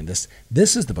that's looking, this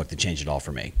is the book that changed it all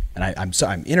for me. And I'm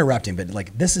sorry, I'm interrupting, but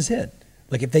this is it.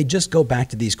 Like, if they just go back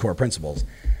to these core principles,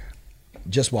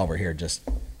 just while we're here, because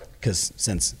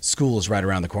since school is right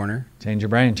around the corner. Change your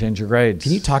brain, change your grades.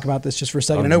 Can you talk about this just for a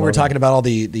second? I know we're talking about all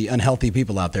the unhealthy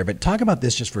people out there, but talk about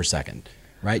this just for a second,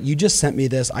 right? You just sent me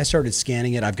this. I started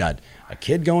scanning it. I've got a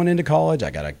kid going into college. I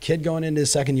got a kid going into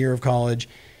his second year of college.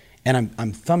 And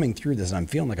I'm thumbing through this, and I'm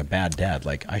feeling like a bad dad.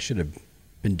 Like, I should have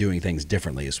been doing things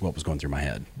differently is what was going through my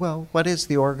head. Well, what is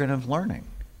the organ of learning?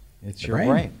 It's your brain.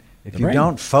 brain. If you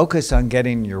don't focus on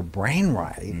getting your brain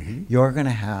right, you're going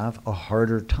to have a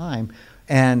harder time.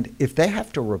 And if they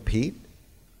have to repeat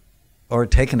or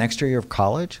take an extra year of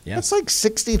college, that's like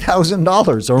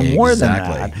 $60,000 or more than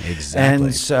that. Exactly.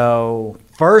 And so,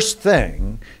 first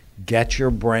thing, get your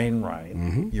brain right.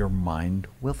 Your mind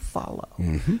will follow.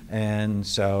 And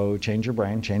so, change your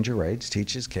brain, change your grades,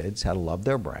 teaches kids how to love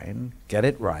their brain, get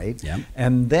it right.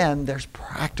 And then there's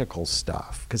practical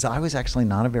stuff. Because I was actually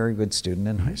not a very good student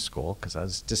in high school because I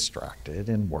was distracted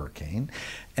and working.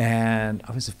 And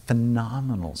I was a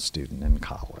phenomenal student in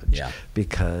college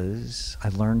because I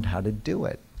learned how to do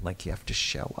it. Like, you have to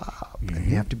show up and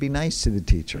you have to be nice to the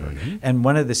teacher. And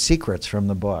one of the secrets from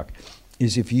the book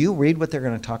is if you read what they're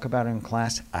going to talk about in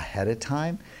class ahead of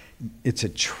time, it's a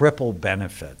triple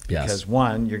benefit. Because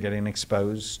one, you're getting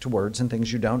exposed to words and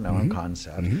things you don't know and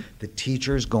concepts. The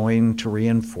teacher's going to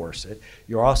reinforce it.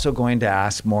 You're also going to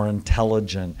ask more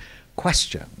intelligent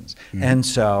questions. And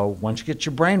so once you get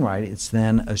your brain right, it's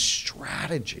then a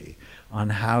strategy on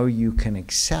how you can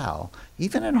excel,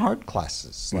 even in hard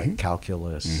classes like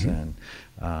calculus and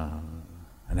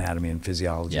anatomy and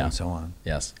physiology and so on.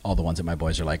 Yes. All the ones that my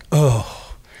boys are like,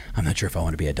 oh, I'm not sure if I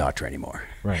want to be a doctor anymore.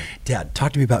 Right. Dad,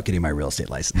 talk to me about getting my real estate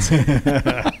license.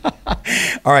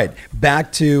 All right.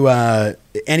 Back to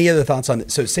any other thoughts on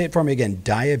this? So say it for me again.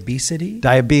 Diabesity?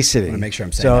 Diabesity. I want to make sure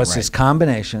I'm saying that right. So it's this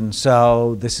combination.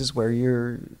 So this is where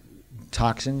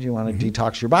toxins. You want to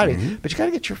detox your body, but you got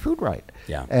to get your food right.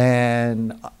 Yeah.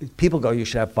 And people go, you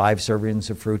should have 5 servings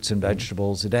of fruits and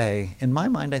vegetables a day. In my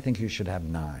mind, I think you should have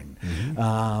 9.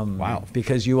 Wow.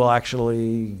 Because you will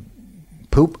actually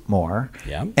poop more,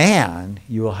 and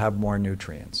you will have more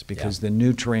nutrients, because the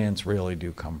nutrients really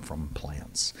do come from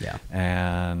plants. Yeah.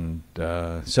 And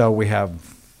so we have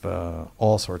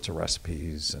all sorts of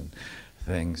recipes and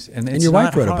things. And your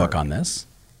wife wrote a book on this,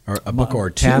 or a book or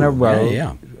two. Tana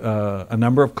wrote a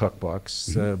number of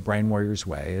cookbooks. Brain Warrior's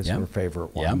Way is her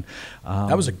favorite one.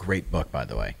 That was a great book, by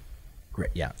the way.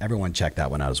 Great. Yeah, everyone check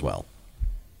that one out as well.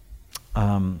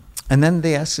 And then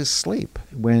the S is sleep.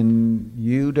 When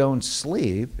you don't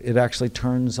sleep, it actually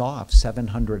turns off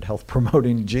 700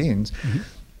 health-promoting genes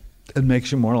and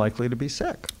makes you more likely to be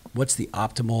sick. What's the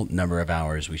optimal number of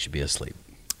hours we should be asleep?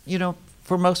 You know,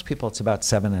 for most people, it's about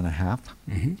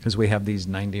 7.5, because we have these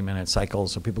 90-minute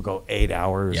cycles. So people go 8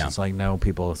 hours. Yeah. It's like, no,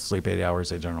 people sleep 8 hours.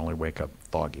 They generally wake up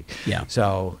foggy. Yeah.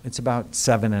 So it's about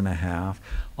 7.5.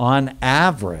 On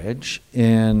average,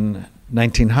 in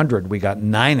 1900, we got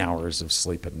 9 hours of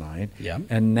sleep at night. Yeah.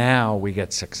 And now we get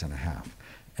 6.5.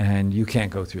 And you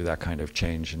can't go through that kind of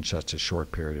change in such a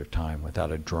short period of time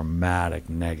without a dramatic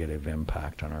negative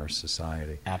impact on our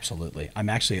society. Absolutely. I'm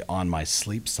actually on my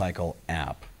Sleep Cycle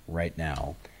app right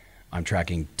now. I'm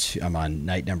tracking, I'm on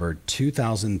night number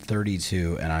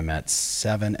 2032, and I'm at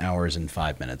 7 hours and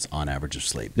 5 minutes on average of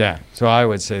sleep. Yeah. So I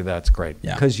would say that's great,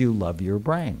 Yeah. because you love your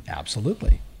brain.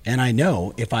 Absolutely. And I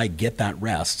know if I get that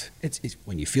rest, it's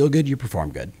when you feel good, you perform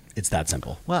good. It's that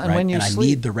simple. Well, and right? when you and sleep, I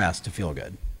need the rest to feel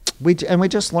good. We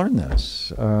just learned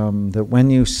this, that when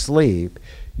you sleep,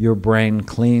 your brain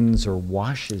cleans or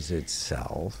washes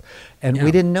itself. And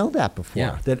we didn't know that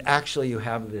before, that actually you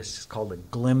have this called a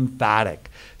glymphatic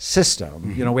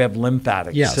system. You know, we have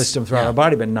lymphatic system throughout our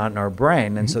body, but not in our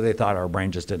brain. And so they thought our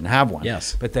brain just didn't have one.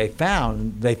 Yes. But they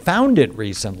found it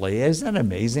recently. Isn't that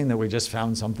amazing that we just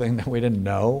found something that we didn't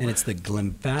know? And it's the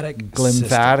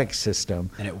glymphatic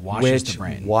system. And it washes the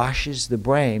brain. Washes the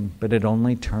brain, but it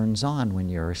only turns on when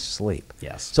you're asleep.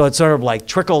 Yes. So it's sort of like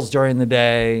trickles during the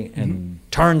day and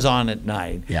turns on at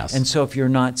night. Yes. And so if you're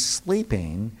not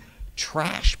sleeping,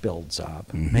 trash builds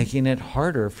up, making it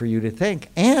harder for you to think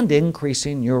and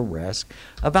increasing your risk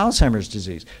of Alzheimer's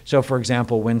disease. So, for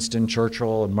example, Winston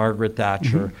Churchill and Margaret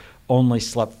Thatcher only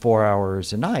slept 4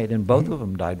 hours a night, and both of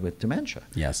them died with dementia.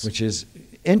 Yes. Which is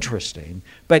interesting.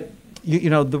 But, you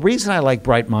know, the reason I like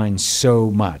Bright Minds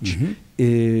so much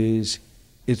is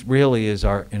it really is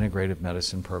our integrative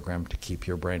medicine program to keep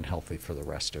your brain healthy for the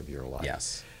rest of your life.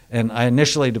 Yes. And I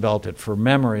initially developed it for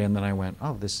memory, and then I went,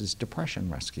 oh, this is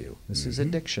depression rescue. This is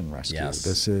addiction rescue. Yes.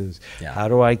 This is how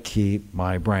do I keep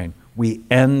my brain? We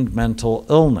end mental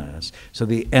illness. So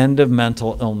the end of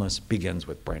mental illness begins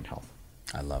with brain health.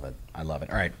 I love it. I love it.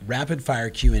 All right, rapid fire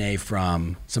Q&A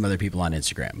from some other people on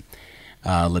Instagram.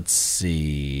 Let's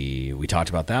see. We talked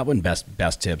about that one.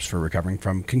 Best tips for recovering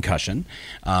from concussion.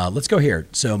 Let's go here.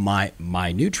 So my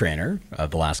new trainer of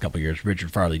the last couple of years,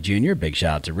 Richard Farley Jr., big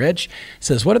shout out to Rich,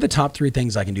 says, what are the top 3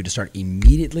 things I can do to start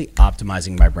immediately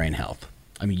optimizing my brain health?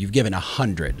 I mean, you've given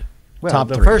 100. Well, top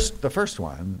the 3. The first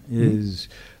one is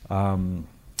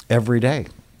every day.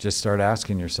 Just start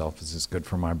asking yourself, is this good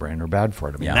for my brain or bad for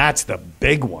it? I mean, that's the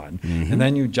big one. And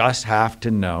then you just have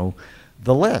to know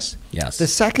the list. Yes. The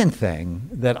second thing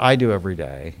that I do every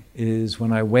day is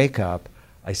when I wake up,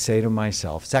 I say to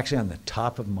myself, it's actually on the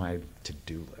top of my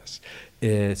to-do list,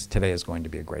 is today is going to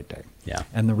be a great day. Yeah.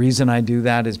 And the reason I do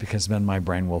that is because then my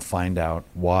brain will find out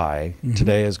why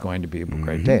today is going to be a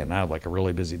great day. And I have like a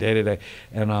really busy day today,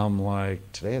 and I'm like,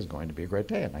 today is going to be a great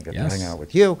day, and I get to hang out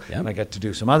with you, and I get to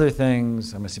do some other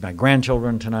things. I'm going to see my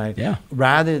grandchildren tonight. Yeah.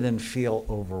 Rather than feel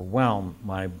overwhelmed,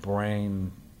 my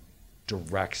brain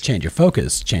directs. Change your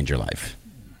focus, change your life.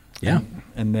 Yeah.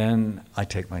 And then I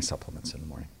take my supplements in the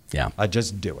morning. Yeah. I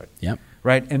just do it. Yep.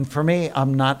 Right. And for me,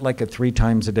 I'm not like a 3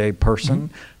 times a day person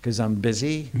because I'm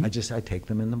busy. I take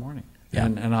them in the morning. Yeah.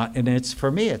 And it's,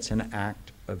 for me, it's an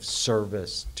act of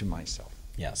service to myself.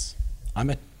 Yes. I'm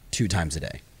at 2 times a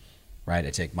day, right?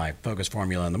 I take my focus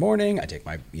formula in the morning. I take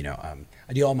my,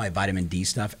 I do all my vitamin D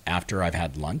stuff after I've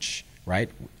had lunch, right?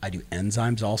 I do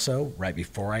enzymes also right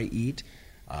before I eat.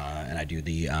 And I do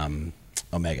the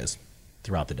omegas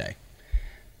throughout the day.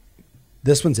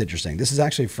 This one's interesting. This is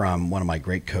actually from one of my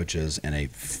great coaches and a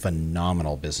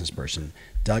phenomenal business person.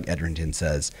 Doug Edrington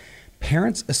says,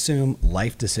 parents assume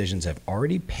life decisions have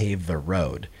already paved the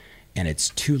road and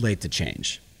it's too late to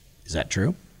change. Is that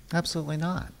true? Absolutely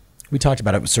not. We talked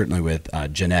about it certainly with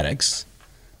genetics,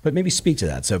 but maybe speak to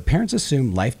that. So parents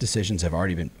assume life decisions have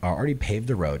already paved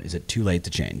the road. Is it too late to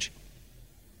change?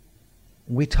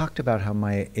 we talked about how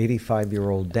my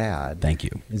 85-year-old dad Thank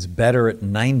you. is better at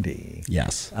 90.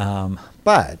 Yes.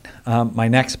 But my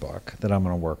next book that I'm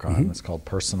going to work on is called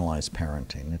Personalized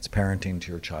Parenting. It's parenting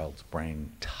to your child's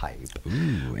brain type.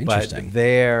 Ooh, interesting. But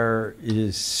there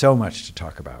is so much to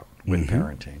talk about with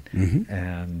parenting.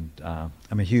 And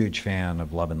I'm a huge fan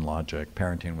of Love and Logic,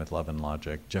 Parenting with Love and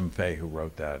Logic. Jim Fay, who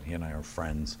wrote that, he and I are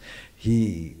friends.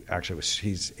 He actually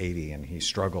he's 80 and he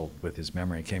struggled with his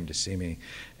memory. He came to see me.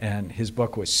 And his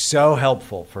book was so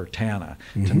helpful for Tana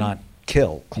to not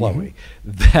kill Chloe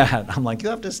that I'm like, you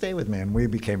have to stay with me. And we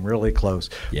became really close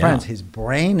friends. His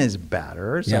brain is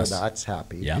better, so that's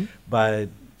happy. Yeah. But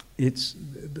it's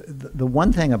the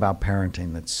one thing about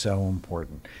parenting that's so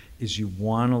important is you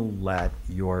want to let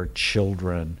your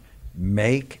children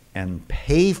make and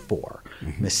pay for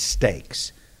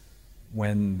mistakes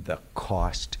when the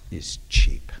cost is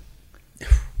cheap.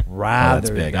 That's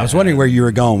big. I was wondering where you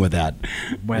were going with that.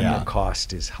 When the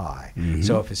cost is high.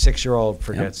 So if a 6-year-old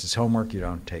forgets his homework, you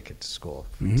don't take it to school.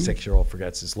 If a 6-year-old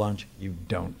forgets his lunch, you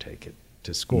don't take it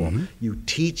to school. You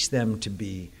teach them to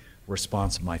be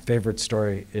responsible. My favorite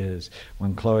story is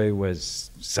when Chloe was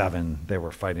 7, they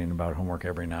were fighting about homework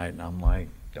every night, and I'm like,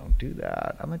 don't do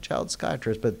that. I'm a child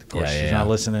psychiatrist, but of course she's not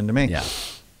listening to me.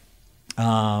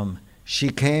 She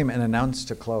came and announced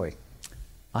to Chloe,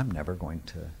 I'm never going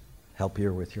to help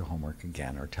you with your homework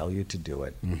again or tell you to do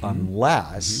it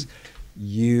unless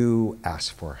you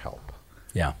ask for help.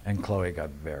 Yeah. And Chloe got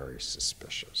very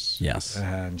suspicious. Yes.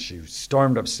 And she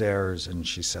stormed upstairs and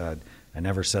she said, I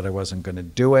never said I wasn't going to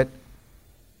do it.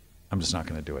 I'm just not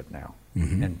going to do it now.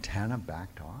 And Tana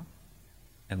backed off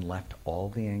and left all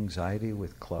the anxiety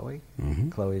with Chloe.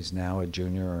 Chloe's now a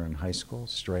junior in high school,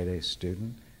 straight A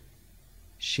student.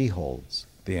 She holds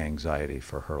the anxiety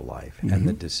for her life and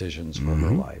the decisions for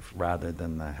her life rather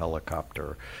than the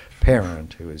helicopter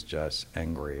parent who is just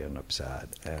angry and upset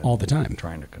and all the time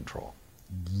trying to control.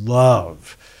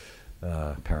 Love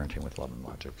Parenting with Love and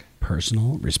Logic.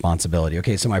 Personal responsibility.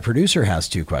 Okay, so my producer has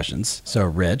 2 questions. So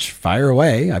Rich, fire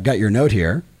away. I've got your note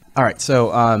here. All right,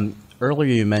 so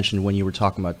earlier you mentioned when you were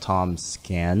talking about Tom's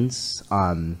scans,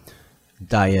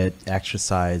 diet,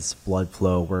 exercise, blood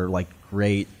flow were like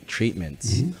great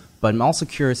treatments. But I'm also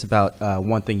curious about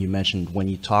one thing you mentioned when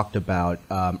you talked about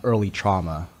early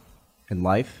trauma in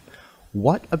life.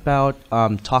 What about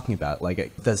talking about it?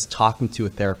 Like, does talking to a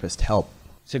therapist help?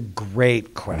 It's a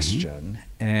great question.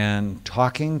 And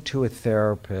talking to a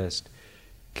therapist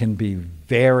can be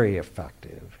very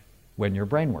effective when your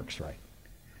brain works right.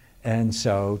 And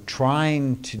so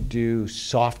trying to do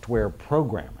software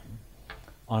programming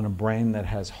on a brain that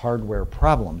has hardware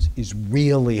problems is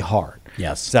really hard.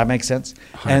 Yes. Does that make sense?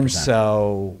 100%. And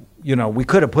so, you know, we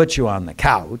could have put you on the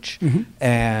couch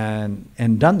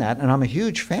and done that. And I'm a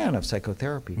huge fan of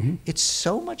psychotherapy. It's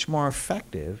so much more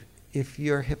effective if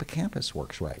your hippocampus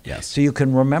works right. Yes. So you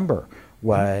can remember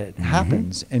what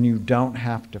happens and you don't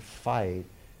have to fight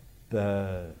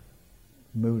the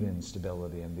mood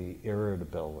instability and the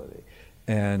irritability.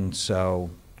 And so,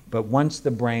 but once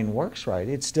the brain works right,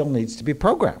 it still needs to be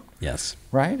programmed. Yes.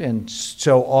 Right? And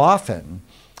so often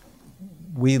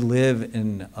we live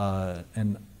in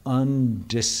an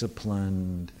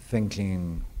undisciplined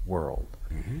thinking world.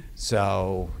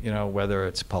 So, you know, whether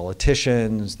it's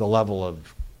politicians, the level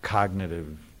of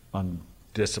cognitive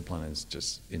undiscipline is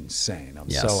just insane. I'm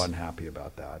so unhappy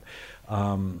about that.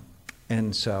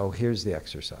 And so here's the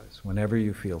exercise. Whenever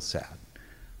you feel sad,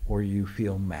 or you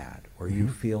feel mad, or you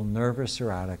feel nervous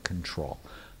or out of control,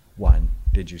 1,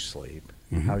 did you sleep?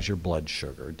 How's your blood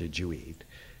sugar? Did you eat?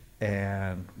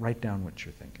 And write down what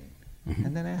you're thinking.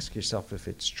 And then ask yourself if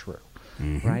it's true,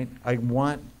 right? I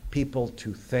want people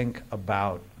to think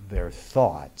about their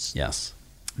thoughts. Yes.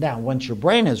 Now, once your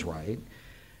brain is right,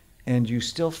 and you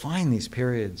still find these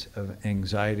periods of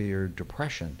anxiety or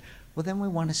depression, well, then we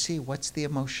want to see what's the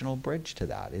emotional bridge to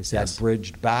that. Is that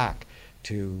bridged back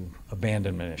to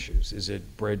abandonment issues? Is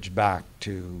it bridged back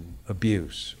to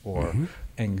abuse or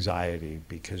anxiety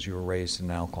because you were raised in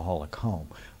an alcoholic home?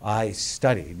 I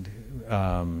studied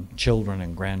children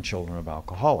and grandchildren of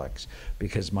alcoholics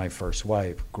because my first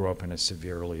wife grew up in a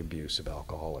severely abusive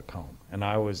alcoholic home. And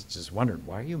I was just wondering,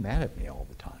 why are you mad at me all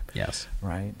the time? Yes.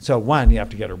 Right? So 1, you have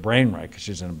to get her brain right because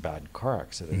she's in a bad car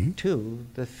accident. 2,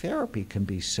 the therapy can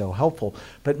be so helpful.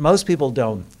 But most people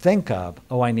don't think of,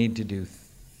 oh, I need to do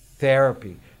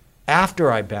therapy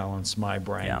after I balance my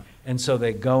brain. Yeah. And so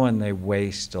they go and they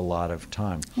waste a lot of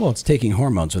time. Well, it's taking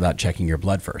hormones without checking your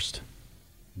blood first.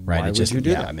 Right. Why It would just, you do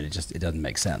yeah, that? I mean, it doesn't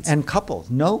make sense. And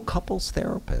no couples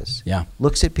therapist Yeah.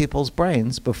 looks at people's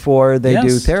brains before they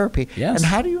do Yes. therapy. Yes. And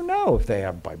how do you know if they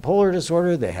have bipolar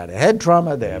disorder, they had a head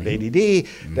trauma, they have ADD,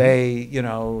 they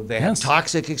have Yes.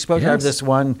 toxic exposure? I have Yes. this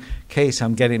one case.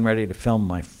 I'm getting ready to film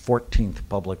my 14th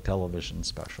public television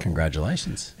special.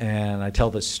 Congratulations. And I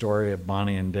tell this story of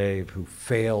Bonnie and Dave who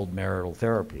failed marital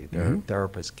therapy. Their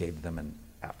therapist gave them an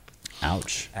F.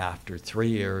 Ouch. After 3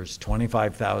 years,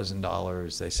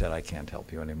 $25,000, they said, I can't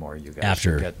help you anymore. You guys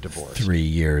After should get divorced. 3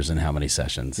 years and how many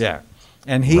sessions? Yeah.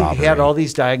 And he Robbery. had all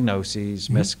these diagnoses,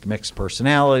 mixed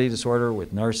personality disorder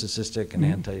with narcissistic and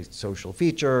antisocial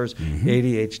features,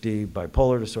 ADHD,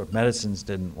 bipolar disorder. Medicines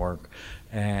didn't work.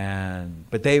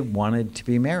 But they wanted to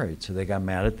be married, so they got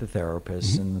mad at the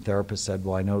therapist, and the therapist said,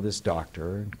 well, I know this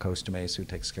doctor in Costa Mesa who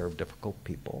takes care of difficult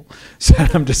people.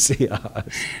 Sent him to see us.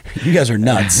 You guys are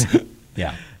nuts.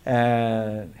 Yeah.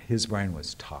 And his brain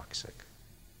was toxic.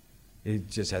 It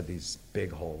just had these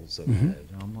big holes in it.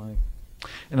 And I'm like,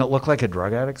 and it looked like a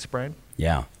drug addict's brain.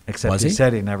 Yeah. Except Was he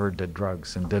said he never did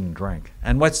drugs and didn't drink.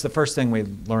 And what's the first thing we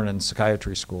learn in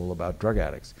psychiatry school about drug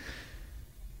addicts?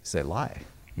 Is they lie.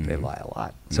 They lie a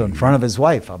lot. So in front of his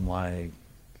wife, I'm like,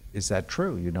 is that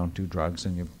true? You don't do drugs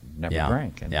and you never Yeah.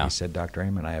 drank. And Yeah. he said, Dr.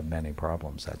 Amen, I have many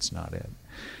problems. That's not it.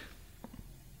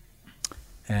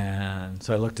 And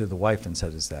so I looked at the wife and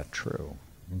said, is that true?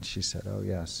 And she said, oh,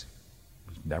 yes.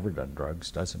 He's never done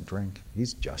drugs, doesn't drink.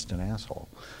 He's just an asshole.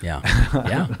 Yeah. I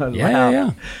Yeah. laughed.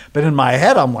 Yeah. But in my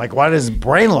head, I'm like, why does his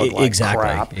brain look like Exactly,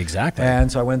 crap? exactly.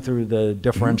 And so I went through the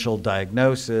differential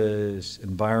diagnosis,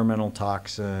 environmental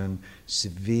toxin,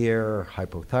 severe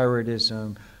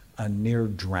hypothyroidism, a near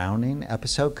drowning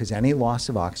episode, because any loss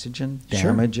of oxygen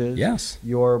Sure. damages Yes.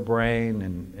 your brain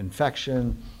and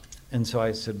infection. And so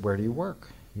I said, where do you work?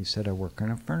 He said, I work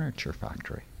in a furniture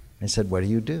factory. I said, what do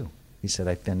you do? He said,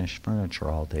 I finish furniture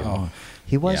all day long.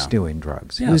 He was yeah. doing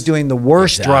drugs. He Yes. was doing the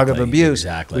worst drug of Exactly, abuse,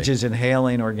 exactly. which is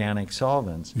inhaling organic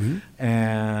solvents.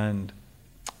 And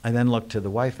I then looked to the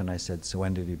wife and I said, so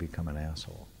when did he become an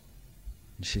asshole?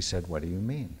 And she said, what do you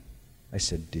mean? I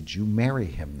said, did you marry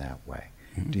him that way?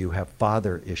 Do you have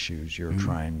father issues you're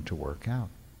trying to work out?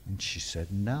 And she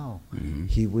said, no.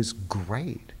 He was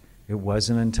great. It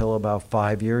wasn't until about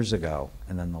 5 years ago,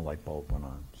 and then the light bulb went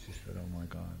on. She said, oh my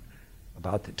God.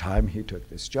 About the time he took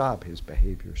this job, his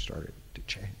behavior started to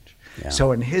change. Yeah.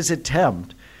 So in his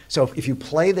attempt, so if you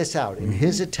play this out, in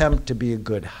his attempt to be a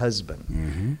good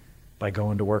husband, by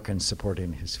going to work and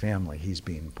supporting his family, he's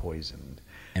being poisoned.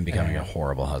 And becoming a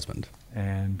horrible husband.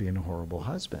 And being a horrible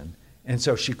husband. And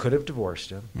so she could have divorced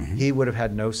him. He would have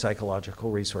had no psychological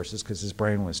resources because his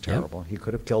brain was terrible. He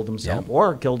could have killed himself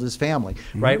or killed his family,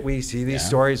 right? We see these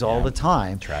stories all the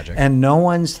time. Tragic. And no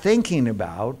one's thinking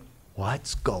about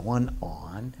what's going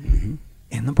on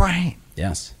in the brain.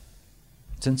 Yes.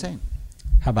 It's insane.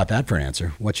 How about that for an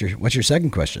answer? What's your second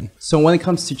question? So when it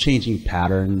comes to changing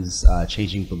patterns,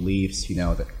 changing beliefs,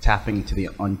 tapping into the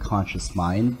unconscious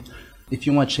mind, if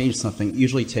you want to change something, it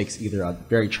usually takes either a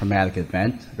very traumatic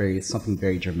event, something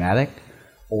very dramatic,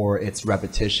 or it's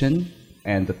repetition.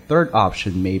 And the third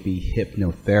option may be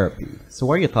hypnotherapy. So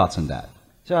what are your thoughts on that?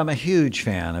 So I'm a huge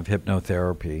fan of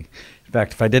hypnotherapy. In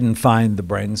fact, if I didn't find the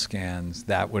brain scans,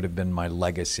 that would have been my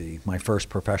legacy. My first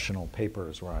professional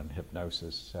papers were on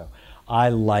hypnosis. So I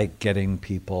like getting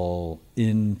people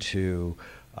into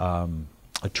a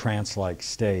trance-like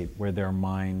state where their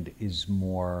mind is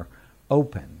more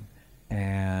open.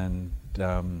 And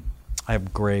I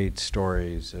have great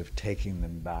stories of taking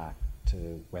them back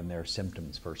to when their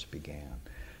symptoms first began.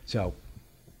 So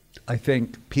I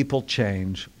think people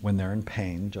change when they're in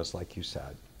pain, just like you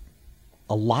said.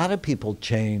 A lot of people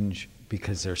change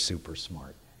because they're super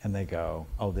smart and they go,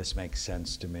 oh, this makes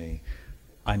sense to me.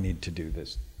 I need to do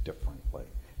this differently.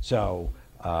 So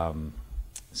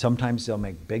sometimes they'll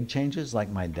make big changes like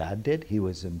my dad did. He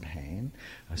was in pain.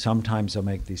 Sometimes they'll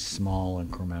make these small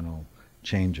incremental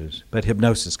changes. But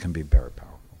hypnosis can be very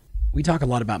powerful. We talk a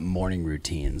lot about morning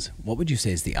routines. What would you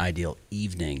say is the ideal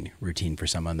evening routine for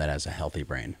someone that has a healthy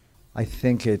brain? I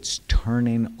think it's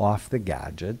turning off the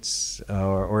gadgets,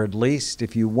 or at least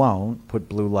if you won't, put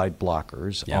blue light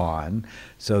blockers on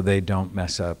so they don't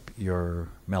mess up your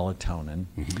melatonin.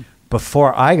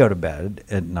 Before I go to bed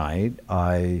at night,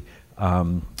 I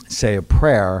say a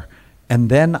prayer, and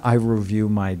then I review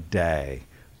my day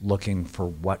looking for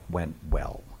what went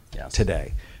well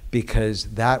today, because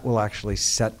that will actually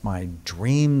set my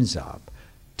dreams up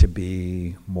to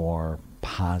be more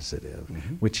positive,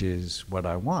 which is what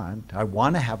I want. I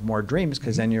want to have more dreams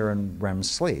because then you're in REM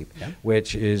sleep,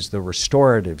 which is the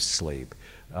restorative sleep.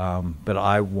 But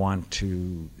I want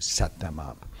to set them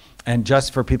up. And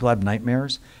just for people who have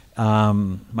nightmares,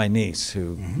 my niece,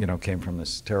 who came from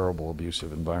this terrible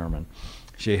abusive environment,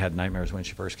 she had nightmares when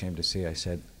she first came to see. I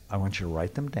said, I want you to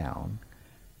write them down,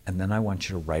 and then I want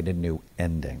you to write a new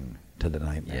ending to the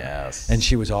nightmare. Yes. And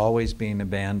she was always being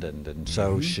abandoned, and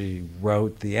so she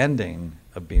wrote the ending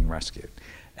of being rescued.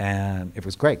 And it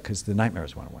was great because the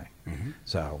nightmares went away.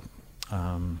 So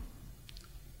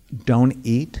don't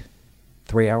eat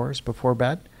 3 hours before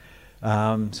bed.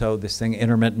 So this thing,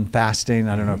 intermittent fasting,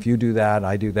 I don't know if you do that.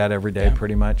 I do that every day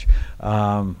pretty much.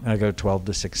 I go 12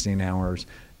 to 16 hours.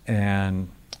 And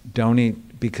don't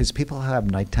eat, because people who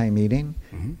have nighttime eating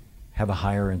have a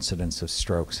higher incidence of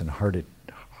strokes and heart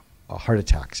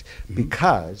attacks.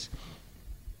 Because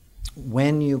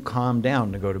when you calm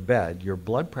down to go to bed, your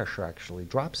blood pressure actually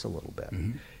drops a little bit.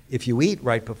 If you eat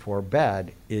right before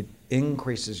bed, it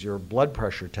increases your blood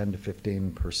pressure 10 to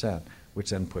 15%,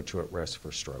 which then puts you at risk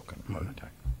for stroke and heart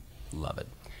attack. Love it.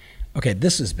 Okay,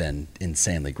 this has been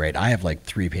insanely great. I have like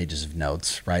 3 pages of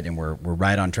notes, right? And we're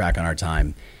right on track on our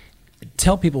time.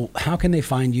 Tell people, how can they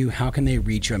find you? How can they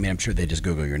reach you? I mean, I'm sure they just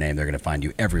Google your name. They're going to find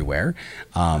you everywhere.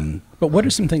 But what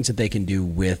are some things that they can do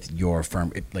with your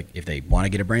firm? If they want to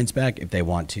get a brain spec, if they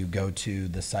want to go to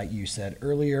the site you said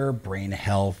earlier, Brain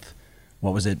Health,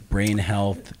 what was it?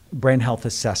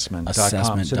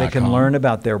 BrainHealthAssessment.com. So they can learn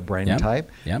about their brain type.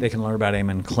 They can learn about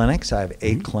Amen Clinics. I have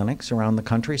 8 clinics around the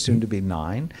country, soon to be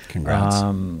 9. Congrats.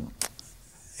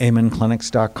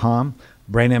 AmenClinics.com.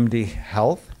 BrainMD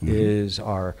Health is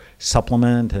our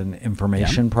supplement and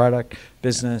information product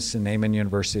business in Amen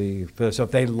University. So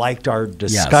if they liked our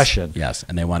discussion, yes,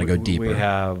 and they want to go deeper, we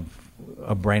have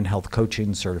a brain health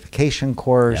coaching certification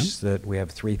course that we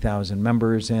have 3,000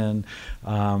 members in.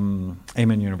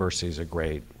 Amen University is a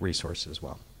great resource as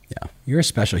well. Yeah, you're a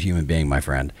special human being, my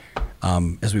friend.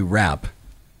 As we wrap,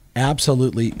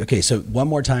 absolutely. Okay, so one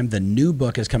more time, the new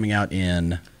book is coming out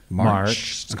in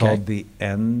March. It's called The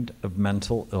End of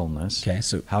Mental Illness. Okay,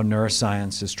 so how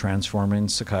neuroscience is transforming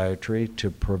psychiatry to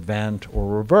prevent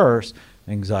or reverse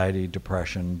anxiety,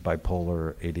 depression,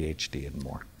 bipolar, ADHD, and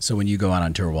more. So when you go out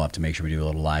on tour, we'll have to make sure we do a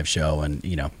little live show and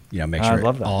make sure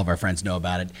all of our friends know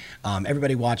about it.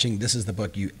 Everybody watching, this is the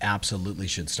book you absolutely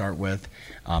should start with.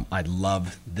 I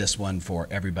love this one for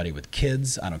everybody with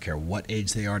kids. I don't care what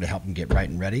age they are, to help them get right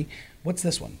and ready. What's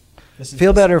this one?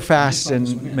 Feel Better Fast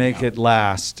and Make It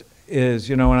Last is,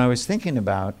 when I was thinking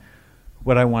about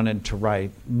what I wanted to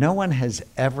write, no one has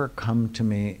ever come to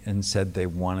me and said they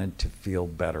wanted to feel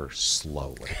better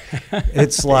slowly.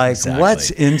 It's like, what's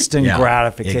instant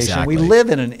gratification? Exactly. We live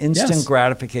in an instant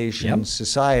gratification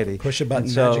society. Push a button,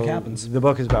 so magic happens. The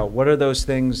book is about what are those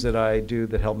things that I do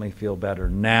that help me feel better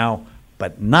now,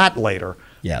 but not later,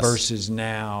 versus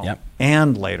now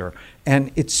and later.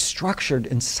 And it's structured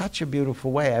in such a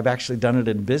beautiful way. I've actually done it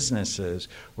in businesses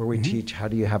where we teach, how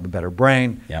do you have a better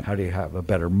brain? How do you have a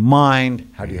better mind?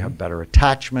 How do you have better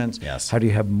attachments? How do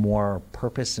you have more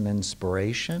purpose and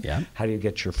inspiration? How do you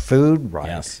get your food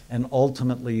right? And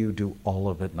ultimately you do all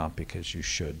of it not because you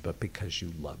should, but because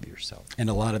you love yourself. And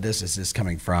a lot of this is just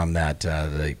coming from that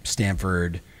the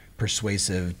Stanford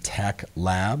Persuasive Tech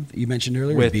Lab you mentioned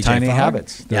earlier with BJ Tiny Fogg.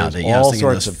 Habits. There's all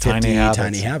sorts of tiny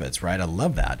habits, right? I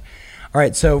love that. All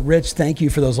right, so Rich, thank you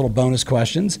for those little bonus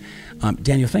questions.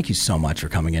 Daniel, thank you so much for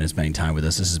coming in and spending time with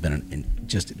us. This has been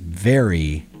just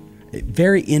very,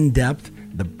 very in-depth.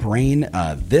 The brain,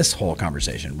 this whole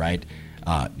conversation, right?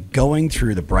 Going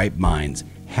through the Bright Minds,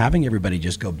 having everybody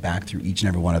just go back through each and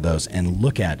every one of those and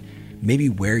look at maybe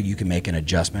where you can make an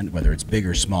adjustment, whether it's big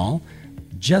or small.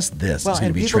 Just this is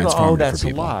going to be transformative for people. Oh, that's a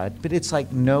lot, but it's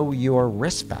like, know your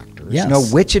risk factors. Yes. Know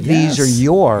which of these are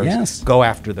yours. Yes. Go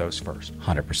after those first.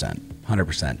 100%.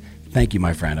 100%. Thank you,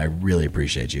 my friend. I really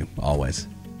appreciate you, always.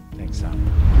 Thanks,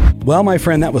 Tom. Well, my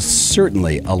friend, that was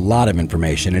certainly a lot of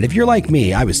information. And if you're like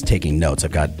me, I was taking notes.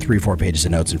 I've got 3 or 4 pages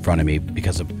of notes in front of me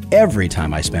because of every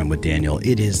time I spend with Daniel,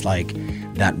 it is like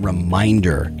that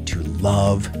reminder to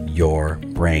love your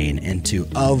brain and to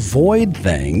avoid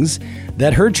things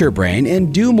that hurt your brain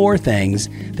and do more things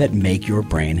that make your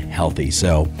brain healthy.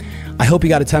 So I hope you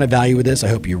got a ton of value with this. I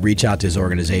hope you reach out to his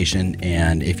organization.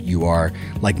 And if you are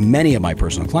like many of my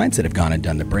personal clients that have gone and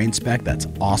done the brain spec, that's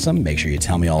awesome. Make sure you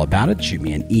tell me all about it. Shoot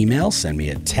me an email, send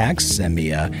me a text, send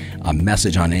me a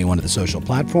message on any one of the social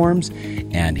platforms.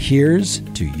 And here's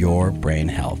to your brain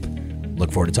health.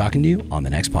 Look forward to talking to you on the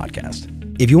next podcast.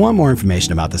 If you want more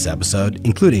information about this episode,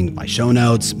 including my show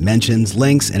notes, mentions,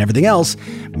 links, and everything else,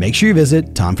 make sure you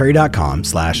visit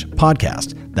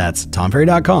tomferry.com/podcast. That's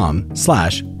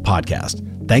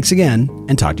tomferry.com/podcast. Thanks again,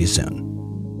 and talk to you soon.